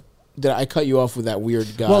I cut you off with that weird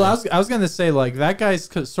guy? Well, I was going to say, like, that guy's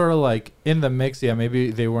sort of, like, in the mix. Yeah,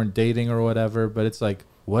 maybe they weren't dating or whatever, but it's like,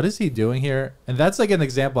 what is he doing here? And that's, like, an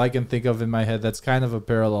example I can think of in my head that's kind of a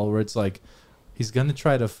parallel where it's like, he's going to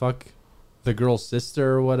try to fuck the girl's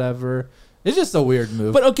sister or whatever. It's just a weird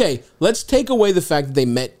move. But, okay, let's take away the fact that they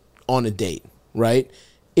met on a date, right?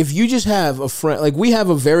 If you just have a friend... Like, we have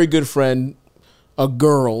a very good friend, a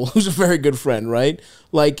girl who's a very good friend, right?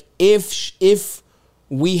 Like, if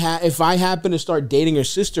I happen to start dating her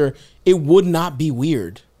sister, it would not be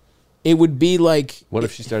weird. It would be like... What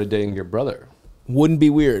if she started dating your brother? Wouldn't be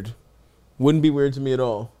weird. Wouldn't be weird to me at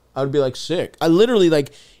all. I would be like, sick. I literally,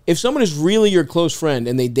 like, if someone is really your close friend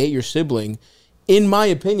and they date your sibling, in my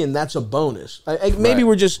opinion, that's a bonus. Maybe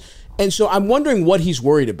we're just... And so I'm wondering what he's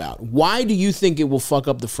worried about. Why do you think it will fuck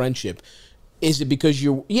up the friendship? Is it because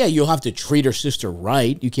you'll have to treat her sister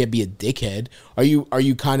right? You can't be a dickhead. Are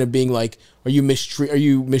you kind of being like, are you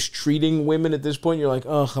mistreating women at this point? You're like,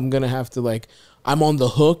 oh, I'm gonna have to like, I'm on the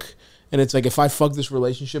hook, and it's like if I fuck this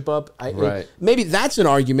relationship up, maybe that's an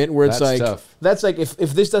argument where it's that's like tough. That's like if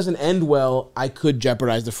this doesn't end well, I could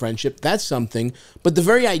jeopardize the friendship. That's something. But the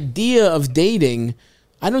very idea of dating,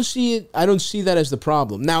 I don't see it. I don't see that as the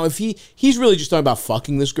problem. Now, if he's really just talking about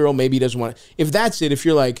fucking this girl, maybe he doesn't want to. If that's it, if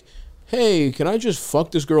you're like, hey, can I just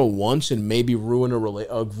fuck this girl once and maybe ruin a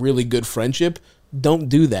really good friendship? Don't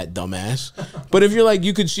do that, dumbass. But if you're like,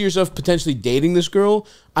 you could see yourself potentially dating this girl,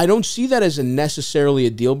 I don't see that as necessarily a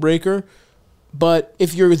deal breaker. But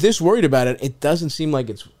if you're this worried about it, it doesn't seem like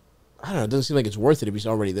it's, I don't know, it doesn't seem like it's worth it if he's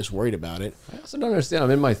already this worried about it. I also don't understand.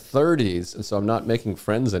 I'm in my 30s, and so I'm not making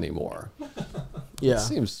friends anymore. Yeah. It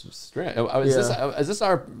seems strange. Is this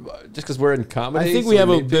our, just because we're in comedy? I think we have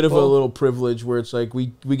a bit of a little privilege where it's like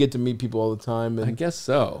we get to meet people all the time. And, I guess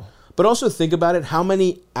so. But also think about it. How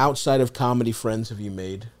many outside of comedy friends have you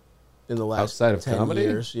made in the last outside of 10 comedy?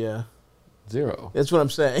 years? Yeah. 0. That's what I'm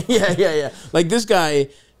saying. Yeah. Like this guy,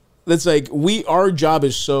 that's like, our job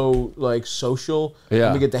is so like social. Yeah.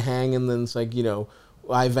 And we get to hang, and then it's like, you know,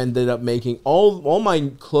 I've ended up making all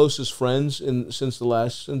my closest friends since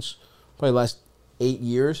probably the last 8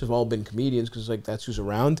 years have all been comedians, because like that's who's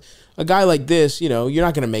around. A guy like this, you know, you're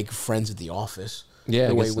not going to make friends at the office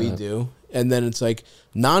the way we do. And then it's like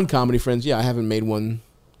non-comedy friends. Yeah, I haven't made one.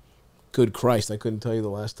 Good Christ, I couldn't tell you the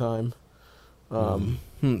last time.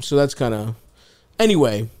 So that's kind of...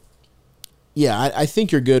 Anyway, yeah, I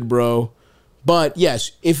think you're good, bro. But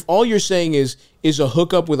yes, if all you're saying is a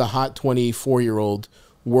hookup with a hot 24-year-old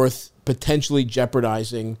worth potentially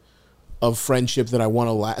jeopardizing of friendship that I want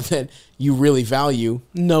to that you really value?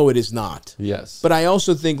 No, it is not. Yes. But I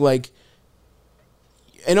also think like,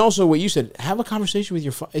 and also what you said, have a conversation with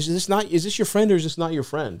your is this your friend or is this not your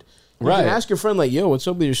friend? You can ask your friend like, yo, what's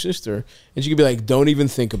up with your sister? And she could be like, don't even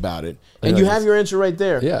think about it. And you have your answer right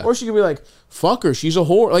there. Yeah. Or she could be like, fuck her, she's a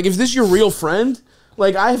whore. Like if this is your real friend,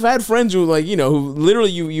 like I've had friends who like, you know, who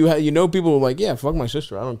literally you know people who are like, yeah, fuck my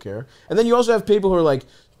sister, I don't care. And then you also have people who are like,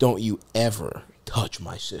 don't you ever touch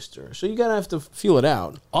my sister. So you gotta have to feel it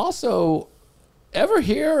out. Also, ever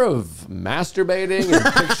hear of masturbating and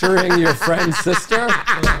picturing your friend's sister?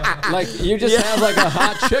 Like you just have like a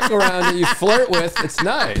hot chick around that you flirt with. It's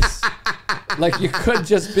nice. Like you could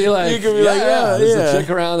just be like, there's a chick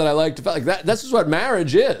around that I like to like that. That's just what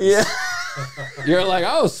marriage is. Yeah. You're like,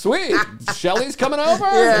 oh, sweet. Shelly's coming over?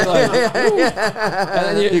 Yeah, like,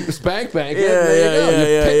 and then you spank bank it.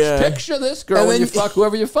 There you go. Picture this girl when you fuck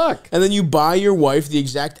whoever you fuck. And then you buy your wife the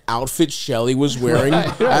exact outfit Shelly was wearing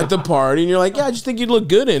at the party. And you're like, yeah, I just think you'd look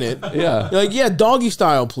good in it. Yeah. You're like, yeah, doggy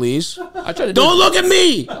style, please. I try to Don't look at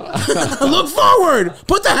me. Look forward.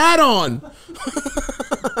 Put the hat on.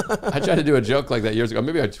 I tried to do a joke like that years ago.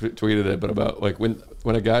 Maybe I tweeted it, but about like when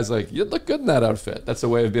a guy's like, "You look good in that outfit." That's a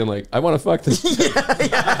way of being like, "I want to fuck this."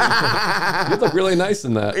 You look really nice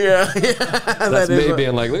in that. Yeah. That's me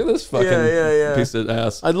being like, "Look at this fucking piece of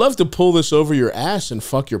ass." I'd love to pull this over your ass and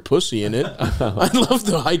fuck your pussy in it. I'd love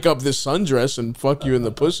to hike up this sundress and fuck you in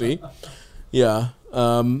the pussy. Yeah.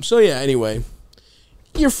 So yeah. Anyway.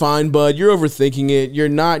 You're fine, bud. You're overthinking it. You're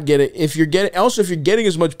not getting. If you're getting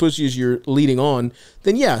as much pussy as you're leading on,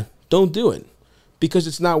 then yeah, don't do it, because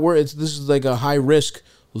it's not worth. This is like a high risk,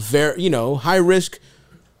 high risk,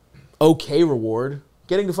 okay reward.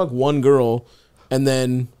 Getting to fuck one girl, and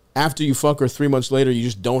then after you fuck her 3 months later, you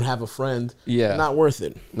just don't have a friend. Yeah, not worth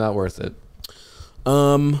it. Not worth it.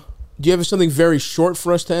 Do you have something very short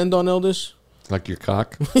for us to end on, Eldis? Like your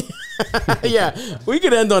cock? Yeah, we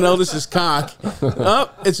could end on Eldis's cock. Oh,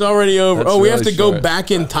 it's already over. That's we really have to go back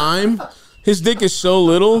in time. His dick is so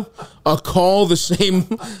little. A call the same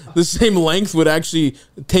length would actually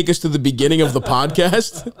take us to the beginning of the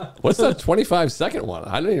podcast. What's that 25-second one?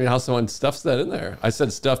 I don't even know how someone stuffs that in there. I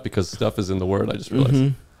said stuff because stuff is in the word. I just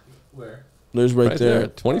realized. Where? There's right there.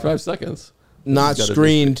 25 seconds. Not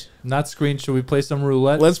screened. Not screened. Should we play some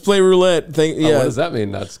roulette? Let's play roulette. What does that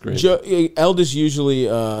mean, not screened? Eldis usually...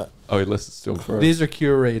 he listens to him first. These are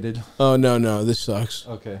curated. Oh, no. This sucks.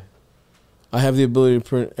 Okay. I have the ability to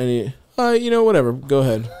print any... whatever. Go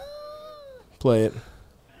ahead. Play it.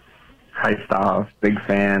 Hi, Stav. Big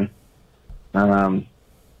fan.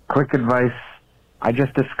 Quick advice. I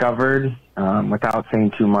just discovered, without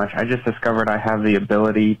saying too much, I have the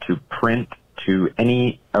ability to print to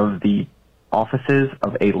any of the offices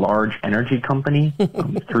of a large energy company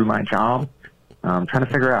through my job. I'm trying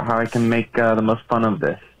to figure out how I can make the most fun of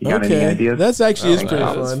this. You got any ideas? That's actually is pretty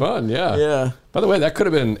fun. That's fun, yeah. Yeah. By the way, that could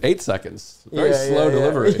have been 8 seconds. Very slow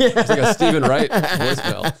delivery. Yeah. It's like a Stephen Wright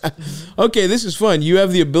voicemail. Okay, this is fun. You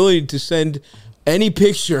have the ability to send any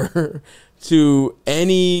picture to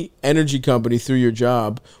any energy company through your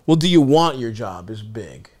job. Well, do you want your job is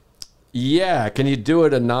big. Yeah. Can you do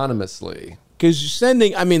it anonymously? Because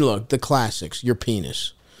look, the classics, your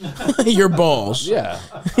penis. Your balls. Yeah.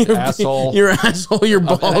 Your asshole. Your asshole, your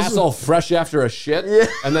balls. An asshole fresh after a shit. Yeah.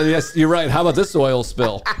 And then, yes, you're right. How about this oil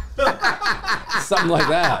spill? Something like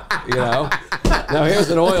that, Now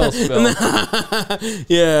here's an oil spill.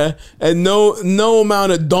 Yeah. And no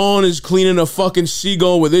amount of Dawn is cleaning a fucking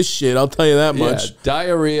seagull with this shit. I'll tell you that much.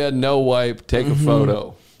 Diarrhea, no wipe, take a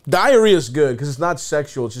photo. Diarrhea is good because it's not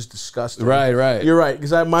sexual. It's just disgusting. Right. You're right.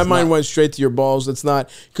 Because my mind went straight to your balls. That's not...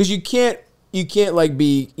 Because you can't like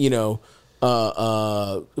be,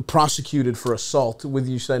 prosecuted for assault when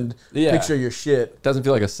you send picture of your shit. Doesn't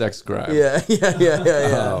feel like a sex crime. Yeah.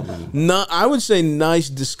 I would say nice,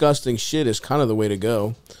 disgusting shit is kind of the way to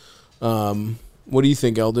go. What do you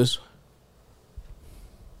think, Eldis?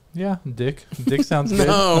 Yeah, dick. Dick sounds good.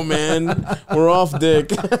 No, man. We're off dick.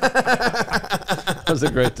 That was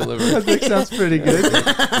a great delivery. Dick sounds pretty good.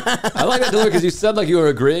 I like that delivery because you said like you were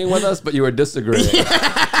agreeing with us, but you were disagreeing.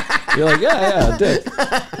 You're like, yeah, dick.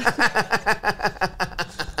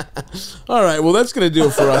 All right, well, that's going to do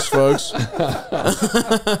it for us, folks.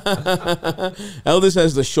 Eldis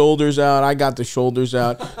has the shoulders out. I got the shoulders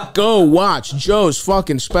out. Go watch Joe's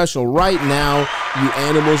fucking special right now, you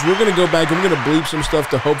animals. We're going to go back and we're going to bleep some stuff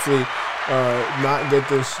to hopefully not get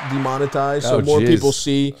this demonetized so more people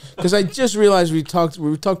see. Because I just realized we talked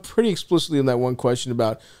pretty explicitly on that one question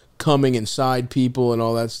about coming inside people and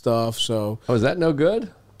all that stuff. So, is that no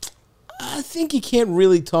good? I think you can't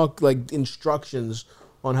really talk like instructions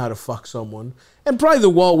on how to fuck someone. And probably the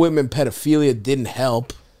Walt Whitman pedophilia didn't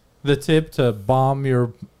help. The tip to bomb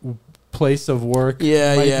your place of work.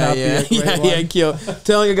 Yeah.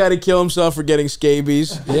 Telling a guy to kill himself for getting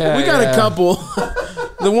scabies. Yeah, we got a couple.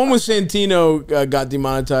 The one with Santino got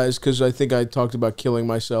demonetized because I think I talked about killing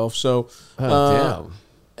myself. So, damn.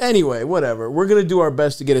 Anyway, whatever. We're gonna do our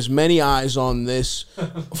best to get as many eyes on this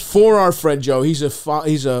for our friend Joe. He's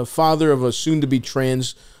a father of a soon-to-be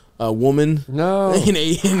trans woman. No,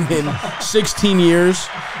 in 16 years,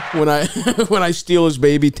 when I steal his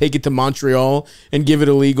baby, take it to Montreal and give it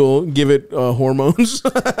hormones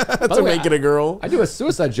to make it a girl. I do a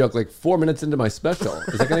suicide joke like 4 minutes into my special.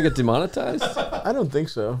 Is that going to get demonetized? I don't think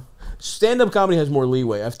so. Stand-up comedy has more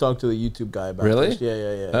leeway. I've talked to the YouTube guy about really? this.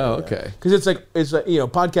 Yeah. Oh, okay. Because it's like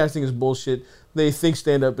podcasting is bullshit. They think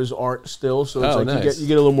stand-up is art still, so it's nice. you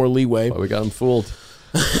get a little more leeway. Well, we got them fooled.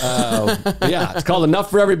 Yeah, it's called Enough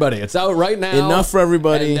for Everybody. It's out right now. Enough for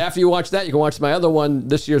Everybody. And after you watch that, you can watch my other one,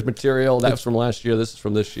 this year's material. That's from last year. This is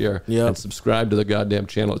from this year. Yep. And subscribe to the goddamn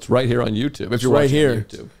channel. It's right here on YouTube. It's right here.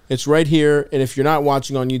 It's right here. And if you're not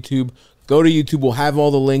watching on YouTube, go to YouTube. We'll have all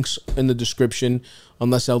the links in the description,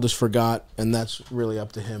 unless Eldest forgot, and that's really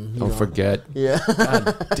up to him. Don't forget. Yeah.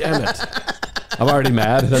 God damn it. I'm already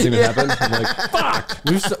mad. It doesn't even happen. I'm like, fuck.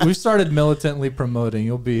 We've started militantly promoting.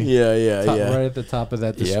 You'll be right at the top of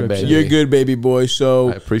that description. You're good, baby boy. So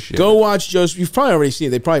I appreciate go it. watch Joseph. You've probably already seen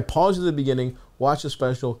it. They probably pause at the beginning, watch the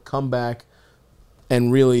special, come back,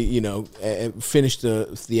 and really, finish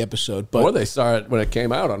the episode. But or they saw it when it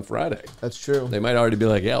came out on Friday. That's true. They might already be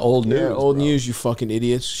like, old news. Yeah, old news, you fucking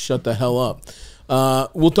idiots. Shut the hell up.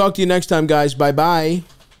 We'll talk to you next time, guys. Bye-bye.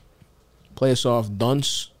 Play us off,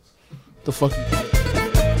 dunce. The fuck.